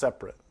consciousness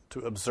separate,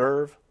 to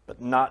observe but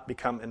not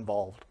become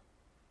involved.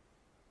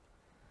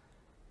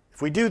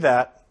 If we do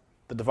that,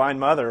 the Divine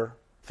Mother,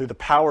 through the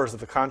powers of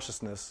the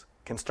consciousness,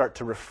 can start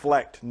to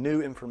reflect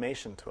new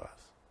information to us,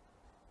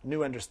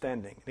 new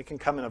understanding. It can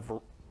come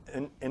in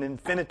an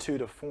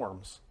infinitude of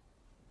forms.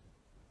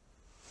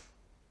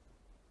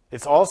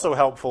 It's also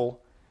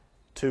helpful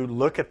to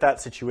look at that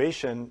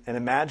situation and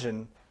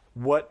imagine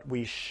what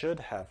we should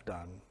have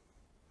done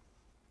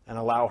and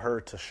allow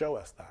her to show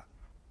us that,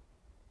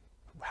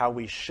 how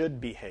we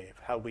should behave,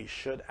 how we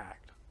should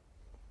act.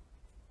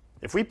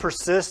 If we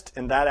persist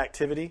in that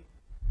activity,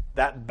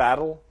 that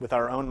battle with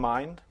our own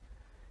mind,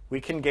 we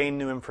can gain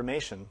new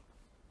information.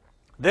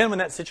 Then when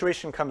that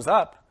situation comes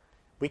up,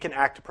 we can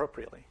act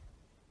appropriately.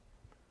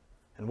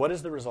 And what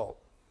is the result?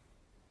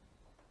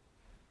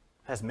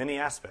 It has many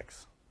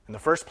aspects. In the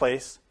first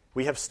place,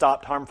 we have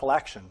stopped harmful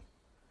action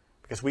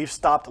because we've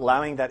stopped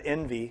allowing that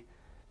envy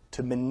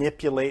to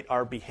manipulate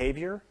our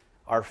behavior,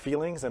 our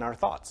feelings, and our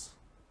thoughts.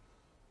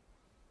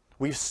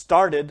 We've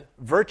started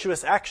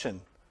virtuous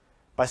action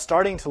by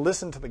starting to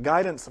listen to the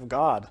guidance of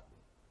God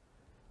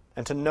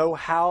and to know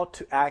how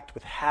to act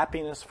with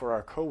happiness for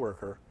our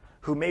coworker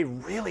who may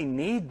really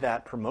need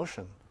that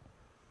promotion,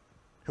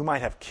 who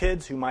might have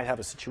kids, who might have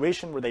a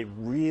situation where they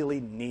really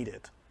need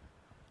it.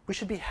 We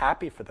should be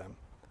happy for them,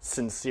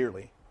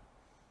 sincerely.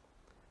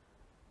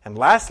 And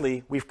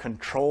lastly, we've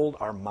controlled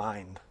our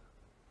mind.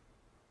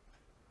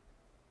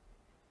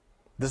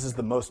 This is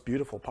the most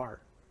beautiful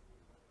part,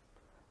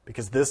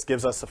 because this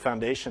gives us a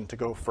foundation to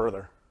go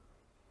further,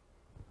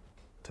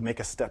 to make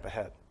a step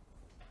ahead.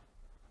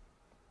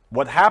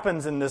 What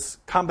happens in this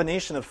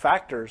combination of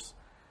factors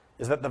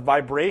is that the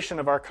vibration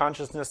of our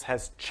consciousness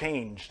has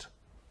changed.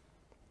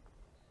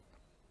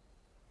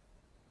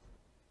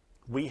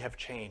 We have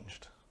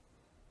changed.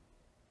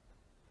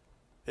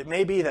 It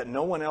may be that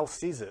no one else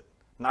sees it,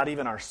 not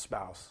even our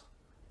spouse.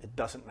 It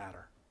doesn't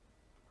matter.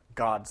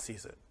 God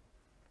sees it.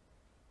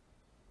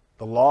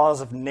 The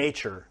laws of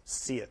nature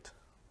see it.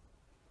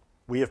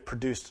 We have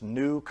produced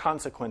new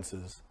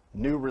consequences,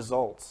 new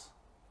results.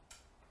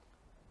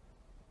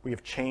 We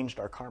have changed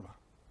our karma.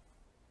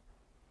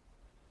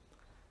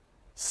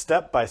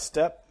 Step by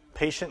step,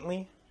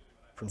 patiently,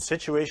 from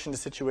situation to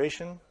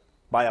situation,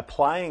 by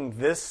applying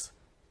this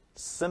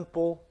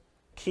simple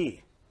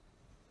key,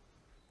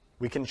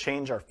 we can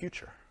change our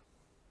future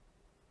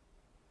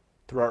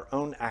through our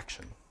own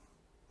action.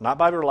 Not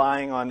by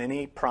relying on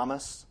any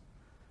promise,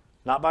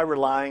 not by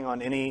relying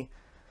on any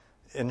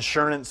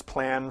insurance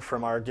plan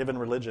from our given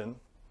religion,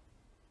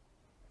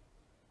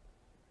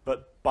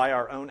 but by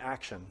our own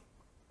action.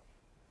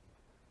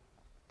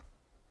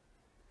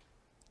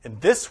 In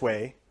this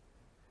way,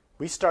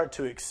 we start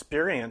to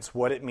experience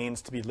what it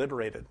means to be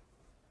liberated.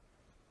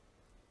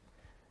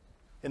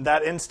 In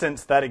that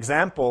instance, that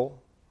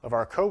example of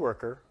our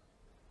coworker,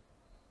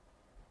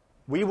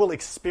 we will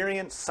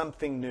experience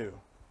something new.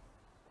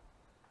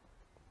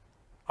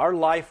 Our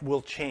life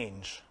will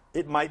change.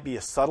 It might be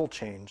a subtle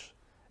change,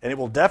 and it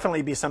will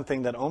definitely be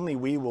something that only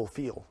we will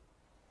feel.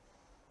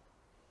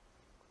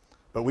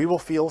 But we will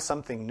feel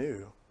something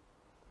new,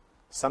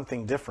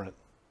 something different,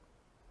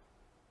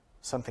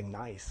 something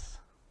nice.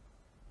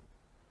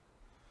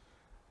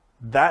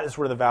 That is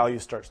where the value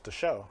starts to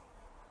show.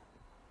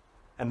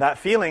 And that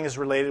feeling is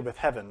related with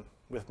heaven,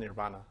 with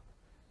nirvana.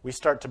 We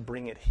start to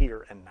bring it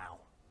here and now.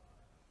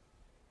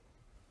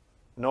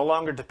 No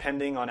longer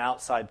depending on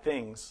outside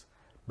things,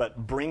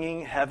 but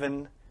bringing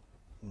heaven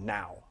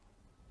now.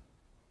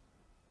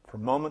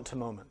 From moment to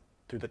moment,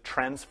 through the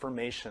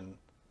transformation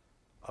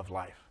of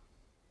life.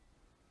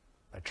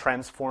 By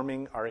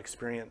transforming our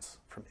experience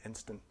from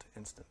instant to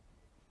instant.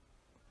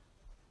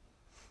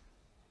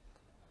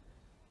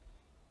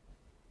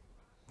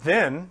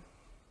 Then,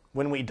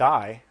 when we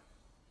die,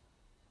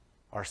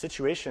 our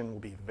situation will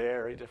be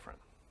very different.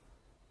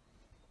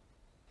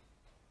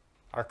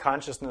 Our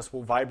consciousness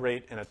will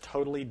vibrate in a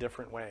totally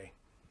different way.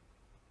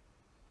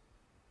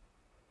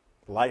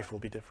 Life will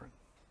be different.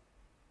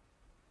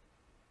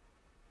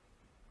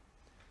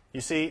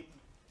 You see,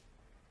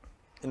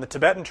 in the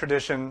Tibetan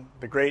tradition,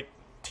 the great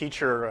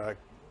teacher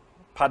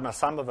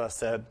Padmasambhava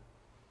said,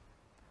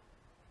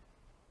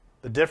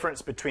 the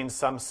difference between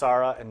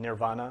samsara and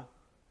nirvana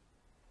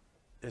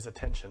is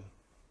attention.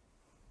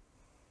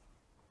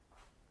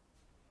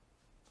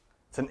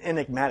 It's an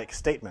enigmatic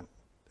statement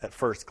at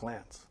first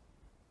glance.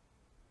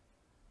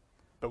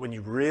 But when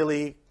you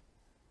really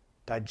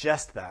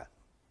digest that,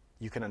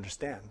 you can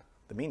understand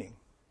the meaning.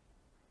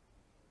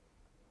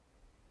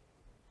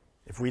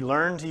 If we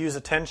learn to use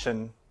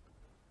attention,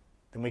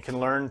 then we can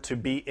learn to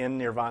be in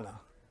nirvana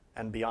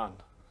and beyond.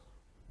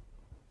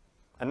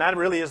 And that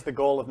really is the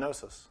goal of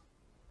Gnosis.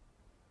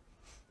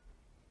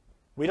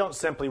 We don't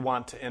simply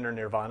want to enter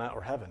nirvana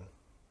or heaven.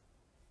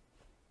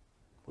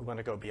 We want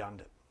to go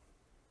beyond it.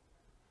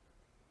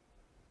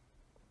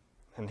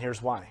 And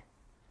here's why.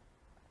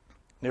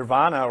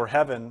 Nirvana or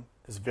heaven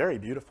is very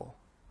beautiful.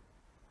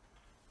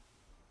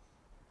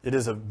 It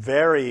is a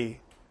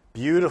very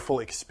beautiful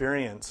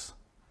experience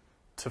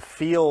to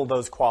feel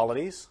those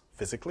qualities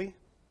physically,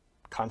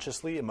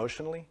 consciously,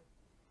 emotionally,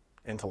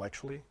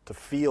 intellectually, to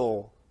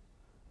feel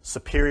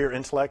superior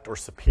intellect or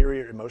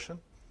superior emotion.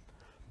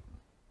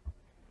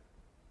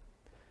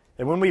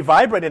 And when we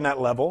vibrate in that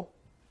level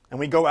and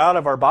we go out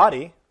of our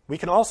body, we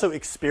can also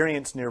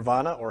experience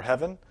nirvana or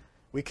heaven.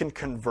 We can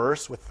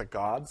converse with the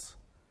gods.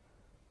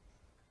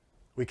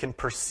 We can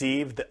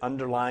perceive the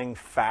underlying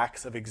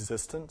facts of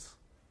existence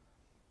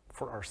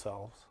for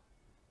ourselves.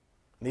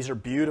 And these are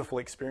beautiful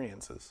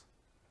experiences.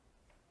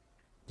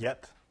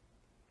 Yet,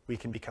 we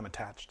can become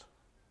attached.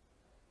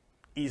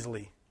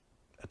 Easily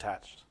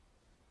attached.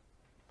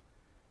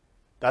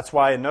 That's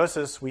why in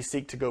Gnosis we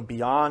seek to go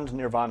beyond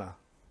nirvana.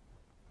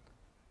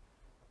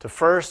 To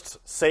first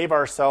save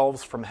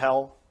ourselves from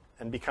hell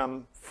and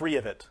become free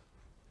of it.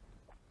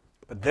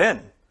 But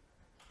then,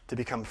 to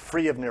become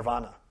free of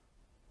nirvana.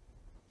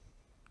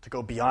 To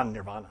go beyond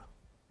nirvana.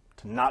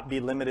 To not be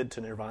limited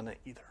to nirvana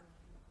either.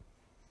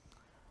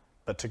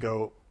 But to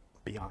go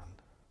beyond.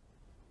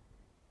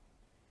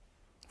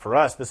 For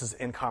us, this is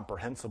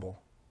incomprehensible.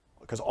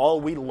 Because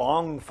all we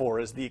long for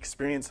is the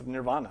experience of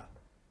nirvana.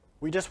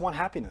 We just want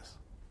happiness.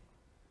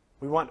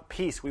 We want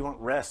peace. We want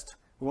rest.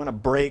 We want a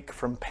break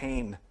from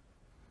pain.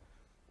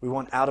 We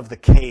want out of the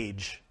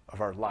cage of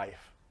our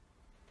life.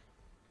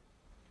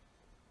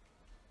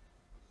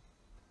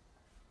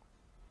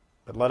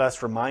 But let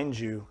us remind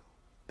you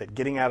that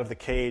getting out of the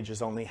cage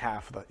is only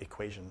half the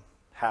equation,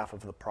 half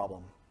of the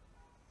problem.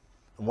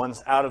 And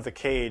once out of the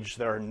cage,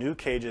 there are new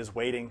cages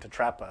waiting to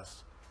trap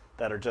us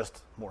that are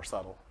just more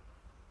subtle.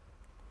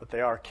 But they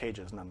are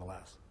cages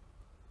nonetheless.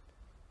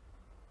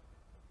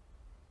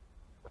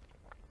 Do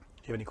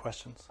you have any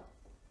questions?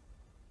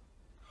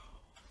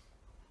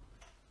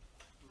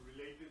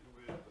 Related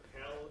with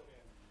hell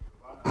and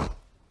nirvana,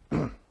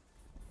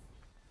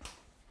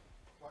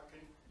 what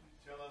can you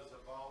tell us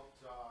about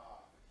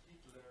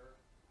Hitler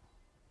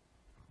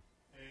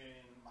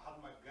and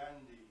Mahatma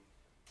Gandhi,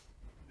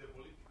 the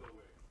political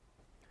way?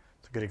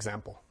 It's a good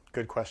example.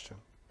 Good question.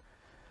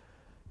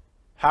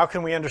 How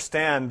can we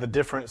understand the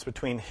difference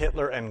between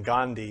Hitler and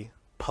Gandhi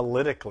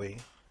politically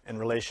in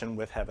relation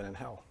with heaven and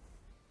hell?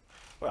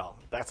 Well,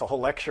 that's a whole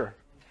lecture.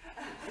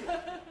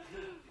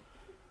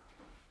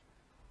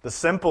 The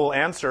simple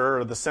answer,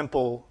 or the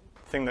simple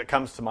thing that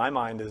comes to my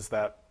mind, is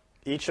that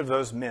each of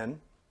those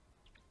men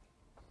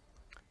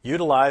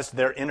utilized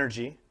their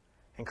energy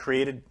and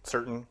created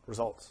certain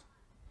results.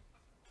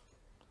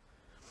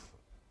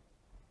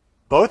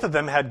 Both of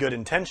them had good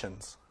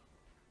intentions.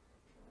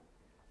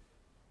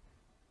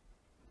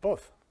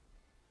 Both.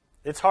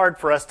 It's hard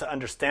for us to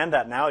understand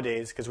that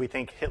nowadays because we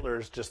think Hitler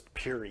is just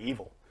pure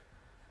evil.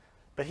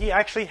 But he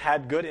actually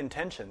had good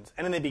intentions.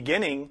 And in the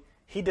beginning,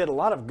 he did a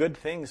lot of good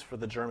things for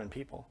the German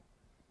people.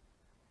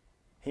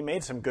 He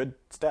made some good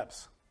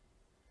steps.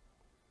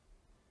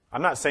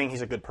 I'm not saying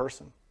he's a good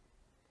person.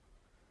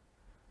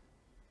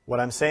 What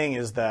I'm saying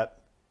is that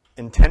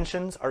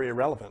intentions are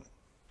irrelevant.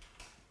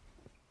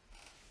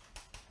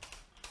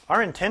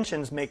 Our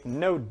intentions make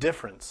no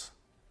difference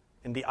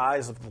in the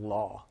eyes of the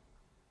law,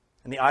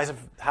 in the eyes of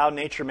how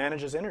nature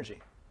manages energy.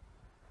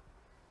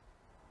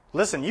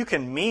 Listen, you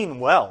can mean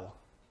well,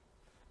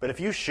 but if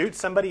you shoot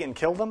somebody and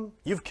kill them,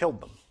 you've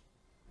killed them.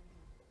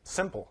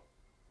 Simple.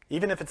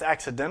 Even if it's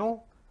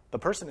accidental, the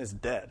person is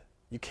dead.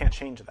 You can't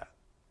change that.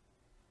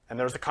 And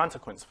there's a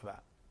consequence for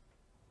that.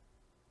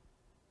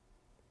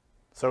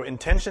 So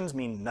intentions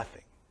mean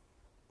nothing.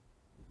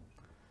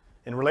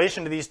 In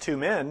relation to these two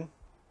men,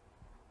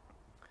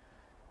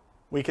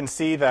 we can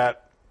see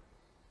that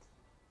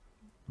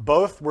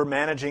both were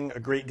managing a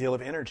great deal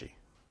of energy,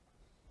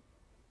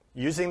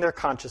 using their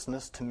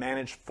consciousness to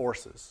manage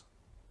forces.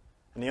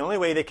 And the only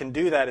way they can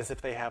do that is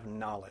if they have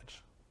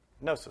knowledge,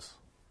 gnosis.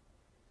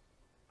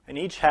 And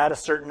each had a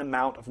certain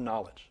amount of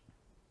knowledge.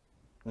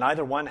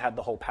 Neither one had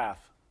the whole path.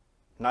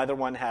 Neither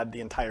one had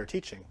the entire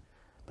teaching.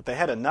 But they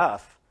had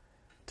enough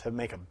to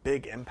make a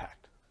big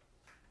impact.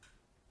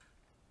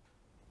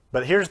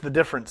 But here's the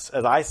difference,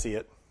 as I see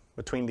it,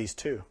 between these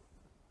two.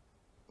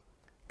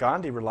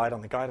 Gandhi relied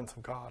on the guidance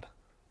of God.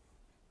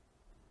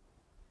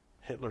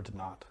 Hitler did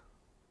not.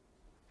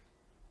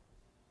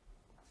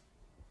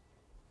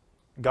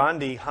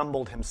 Gandhi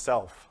humbled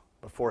himself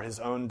before his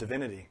own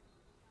divinity,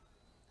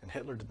 and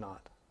Hitler did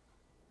not.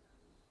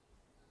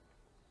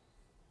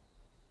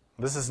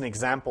 This is an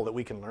example that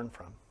we can learn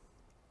from.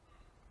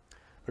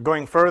 But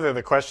going further,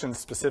 the question is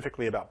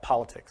specifically about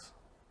politics.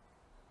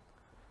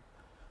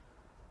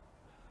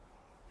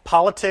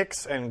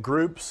 Politics and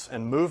groups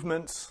and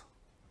movements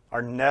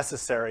are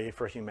necessary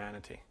for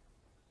humanity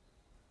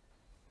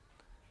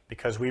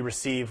because we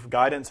receive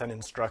guidance and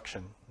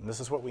instruction, and this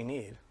is what we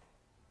need.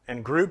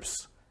 And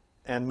groups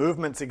and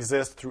movements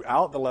exist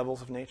throughout the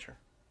levels of nature,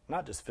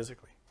 not just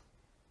physically.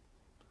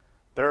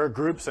 There are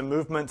groups and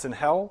movements in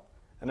hell,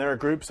 and there are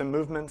groups and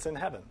movements in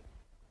heaven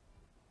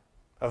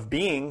of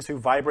beings who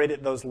vibrate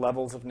at those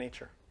levels of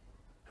nature,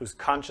 whose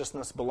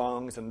consciousness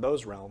belongs in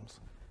those realms,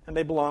 and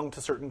they belong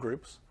to certain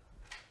groups.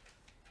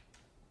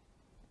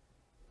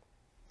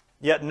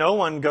 Yet no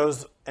one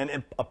goes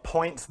and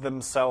appoints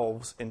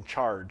themselves in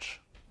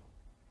charge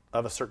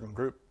of a certain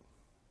group.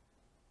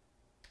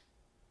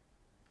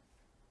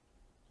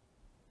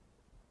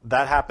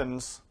 That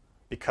happens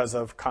because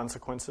of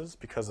consequences,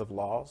 because of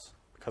laws,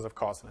 because of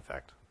cause and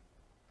effect.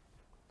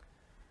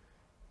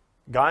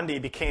 Gandhi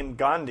became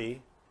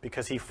Gandhi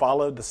because he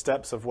followed the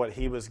steps of what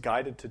he was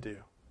guided to do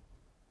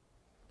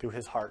through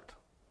his heart,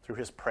 through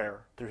his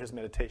prayer, through his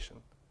meditation,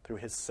 through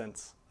his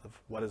sense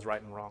of what is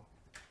right and wrong.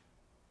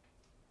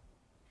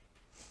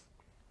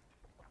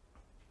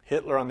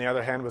 Hitler, on the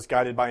other hand, was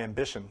guided by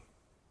ambition.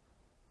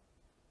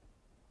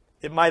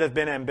 It might have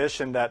been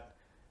ambition that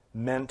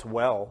meant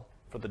well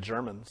for the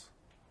Germans,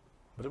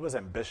 but it was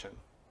ambition.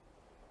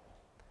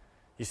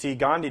 You see,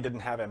 Gandhi didn't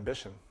have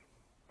ambition.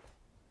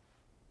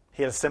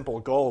 He had a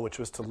simple goal, which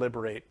was to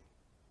liberate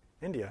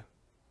India.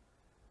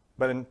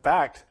 But in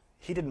fact,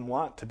 he didn't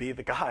want to be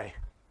the guy.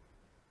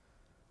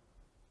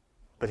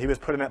 But he was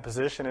put in that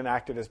position and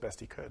acted as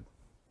best he could.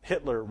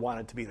 Hitler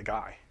wanted to be the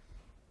guy.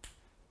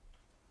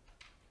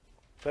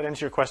 Does that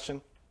answer your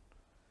question?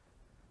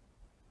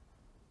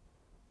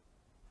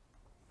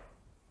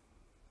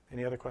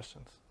 Any other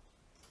questions?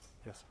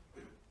 Yes.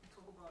 You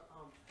talk about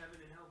heaven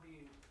and hell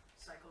being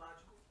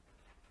psychological.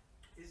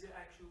 Is there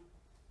actual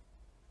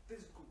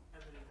physical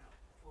heaven and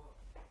hell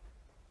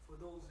for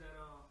those that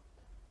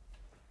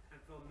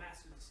have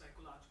mastered the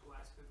psychological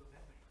aspect of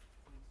heaven,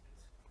 for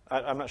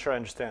instance? I'm not sure I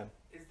understand.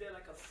 Is there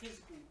like a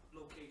physical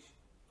location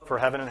For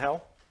heaven and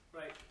hell?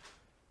 Right.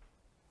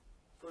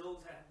 For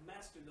those that have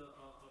mastered the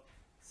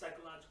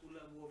psychological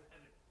level of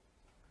heaven.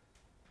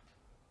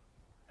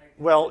 Like,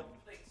 Well,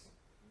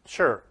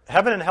 sure.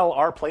 Heaven and hell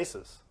are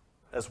places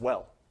as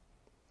well.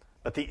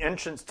 But the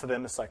entrance to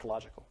them is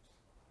psychological.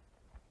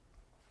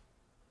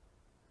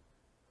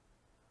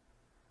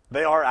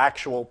 They are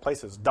actual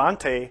places.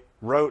 Dante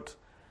wrote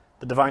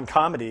the Divine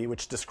Comedy,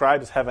 which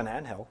describes heaven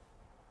and hell,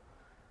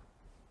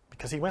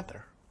 because he went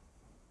there.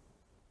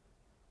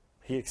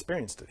 He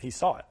experienced it. He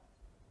saw it.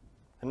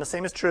 And the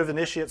same is true of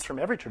initiates from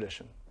every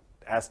tradition.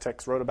 The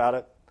Aztecs wrote about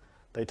it.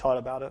 They taught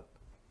about it.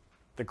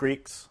 The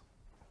Greeks,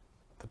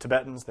 the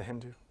Tibetans, the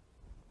Hindu.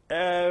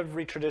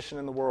 Every tradition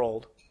in the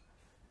world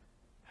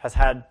has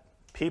had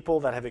people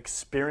that have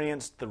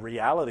experienced the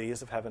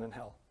realities of heaven and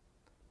hell.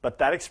 But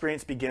that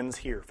experience begins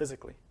here,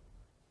 physically.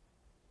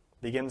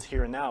 Begins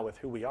here and now with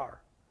who we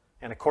are.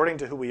 And according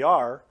to who we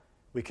are,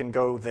 we can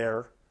go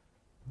there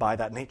by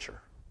that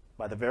nature,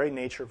 by the very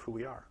nature of who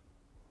we are.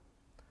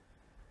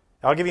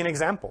 I'll give you an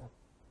example.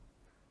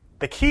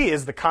 The key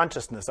is the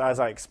consciousness, as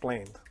I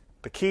explained.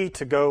 The key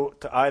to go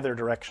to either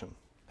direction,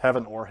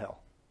 heaven or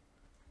hell,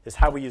 is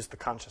how we use the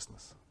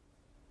consciousness.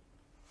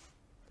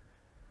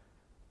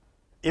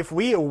 If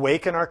we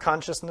awaken our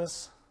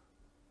consciousness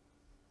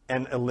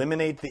and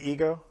eliminate the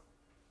ego,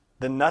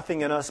 then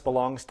nothing in us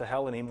belongs to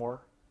hell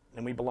anymore,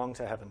 and we belong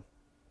to heaven.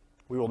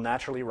 We will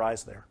naturally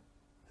rise there.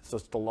 It's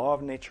just the law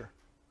of nature,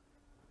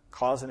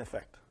 cause and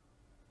effect.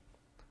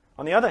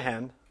 On the other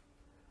hand,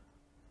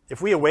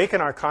 if we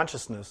awaken our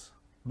consciousness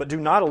but do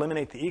not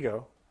eliminate the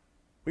ego,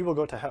 we will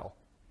go to hell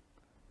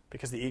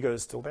because the ego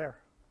is still there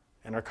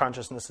and our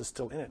consciousness is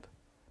still in it,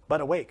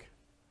 but awake.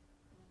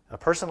 A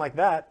person like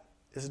that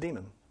is a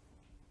demon,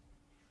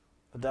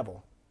 a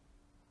devil,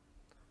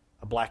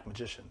 a black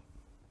magician,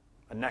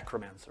 a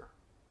necromancer,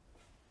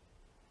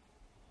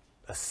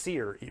 a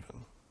seer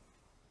even,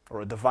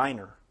 or a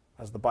diviner,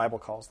 as the Bible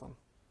calls them.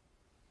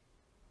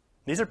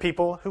 These are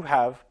people who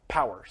have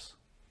powers.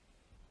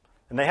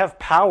 And they have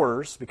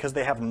powers because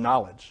they have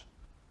knowledge.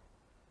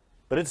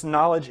 But it's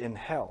knowledge in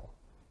hell.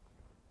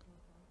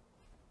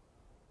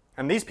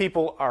 And these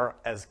people are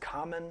as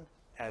common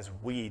as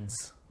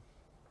weeds.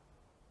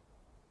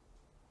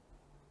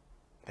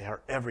 They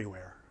are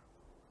everywhere.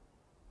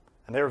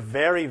 And they're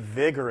very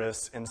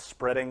vigorous in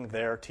spreading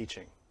their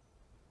teaching.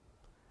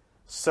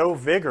 So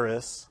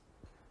vigorous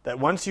that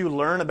once you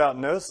learn about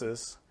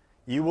Gnosis,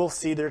 you will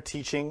see their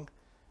teaching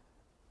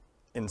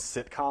in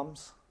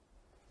sitcoms,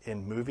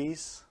 in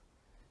movies,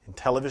 in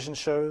television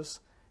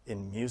shows,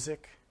 in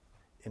music,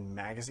 in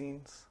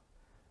magazines,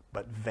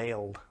 but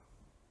veiled.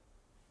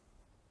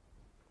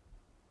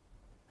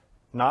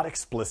 Not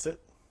explicit,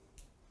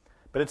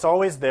 but it's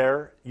always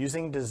there,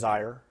 using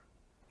desire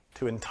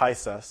to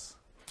entice us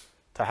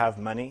to have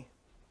money,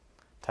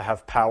 to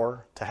have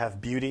power, to have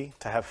beauty,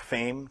 to have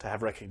fame, to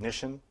have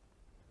recognition.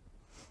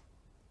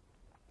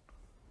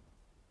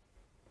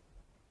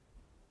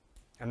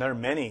 And there are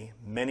many,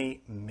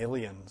 many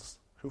millions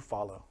who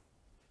follow.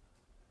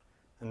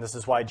 And this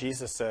is why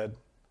Jesus said,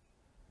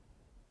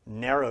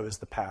 narrow is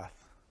the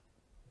path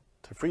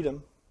to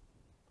freedom,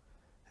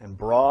 and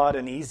broad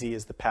and easy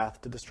is the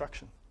path to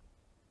destruction.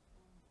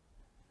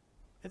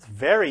 It's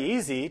very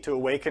easy to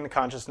awaken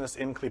consciousness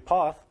in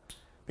Klipoth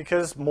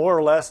because more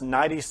or less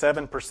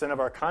 97% of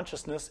our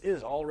consciousness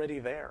is already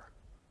there.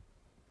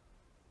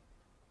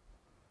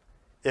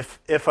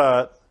 If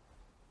a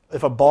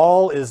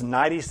ball is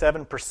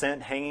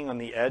 97% hanging on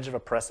the edge of a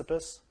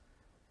precipice,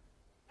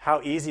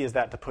 how easy is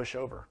that to push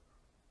over?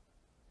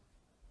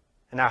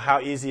 And now how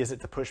easy is it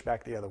to push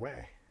back the other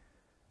way?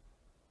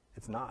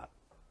 It's not.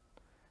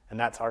 And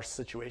that's our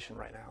situation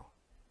right now.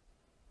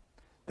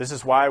 This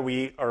is why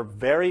we are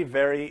very,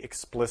 very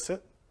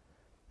explicit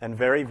and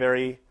very,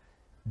 very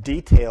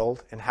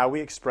detailed in how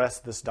we express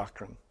this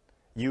doctrine.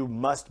 You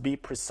must be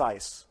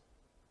precise.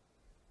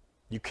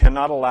 You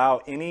cannot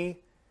allow any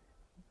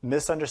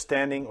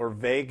misunderstanding or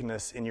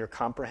vagueness in your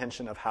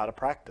comprehension of how to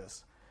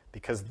practice,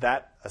 because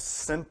that a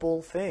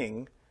simple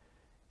thing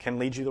can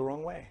lead you the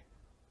wrong way.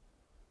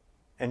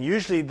 And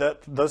usually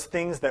those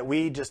things that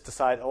we just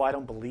decide, oh, I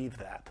don't believe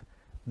that,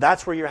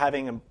 that's where you're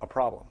having a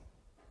problem.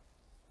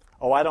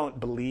 Oh, I don't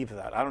believe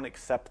that. I don't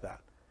accept that.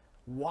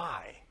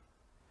 Why?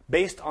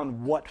 Based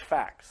on what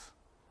facts?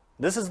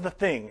 This is the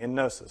thing in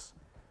Gnosis.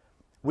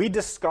 We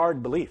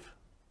discard belief.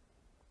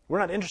 We're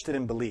not interested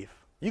in belief.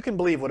 You can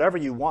believe whatever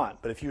you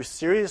want, but if you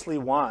seriously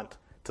want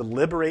to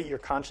liberate your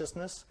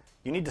consciousness,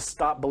 you need to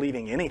stop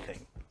believing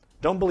anything.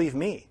 Don't believe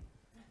me.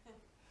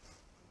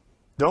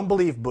 Don't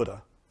believe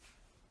Buddha.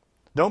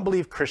 Don't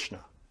believe Krishna,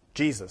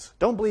 Jesus.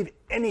 Don't believe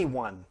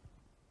anyone,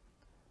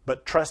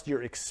 but trust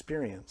your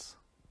experience.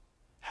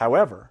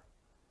 However,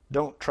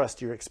 don't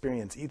trust your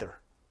experience either.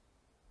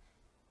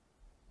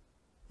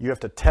 You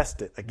have to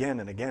test it again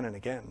and again and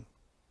again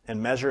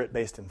and measure it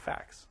based in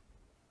facts.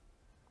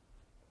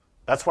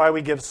 That's why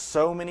we give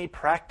so many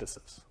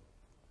practices,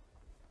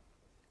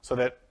 so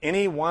that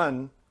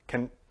anyone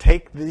can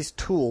take these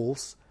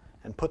tools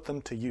and put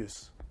them to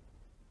use.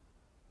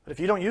 But if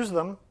you don't use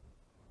them,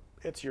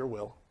 it's your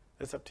will.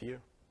 It's up to you.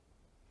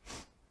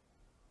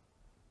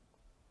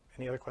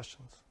 Any other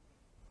questions?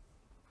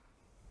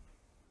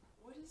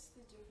 What is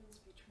the difference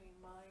between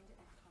mind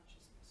and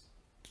consciousness?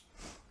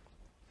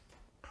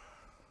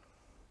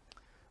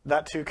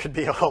 That too could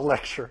be a whole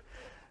lecture.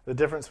 The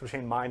difference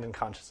between mind and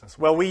consciousness.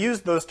 Well, we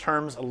use those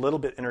terms a little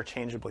bit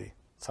interchangeably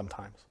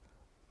sometimes.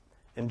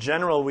 In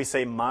general, we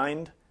say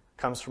mind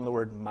comes from the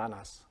word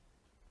manas,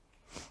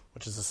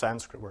 which is a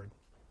Sanskrit word.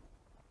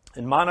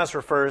 And manas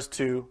refers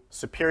to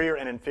superior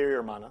and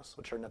inferior manas,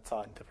 which are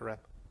netza and tiferet.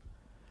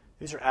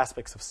 These are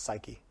aspects of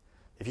psyche.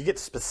 If you get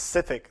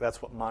specific,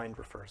 that's what mind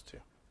refers to.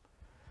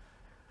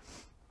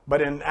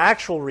 But in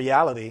actual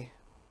reality,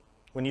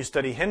 when you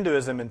study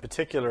Hinduism in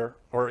particular,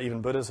 or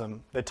even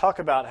Buddhism, they talk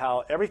about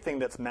how everything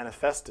that's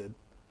manifested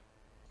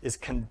is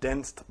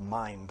condensed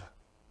mind.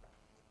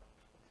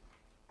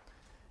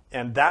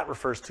 And that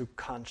refers to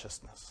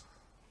consciousness.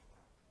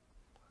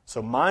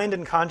 So mind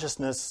and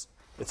consciousness,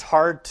 it's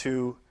hard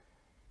to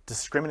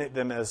discriminate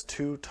them as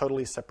two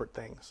totally separate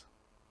things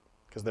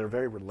because they're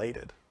very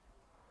related,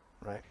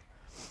 right?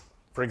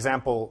 For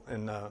example,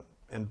 in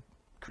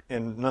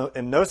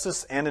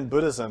Gnosis and in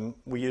Buddhism,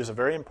 we use a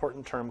very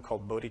important term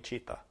called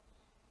bodhicitta.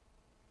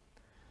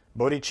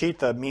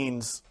 Bodhicitta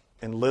means,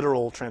 in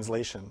literal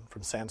translation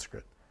from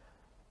Sanskrit,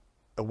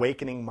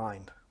 awakening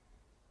mind,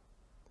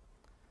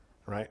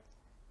 right?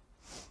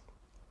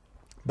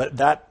 But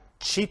that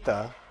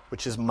chitta,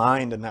 which is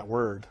mind in that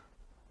word,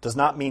 does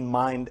not mean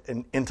mind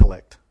in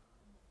intellect.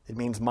 It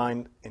means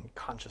mind in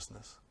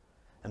consciousness.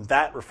 And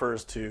that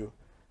refers to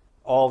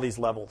all these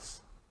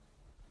levels,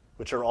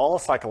 which are all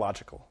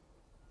psychological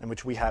and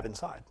which we have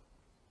inside.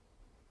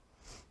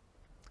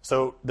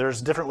 So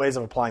there's different ways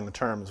of applying the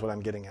term is what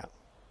I'm getting at.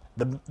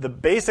 The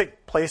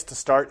basic place to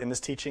start in this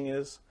teaching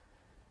is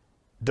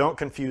don't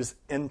confuse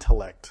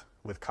intellect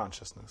with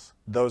consciousness.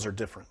 Those are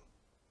different.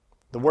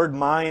 The word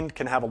mind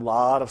can have a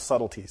lot of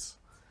subtleties.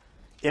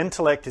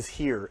 Intellect is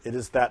here. It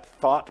is that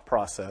thought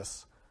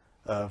process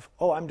of,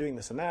 oh, I'm doing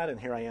this and that, and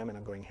here I am, and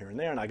I'm going here and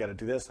there, and I got to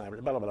do this, and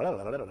blah, blah, blah,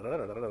 blah, blah,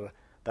 blah, blah, blah.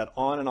 That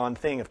on and on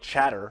thing of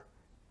chatter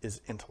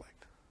is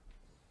intellect.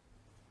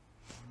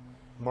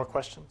 More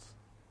questions?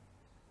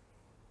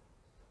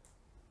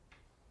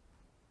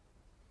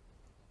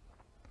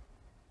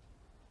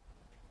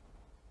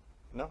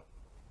 No?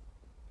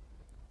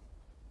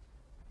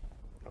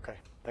 Okay,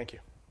 thank you.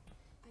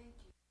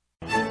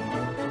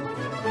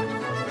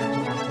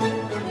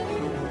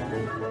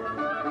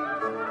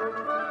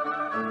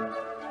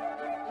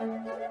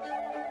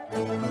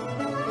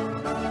 Thank you.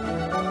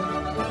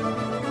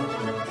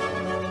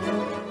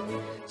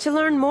 To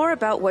learn more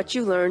about what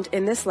you learned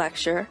in this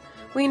lecture,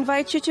 we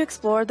invite you to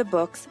explore the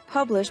books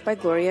published by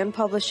Glorian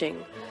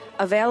Publishing,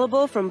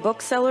 available from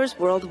booksellers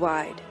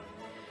worldwide.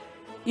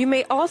 You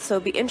may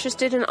also be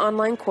interested in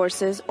online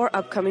courses or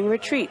upcoming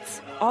retreats,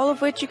 all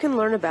of which you can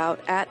learn about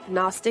at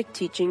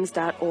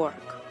GnosticTeachings.org.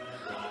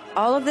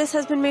 All of this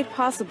has been made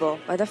possible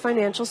by the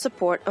financial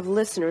support of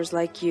listeners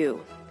like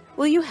you.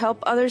 Will you help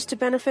others to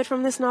benefit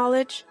from this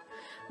knowledge?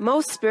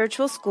 Most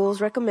spiritual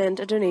schools recommend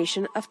a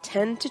donation of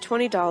 $10 to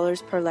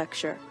 $20 per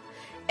lecture.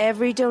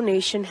 Every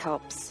donation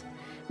helps.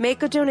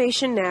 Make a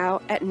donation now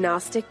at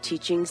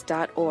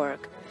GnosticTeachings.org.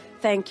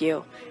 Thank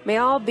you. May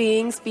all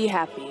beings be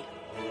happy.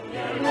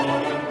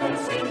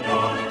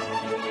 Señor.